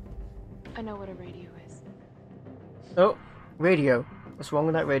contact. I know what a radio is. Oh, radio. What's wrong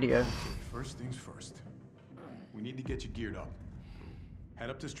with that radio? First things first. We need to get you geared up. Head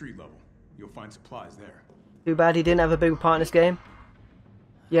up to street level. You'll find supplies there. Too bad he didn't have a big part in this game.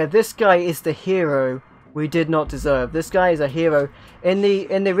 Yeah, this guy is the hero we did not deserve. This guy is a hero. In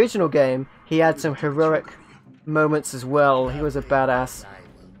the original game, he had some heroic moments as well. He was a badass.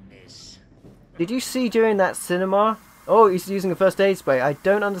 Did you see during that cinema? Oh, he's using a first aid spray. I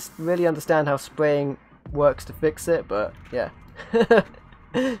don't really understand how spraying works to fix it, but yeah.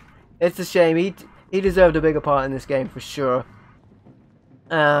 It's a shame. He deserved a bigger part in this game for sure.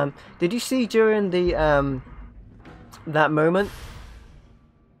 Did you see during the that moment?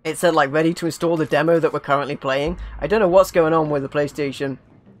 It said like ready to install the demo that we're currently playing. I don't know what's going on with the PlayStation.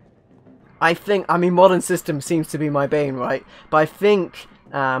 I mean modern system seems to be my bane, right? But I think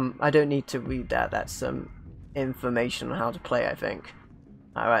I don't need to read that. That's some information on how to play, I think.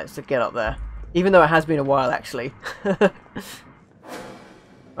 Alright, so get up there. Even though it has been a while actually.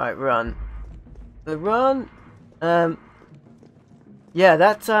 Right, run. The run yeah,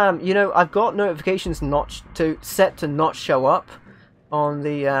 that's you know, I've got notifications set to not show up on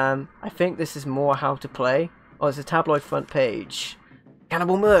the I think this is more how to play. Oh, it's a tabloid front page.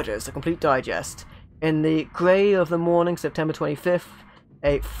 Cannibal Murders, a complete digest. In the grey of the morning, September 25th,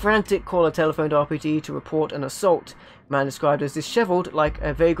 a frantic caller telephoned RPD to report an assault. A man described as dishevelled like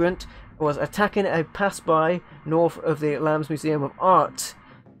a vagrant was attacking a passerby north of the Lambs Museum of Art.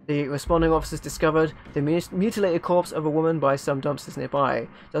 The responding officers discovered the mutilated corpse of a woman by some dumpsters nearby.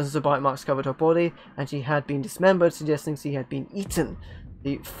 Dozens of bite marks covered her body, and she had been dismembered, suggesting she had been eaten.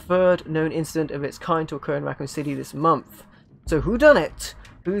 The third known incident of its kind to occur in Raccoon City this month. So who done it?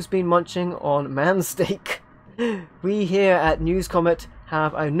 Who's been munching on man steak? We here at News Comet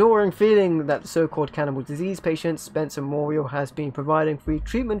have a gnawing feeling that the so-called cannibal disease patient Spencer Memorial has been providing free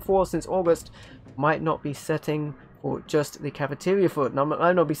treatment for since August might not be setting for just the cafeteria food. Now,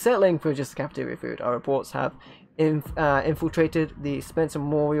 might not be settling for just the cafeteria food. Our reports have infiltrated the Spencer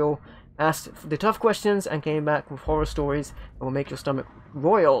Memorial, asked the tough questions, and came back with horror stories that will make your stomach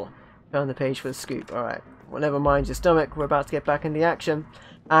royal. Turn the page for the scoop. Alright, well, never mind your stomach. We're about to get back in the action.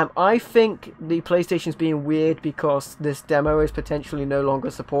 I think the PlayStation's being weird because this demo is potentially no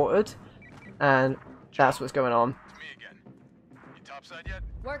longer supported. And that's what's going on. It's me again. You topside yet?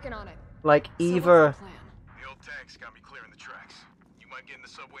 Working on it. Like, So either... what's the plan? The old tanks got me clearing the tracks. You mind getting the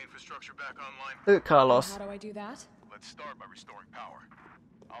subway infrastructure back online? Look at Carlos. How do I do that? Let Let's start by restoring power.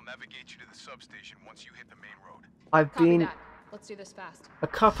 I'll navigate you to the substation once you hit the main road. I've Copy been that. Let's do this fast. a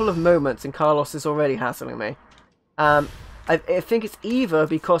couple of moments and Carlos is already hassling me. I think it's either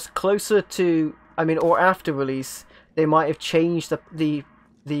because closer to, I mean, or after release, they might have changed the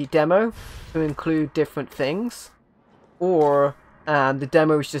demo to include different things, or the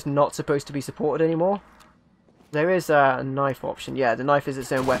demo is just not supposed to be supported anymore. There is a knife option. Yeah, the knife is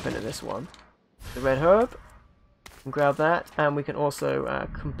its own weapon in this one. The red herb. We can grab that, and we can also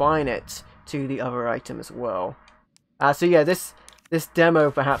combine it to the other item as well. So yeah, this demo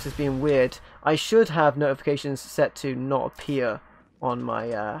perhaps is being weird. I should have notifications set to not appear on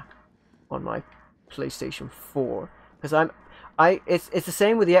my PlayStation 4, because it's the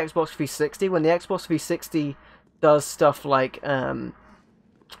same with the Xbox 360. When the Xbox 360 does stuff like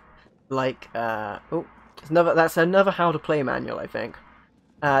that's another how to play manual, I think.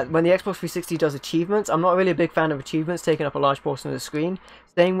 When the Xbox 360 does achievements, I'm not really a big fan of achievements taking up a large portion of the screen.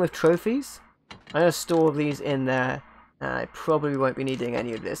 Same with trophies. I'm going to store these in there. I probably won't be needing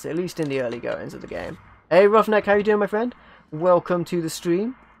any of this, at least in the early goings of the game. Hey Roughneck, how you doing, my friend? Welcome to the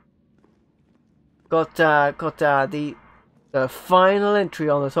stream. Got the final entry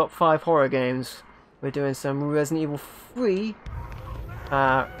on the top 5 horror games. We're doing some Resident Evil 3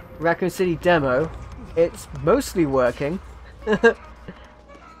 Raccoon City demo. It's mostly working.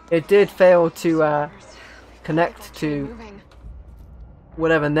 It did fail to connect to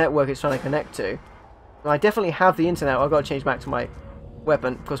whatever network it's trying to connect to. I definitely have the internet. I've got to change back to my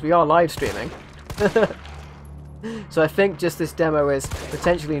weapon because we are live streaming. So I think just this demo is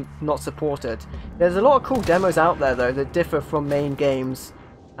potentially not supported. There's a lot of cool demos out there though that differ from main games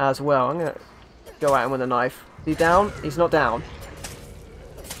as well. I'm gonna go at him with a knife. Is he down? He's not down.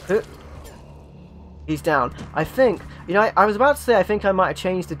 He's down. I think, you know, I was about to say I think I might have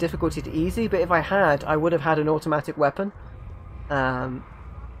changed the difficulty to easy, but if I had, I would have had an automatic weapon.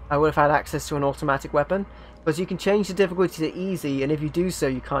 I would have had access to an automatic weapon, because you can change the difficulty to easy, and if you do so,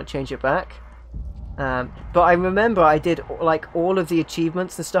 you can't change it back. But I remember I did like all of the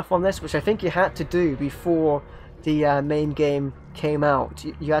achievements and stuff on this, which I think you had to do before the main game came out.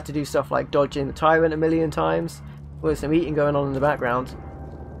 You had to do stuff like dodging the tyrant a million times. With some eating going on in the background.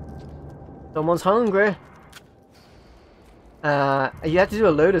 Someone's hungry. You had to do a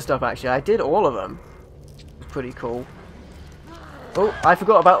load of stuff actually. I did all of them. It was pretty cool. Oh, I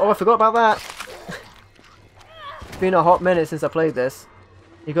forgot about that. It's been a hot minute since I played this.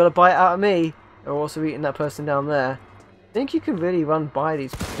 You got a bite out of me. They're also eating that person down there. I think you can really run by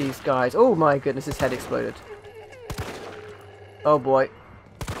these guys. Oh my goodness, his head exploded. Oh boy.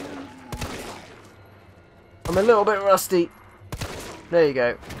 I'm a little bit rusty. There you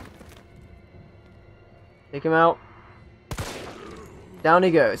go. Take him out. Down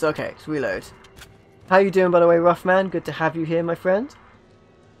he goes. Okay, let's reload. How you doing, by the way, Roughman? Good to have you here, my friend.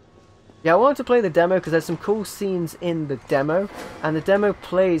 Yeah, I wanted to play the demo because there's some cool scenes in the demo, and the demo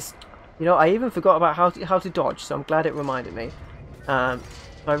plays. You know, I even forgot about how to dodge, so I'm glad it reminded me. I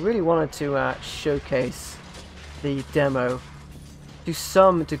really wanted to showcase the demo to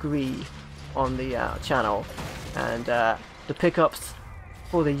some degree on the channel, and the pickups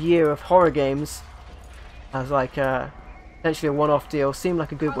for the year of horror games as like potentially a one-off deal seemed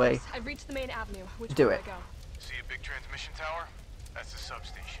like a good way I've reached the main avenue. to do it. See a big transmission tower? That's the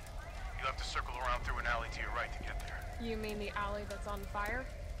substation. You'll have to circle around through an alley to your right to get there. You mean the alley that's on fire?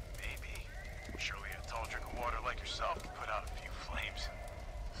 Maybe. Surely a tall drink of water like yourself can put out a few flames.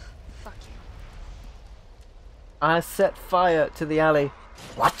 Fuck you. I set fire to the alley.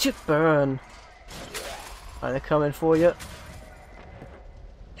 Watch it burn. Right, they're coming for you.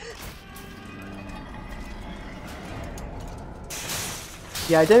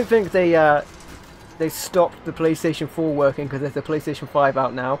 Yeah, I don't think they stopped the PlayStation 4 working because there's the PlayStation 5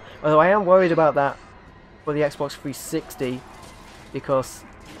 out now. Although I am worried about that for the Xbox 360 because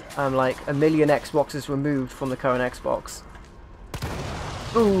I'm like a million Xboxes removed from the current Xbox.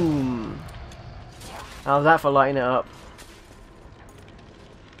 Boom! How's that for lighting it up?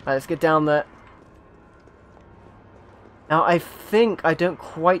 Alright, let's get down there. Now I think I don't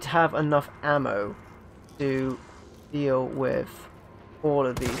quite have enough ammo to deal with all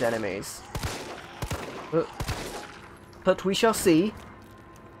of these enemies. But we shall see.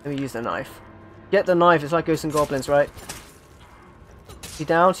 Let me use the knife. Get the knife, it's like Ghosts and Goblins, right? She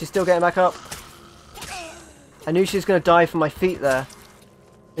down? She's still getting back up. I knew she was going to die from my feet there.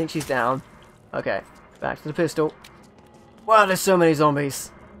 I think she's down. Okay, back to the pistol. Wow, there's so many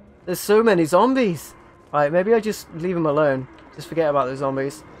zombies. There's so many zombies. Alright, maybe I just leave them alone. Just forget about the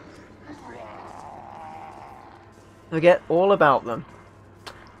zombies. Forget all about them.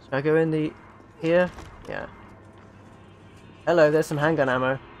 Should I go in the... here? Yeah. Hello, there's some handgun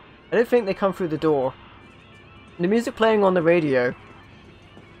ammo. I don't think they come through the door. The music playing on the radio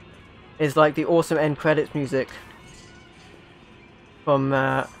is like the awesome end credits music from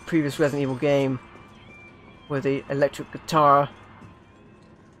previous Resident Evil game with the electric guitar.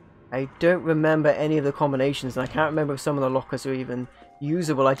 I don't remember any of the combinations, and I can't remember if some of the lockers are even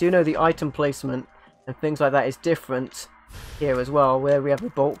usable. I do know the item placement and things like that is different here as well, where we have the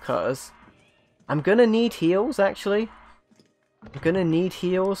bolt cutters. I'm gonna need heals, actually. I'm gonna need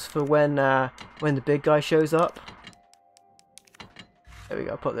heals for when the big guy shows up. There we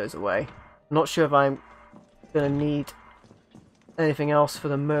go, put those away. I'm not sure if I'm gonna need anything else for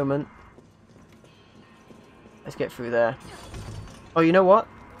the moment. Let's get through there. Oh, you know what?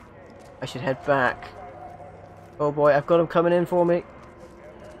 I should head back. Oh boy, I've got him coming in for me.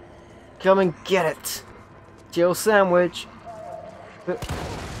 Come and get it! Jill sandwich!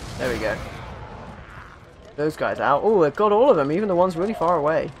 There we go. Those guys out. Oh, they've got all of them, even the ones really far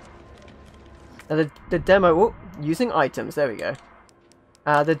away. Now the demo... Oh, using items, there we go.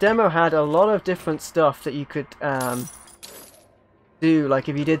 The demo had a lot of different stuff that you could do. Like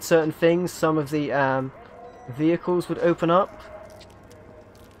if you did certain things, some of the vehicles would open up.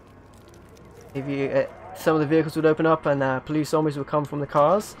 If you, some of the vehicles would open up and police zombies would come from the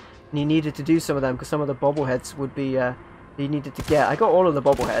cars. And you needed to do some of them because some of the bobbleheads would be you needed to get. I got all of the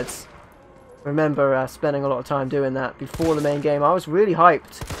bobbleheads. Remember spending a lot of time doing that before the main game. I was really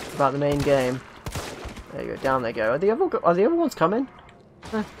hyped about the main game. There you go, down they go. Are the other ones coming?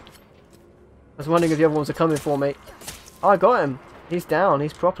 I was wondering if the other ones are coming for me. Oh, I got him. He's down.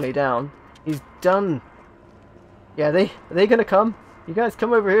 He's properly down. He's done. Yeah, are they gonna come? You guys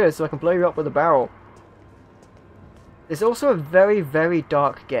come over here so I can blow you up with a barrel. It's also a very, very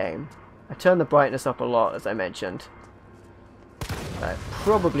dark game. I turned the brightness up a lot, as I mentioned. I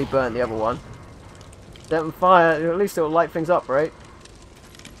probably burnt the other one. Set them fire. At least it'll light things up, right?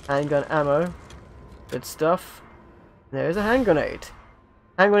 Handgun ammo. Good stuff. There's a hand grenade.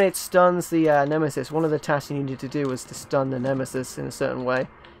 Hand grenade stuns the nemesis. One of the tasks you needed to do was to stun the nemesis in a certain way.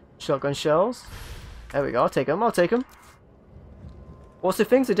 Shotgun shells. There we go. I'll take them. I'll take them. Also,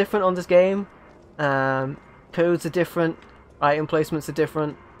 things are different on this game. Codes are different. Item placements are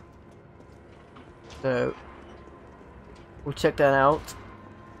different. So we'll check that out.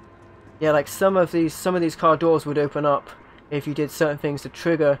 Yeah, like some of these car doors would open up if you did certain things to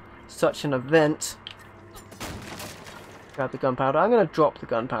trigger such an event. Grab the gunpowder. I'm going to drop the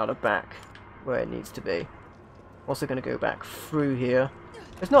gunpowder back where it needs to be. Also going to go back through here.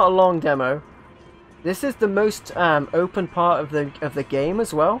 It's not a long demo. This is the most open part of the game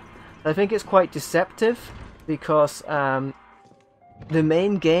as well. I think it's quite deceptive because the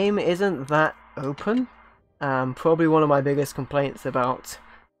main game isn't that open. Probably one of my biggest complaints about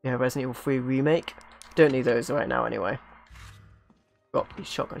Resident Evil 3 Remake. Don't need those right now anyway. Got these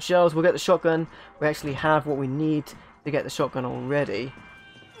shotgun shells. We'll get the shotgun. We actually have what we need to get the shotgun already.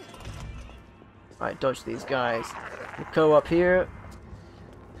 Right, dodge these guys. We'll go up here.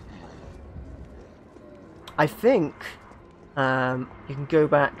 I think you can go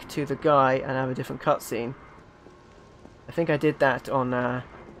back to the guy and have a different cutscene. I think I did that on the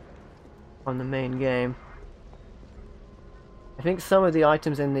main game. I think some of the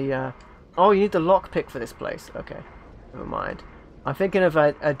items in the... Oh, you need the lockpick for this place. Okay, never mind. I'm thinking of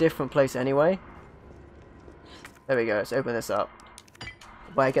a different place anyway. There we go, let's open this up.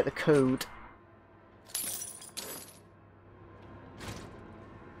 Where I get the code.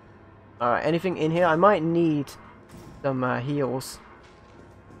 Alright, anything in here? I might need some heals.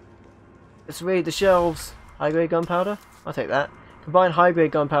 Let's raid the shelves. High-grade gunpowder? I'll take that. Combine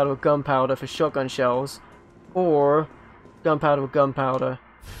high-grade gunpowder with gunpowder for shotgun shells. Or gunpowder with gunpowder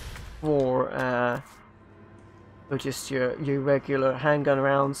for just your regular handgun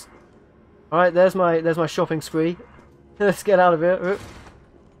rounds. Alright, there's my shopping spree. Let's get out of here. Oop.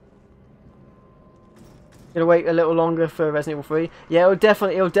 Gonna wait a little longer for Resident Evil 3. Yeah, it'll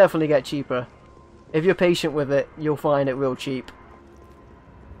definitely get cheaper. If you're patient with it, you'll find it real cheap.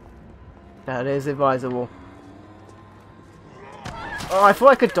 That is advisable. Oh, I thought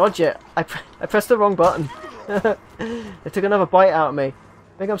I could dodge it. I pressed the wrong button. It took another bite out of me.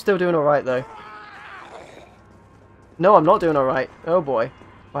 I think I'm still doing alright though. No, I'm not doing alright. Oh boy.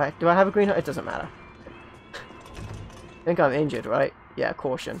 Right, do I have a green... It doesn't matter. I think I'm injured, right? Yeah,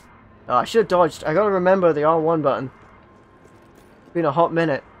 caution. Oh, I should have dodged. I gotta remember the R1 button. It's been a hot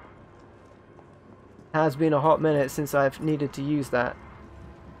minute. It has been a hot minute since I've needed to use that.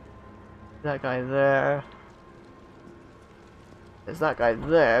 That guy there. There's that guy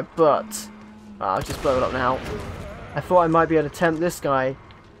there, but... Oh, I'll just blow it up now. I thought I might be able to tempt this guy.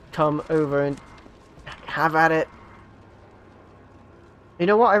 Come over and have at it. You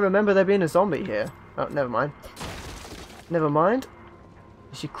know what? I remember there being a zombie here. Oh, never mind. Never mind.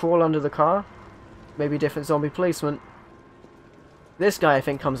 Did she crawl under the car? Maybe different zombie placement. This guy, I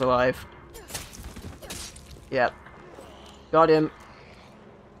think, comes alive. Yep. Got him.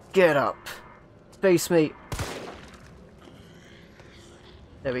 Get up. Face me.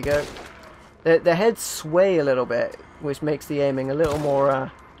 There we go. The heads sway a little bit, which makes the aiming a little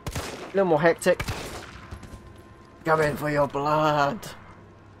more hectic. Come in for your blood,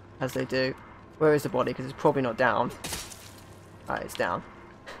 as they do. Where is the body? Because it's probably not down. Alright, it's down.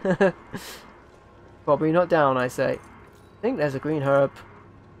 Probably not down, I say. I think there's a green herb.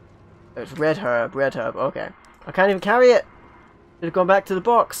 Oh, it's red herb. Red herb. Okay. I can't even carry it. Should have gone back to the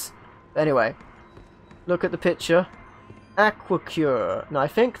box. But anyway, look at the picture. Aquacure. Now I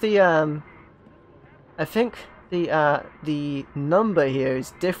think the number here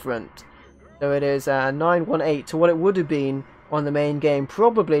is different. So it is 918 to what it would have been on the main game,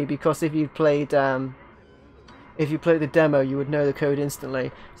 probably because if you played the demo, you would know the code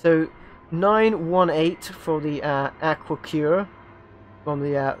instantly. So 918 for the Aquacure from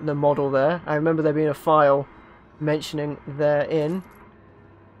the model there. I remember there being a file mentioning therein.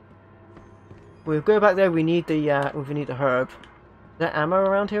 We'll go back there. We need the herb. Is there ammo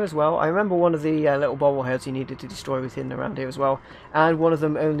around here as well? I remember one of the little bobbleheads you needed to destroy was hidden around here as well, and one of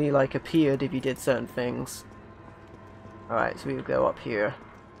them only like appeared if you did certain things. Alright, so we'll go up here.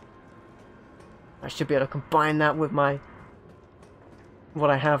 I should be able to combine that with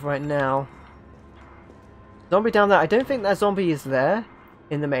what I have right now. Zombie down there. I don't think that zombie is there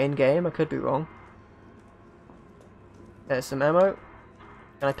in the main game. I could be wrong. There's some ammo.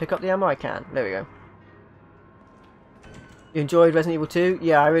 Can I pick up the ammo? I can. There we go. You enjoyed Resident Evil 2?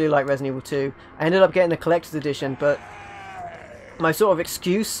 Yeah, I really like Resident Evil 2. I ended up getting the collector's edition, but my sort of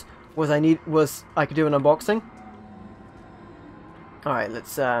excuse was I could do an unboxing. Alright,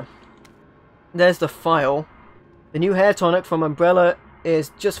 let's there's the file. The new hair tonic from Umbrella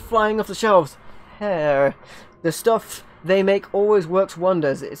is just flying off the shelves. Hair. The stuff they make always works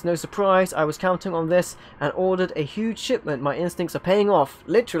wonders. It's no surprise I was counting on this and ordered a huge shipment. My instincts are paying off,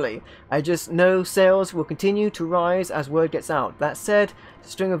 literally. I just know sales will continue to rise as word gets out. That said, the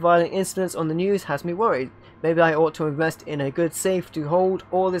string of violent incidents on the news has me worried. Maybe I ought to invest in a good safe to hold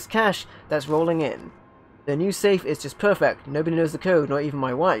all this cash that's rolling in. The new safe is just perfect. Nobody knows the code, not even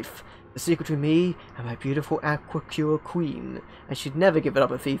my wife. The secret to me and my beautiful Aquacure queen. I should never give it up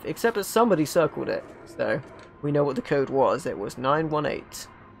a thief, except that somebody circled it. So we know what the code was. It was 918.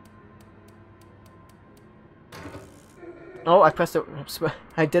 Oh, I pressed it.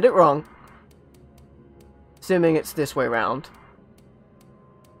 I did it wrong. Assuming it's this way round.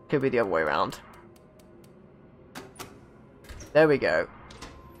 Could be the other way round. There we go.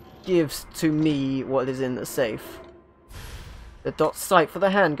 Gives to me what is in the safe. The dot sight for the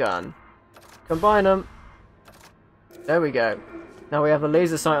handgun. Combine them. There we go. Now we have a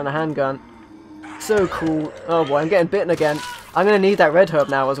laser sight on the handgun. So cool. Oh boy, I'm getting bitten again. I'm going to need that red herb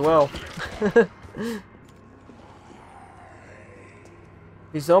now as well.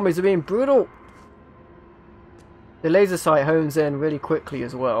 These zombies are being brutal. The laser sight hones in really quickly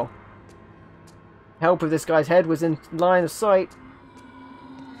as well. Help if this guy's head was in line of sight.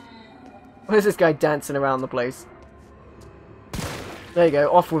 Where's this guy dancing around the place? There you go,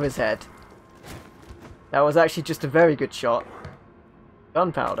 off with his head. That was actually just a very good shot.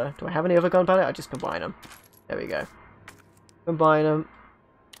 Gunpowder. Do I have any other gunpowder? I just combine them. There we go. Combine them.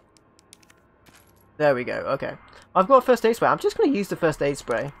 There we go, okay. I've got a first aid spray. I'm just going to use the first aid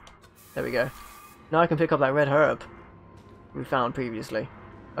spray. There we go. Now I can pick up that red herb we found previously.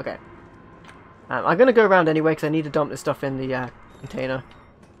 Okay. I'm going to go around anyway because I need to dump this stuff in the container.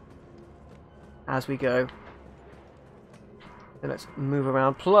 As we go. So let's move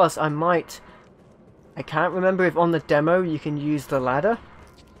around. Plus, I can't remember if on the demo you can use the ladder.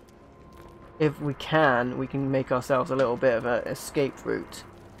 If we can make ourselves a little bit of an escape route.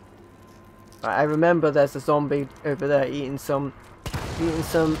 Right, I remember there's a zombie over there eating some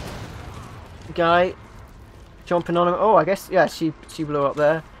guy, chomping on him. Oh, I guess, yeah, she blew up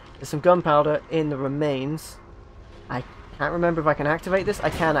there. There's some gunpowder in the remains. I can't remember if I can activate this. I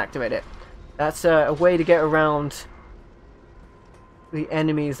can activate it. That's a way to get around the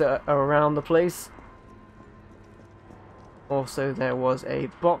enemies that are around the place. Also, there was a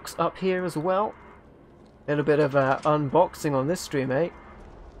box up here as well. A little bit of unboxing on this stream, eh?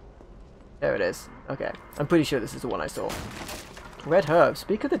 There it is. Okay, I'm pretty sure this is the one I saw. Red herb.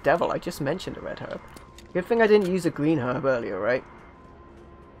 Speak of the devil, I just mentioned a red herb. Good thing I didn't use a green herb earlier, right?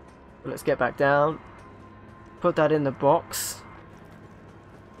 But let's get back down. Put that in the box.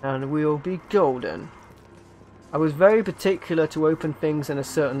 And we'll be golden. I was very particular to open things in a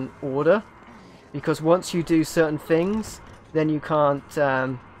certain order, because once you do certain things, then you can't,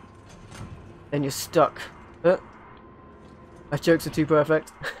 then you're stuck. My jokes are too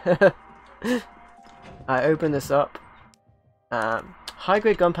perfect. I open this up.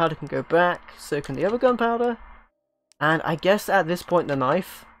 High-grade gunpowder can go back, so can the other gunpowder. And I guess at this point the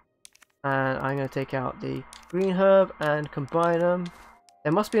knife. And I'm going to take out the green herb and combine them.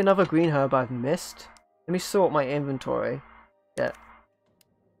 There must be another green herb I've missed. Let me sort my inventory. Yeah.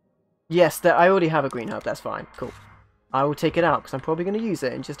 Yes, I already have a green herb, that's fine. Cool. I will take it out because I'm probably going to use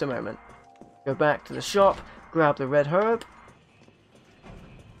it in just a moment. Go back to the shop, grab the red herb.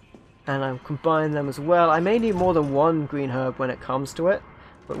 And I'll combine them as well. I may need more than one green herb when it comes to it,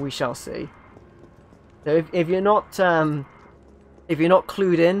 but we shall see. So if you're not clued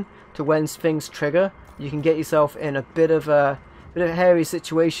in to when things trigger, you can get yourself in a bit of a hairy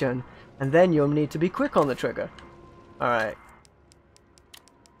situation, and then you'll need to be quick on the trigger. Alright.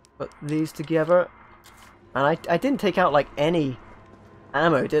 Put these together. And I didn't take out like any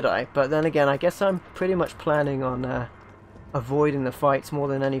ammo, did I? But then again, I guess I'm pretty much planning on avoiding the fights more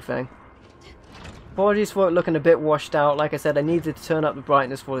than anything. Apologies for it looking a bit washed out. Like I said, I needed to turn up the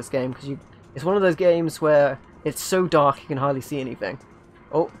brightness for this game because it's one of those games where it's so dark you can hardly see anything.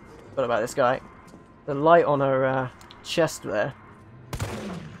 Oh, what about this guy? The light on her chest there.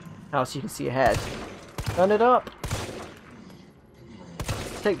 How so you can see ahead. Turn it up.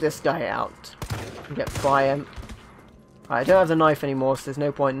 Take this guy out. And get by him. I don't have the knife anymore, so there's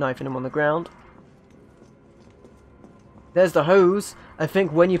no point knifing him on the ground. There's the hose. I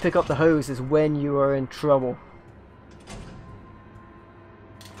think when you pick up the hose is when you are in trouble.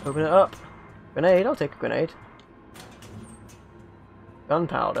 Open it up. Grenade, I'll take a grenade.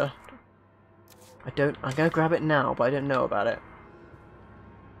 Gunpowder. I'm gonna grab it now, but I didn't know about it.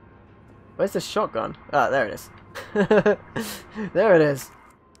 Where's the shotgun? Ah, there it is. There it is.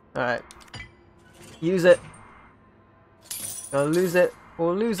 Alright. Use it. Gonna lose it,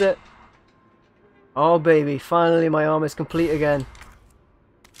 or lose it. Oh baby, finally my arm is complete again.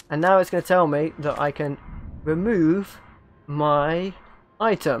 And now it's going to tell me that I can remove my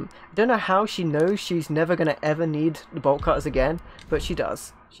item. I don't know how she knows she's never going to ever need the bolt cutters again, but she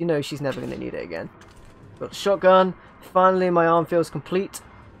does. She knows she's never going to need it again. Got the shotgun. Finally my arm feels complete.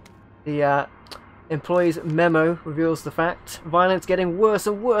 The employee's memo reveals the fact. Violence getting worse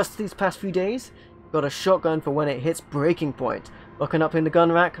and worse these past few days. Got a shotgun for when it hits breaking point. Locking up in the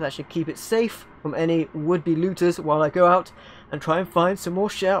gun rack, that should keep it safe from any would-be looters while I go out and try and find some more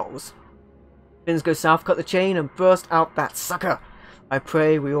shells. Things go south, cut the chain and burst out that sucker. I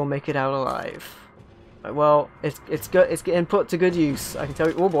pray we all make it out alive. Right, well, it's getting put to good use. I can tell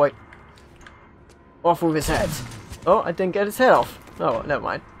you. Oh boy. Off with his head. Oh, I didn't get his head off. Oh, never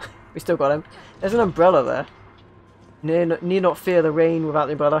mind. We still got him. There's an umbrella there. Need not fear the rain without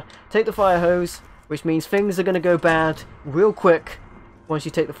the umbrella. Take the fire hose, which means things are going to go bad real quick once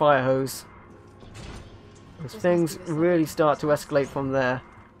you take the fire hose. As things really start to escalate from there.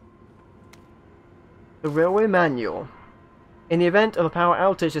 The railway manual. In the event of a power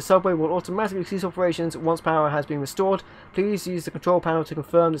outage, the subway will automatically cease operations once power has been restored. Please use the control panel to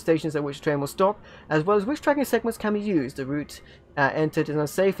confirm the stations at which the train will stop, as well as which tracking segments can be used. The route entered is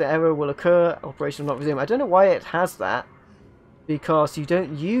unsafe, the error will occur, operation will not resume. I don't know why it has that, because you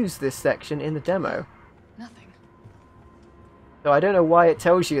don't use this section in the demo. Nothing. So I don't know why it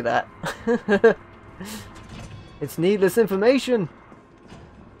tells you that. It's needless information.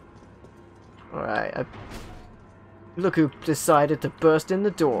 Alright, look who decided to burst in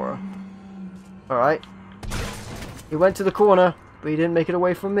the door. Alright. He went to the corner, but he didn't make it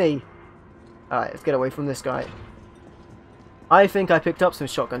away from me. Alright, let's get away from this guy. I think I picked up some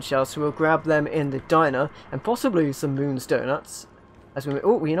shotgun shells, so we'll grab them in the diner, and possibly some Moon's Donuts. As we,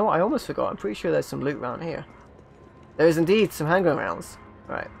 oh, you know what? I almost forgot. I'm pretty sure there's some loot around here. There is indeed some handgun rounds.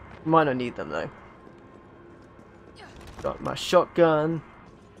 Alright, might not need them though. Got my shotgun.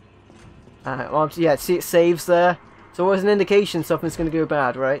 Yeah, see it saves there. It's always an indication something's going to go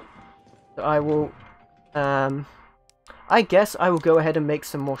bad, right? So I will, I guess I will go ahead and make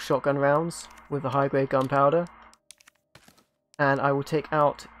some more shotgun rounds with the high-grade gunpowder. And I will take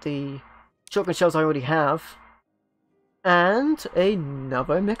out the shotgun shells I already have. And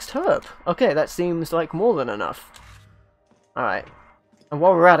another mixed herb. Okay, that seems like more than enough. Alright. And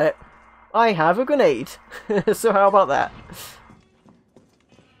while we're at it, I have a grenade. So how about that?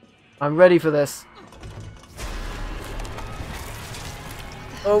 I'm ready for this.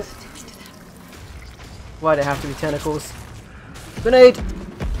 Oh. Why'd it have to be tentacles? Grenade!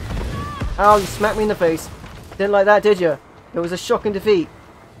 Ow, you smacked me in the face. Didn't like that, did you? It was a shocking defeat.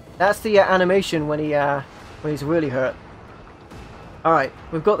 That's the animation when he when he's really hurt. Alright,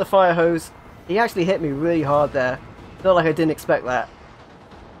 we've got the fire hose. He actually hit me really hard there. Not like I didn't expect that.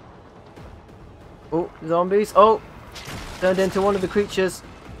 Oh, zombies. Oh! Turned into one of the creatures.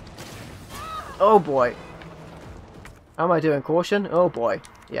 Oh boy. How am I doing? Caution? Oh boy.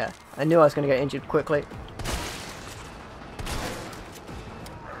 Yeah, I knew I was going to get injured quickly.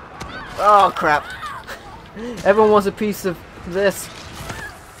 Oh crap. Everyone wants a piece of this.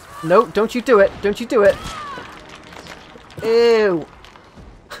 No, don't you do it. Don't you do it. Ew.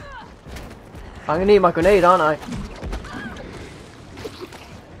 I'm going to need my grenade, aren't I?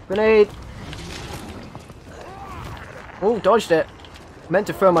 Grenade. Oh, dodged it. Meant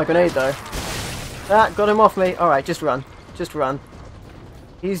to throw my grenade though. Ah, got him off me. Alright, just run. Just run.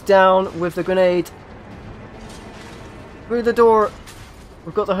 He's down with the grenade. Through the door.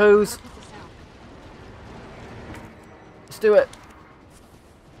 We've got the hose. Let's do it.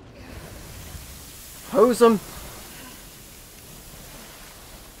 Hose him.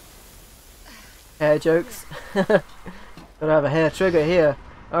 Hair jokes. Gotta have a hair trigger here.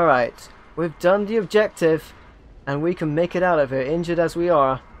 Alright. We've done the objective. And we can make it out of here, injured as we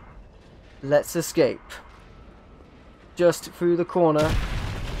are. Let's escape. Just through the corner.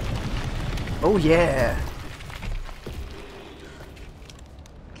 Oh yeah!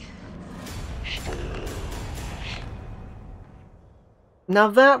 Now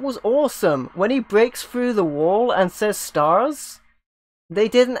that was awesome! When he breaks through the wall and says stars, they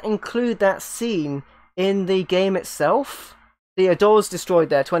didn't include that scene in the game itself. The door's destroyed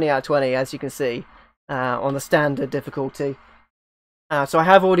there, 20 out of 20, as you can see. On the standard difficulty. So I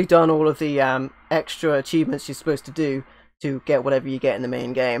have already done all of the extra achievements you're supposed to do to get whatever you get in the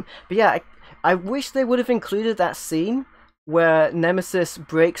main game. But yeah, I wish they would have included that scene where Nemesis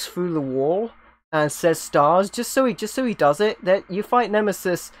breaks through the wall and says stars, just so he does it. That you fight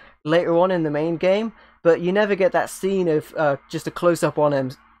Nemesis later on in the main game, but you never get that scene of just a close up on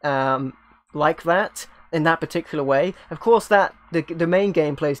him like that. In that particular way. Of course, that the main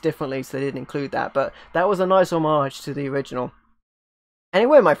game plays differently, so they didn't include that, but that was a nice homage to the original.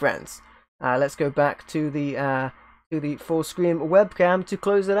 Anyway, my friends, let's go back to the full screen webcam to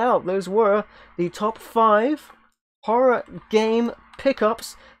close it out. Those were the top 5 horror game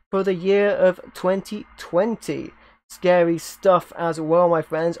pickups for the year of 2020. Scary stuff as well, my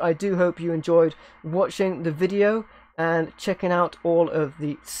friends. I do hope you enjoyed watching the video and checking out all of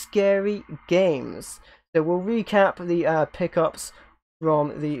the scary games. So we'll recap the pickups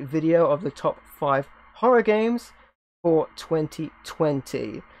from the video of the top 5 horror games for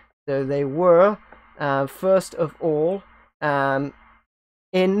 2020. So they were, first of all, in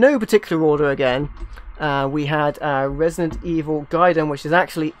no particular order again, we had Resident Evil Gaiden, which is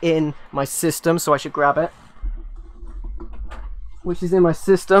actually in my system, so I should grab it. Which is in my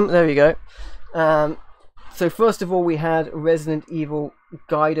system, there we go. So first of all, we had Resident Evil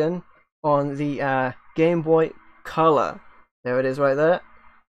Gaiden on the Game Boy Color. There it is right there.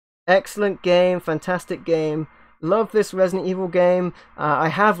 Excellent game, fantastic game. Love this Resident Evil game. I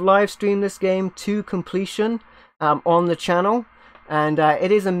have live streamed this game to completion on the channel, and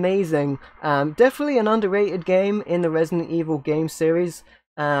it is amazing. Definitely an underrated game in the Resident Evil game series.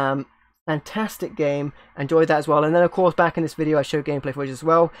 Fantastic game. Enjoyed that as well. And then of course back in this video I showed gameplay footage as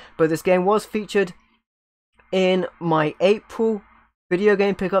well, but this game was featured in my April video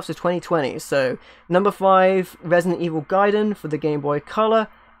game pickups of 2020. So number 5, Resident Evil Gaiden for the Game Boy Color,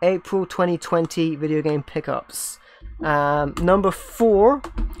 April 2020 video game pickups. Number 4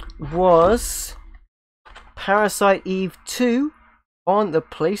 was Parasite Eve 2 on the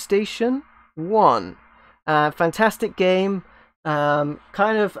PlayStation 1. Fantastic game. Kind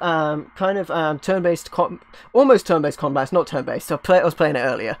of turn-based, almost turn-based combat. It's not turn-based. I was playing it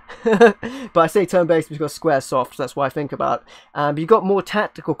earlier, but I say turn-based because Square's soft. So that's what I think about. But you got more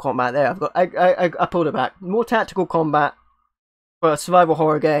tactical combat there. I pulled it back. More tactical combat for a survival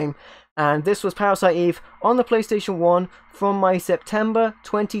horror game, and this was Parasite Eve on the PlayStation 1 from my September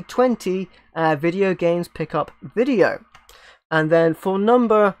 2020 video games pickup video. And then for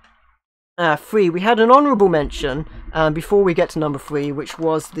number 3, we had an honourable mention before we get to number 3, which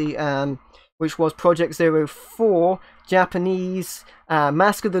was the Project 04 Japanese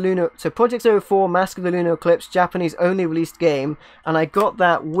Mask of the Lunar. So Project 04 Mask of the Lunar Eclipse, Japanese only released game, and I got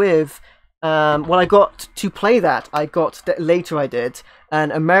that with well, I got to play that. I got later. I did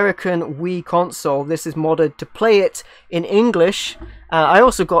an American Wii console. This is modded to play it in English. I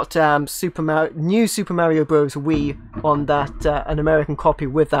also got new Super Mario Bros. Wii on that, an American copy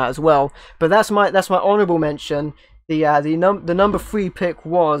with that as well. But that's my honourable mention. The number 3 pick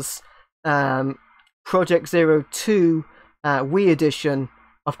was Project 02 Wii edition,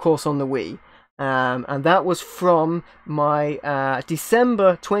 of course, on the Wii. And that was from my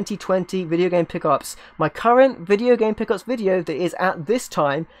December 2020 video game pickups. My current video game pickups video that is at this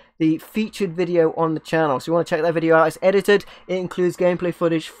time the featured video on the channel. So you want to check that video out. It's edited. It includes gameplay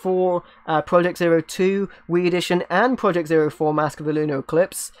footage for Project 02, Wii Edition, and Project 04 Mask of the Lunar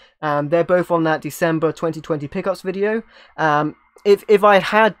Eclipse. They're both on that December 2020 pickups video. If I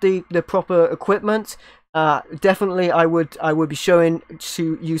had the proper equipment, definitely I would be showing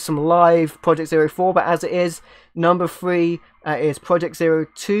to you some live Project 04, but as it is, number 3 is Project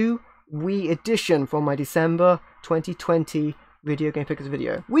 02 Wii Edition from my December 2020 video game pickups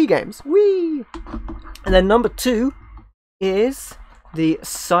video. Wii games, Wii! And then number 2 is the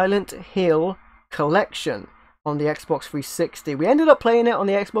Silent Hill Collection on the Xbox 360. We ended up playing it on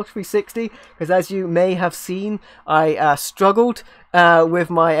the Xbox 360 because, as you may have seen, I struggled with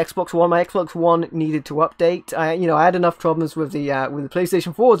my Xbox One. My Xbox One needed to update. I had enough problems with the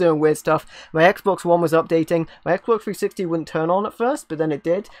PlayStation 4 doing weird stuff. My Xbox One was updating. My Xbox 360 wouldn't turn on at first, but then it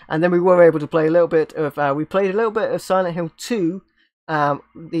did, and then we were able to play a little bit of. We played a little bit of Silent Hill 2.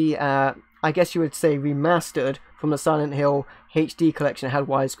 I guess you would say remastered from the Silent Hill HD collection. It had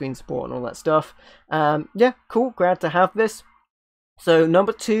widescreen support and all that stuff. Yeah, cool, glad to have this. So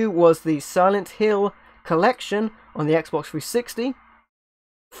number 2 was the Silent Hill Collection on the Xbox 360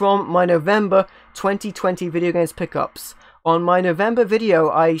 from my November 2020 video games pickups. On my November video,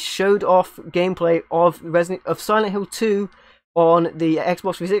 I showed off gameplay of Silent Hill 2 on the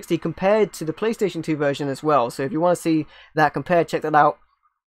Xbox 360 compared to the PlayStation 2 version as well. So if you want to see that compared, check that out.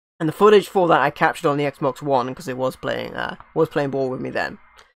 And the footage for that I captured on the Xbox One because it was playing ball with me then.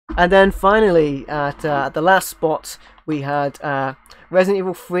 And then finally, at the last spot, we had Resident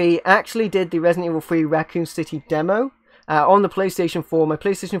Evil 3. Actually did the Resident Evil 3 Raccoon City demo on the PlayStation 4. My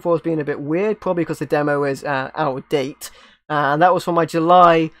PlayStation 4 is being a bit weird, probably because the demo is out of date. And that was for my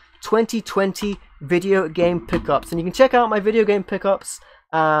July 2020 video game pickups. And you can check out my video game pickups.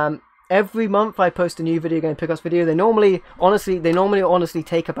 Every month I post a new video game pickups video. They normally honestly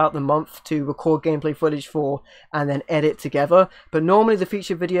take about the month to record gameplay footage for and then edit together. But normally the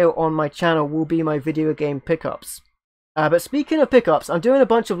featured video on my channel will be my video game pickups. But speaking of pickups, I'm doing a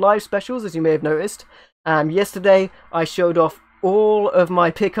bunch of live specials, as you may have noticed. Yesterday I showed off all of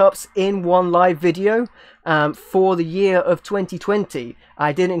my pickups in one live video for the year of 2020.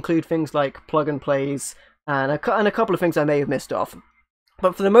 I did include things like plug and plays and a couple of things I may have missed off.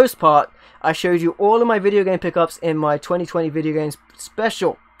 But for the most part, I showed you all of my video game pickups in my 2020 video games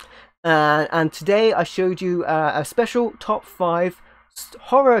special. And today I showed you a special top 5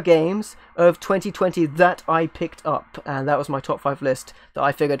 horror games of 2020 that I picked up. And that was my top 5 list that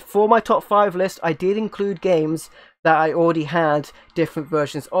I figured. For my top 5 list, I did include games that I already had different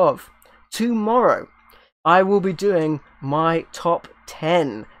versions of. Tomorrow, I will be doing my top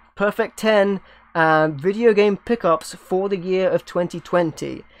 10. Perfect 10 video game pickups for the year of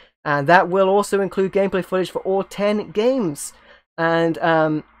 2020, and that will also include gameplay footage for all 10 games. And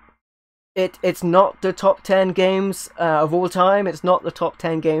it's not the top 10 games of all time. It's not the top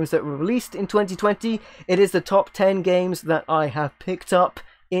 10 games that were released in 2020. It is the top 10 games that I have picked up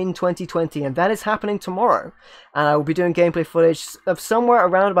in 2020, and that is happening tomorrow. And I will be doing gameplay footage of somewhere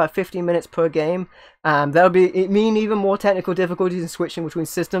around about 15 minutes per game. That'll mean even more technical difficulties in switching between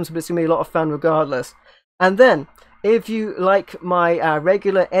systems, but it's going to be a lot of fun regardless. And then, if you like my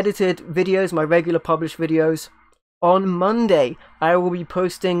regular edited videos, my regular published videos, on Monday I will be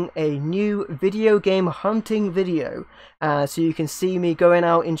posting a new video game hunting video. So you can see me going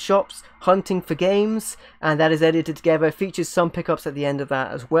out in shops hunting for games, and that is edited together. It features some pickups at the end of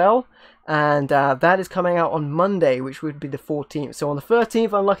that as well. And that is coming out on Monday, which would be the 14th. So on the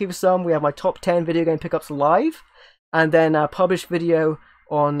 13th, unlucky for some, we have my top 10 video game pickups live. And then published video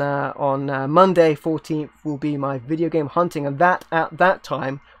on Monday 14th will be my video game hunting, and that at that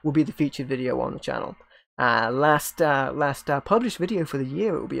time will be the featured video on the channel. Last published video for the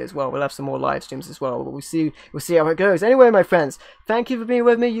year it will be as well. We'll have some more live streams as well, but we'll see how it goes. Anyway, my friends, thank you for being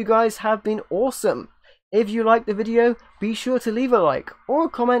with me. You guys have been awesome. If you liked the video, be sure to leave a like or a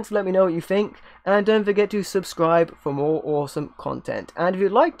comment to let me know what you think, and don't forget to subscribe for more awesome content. And if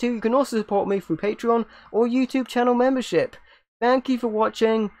you'd like to, you can also support me through Patreon or YouTube channel membership. Thank you for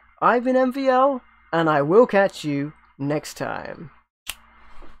watching. I've been MVL, and I will catch you next time.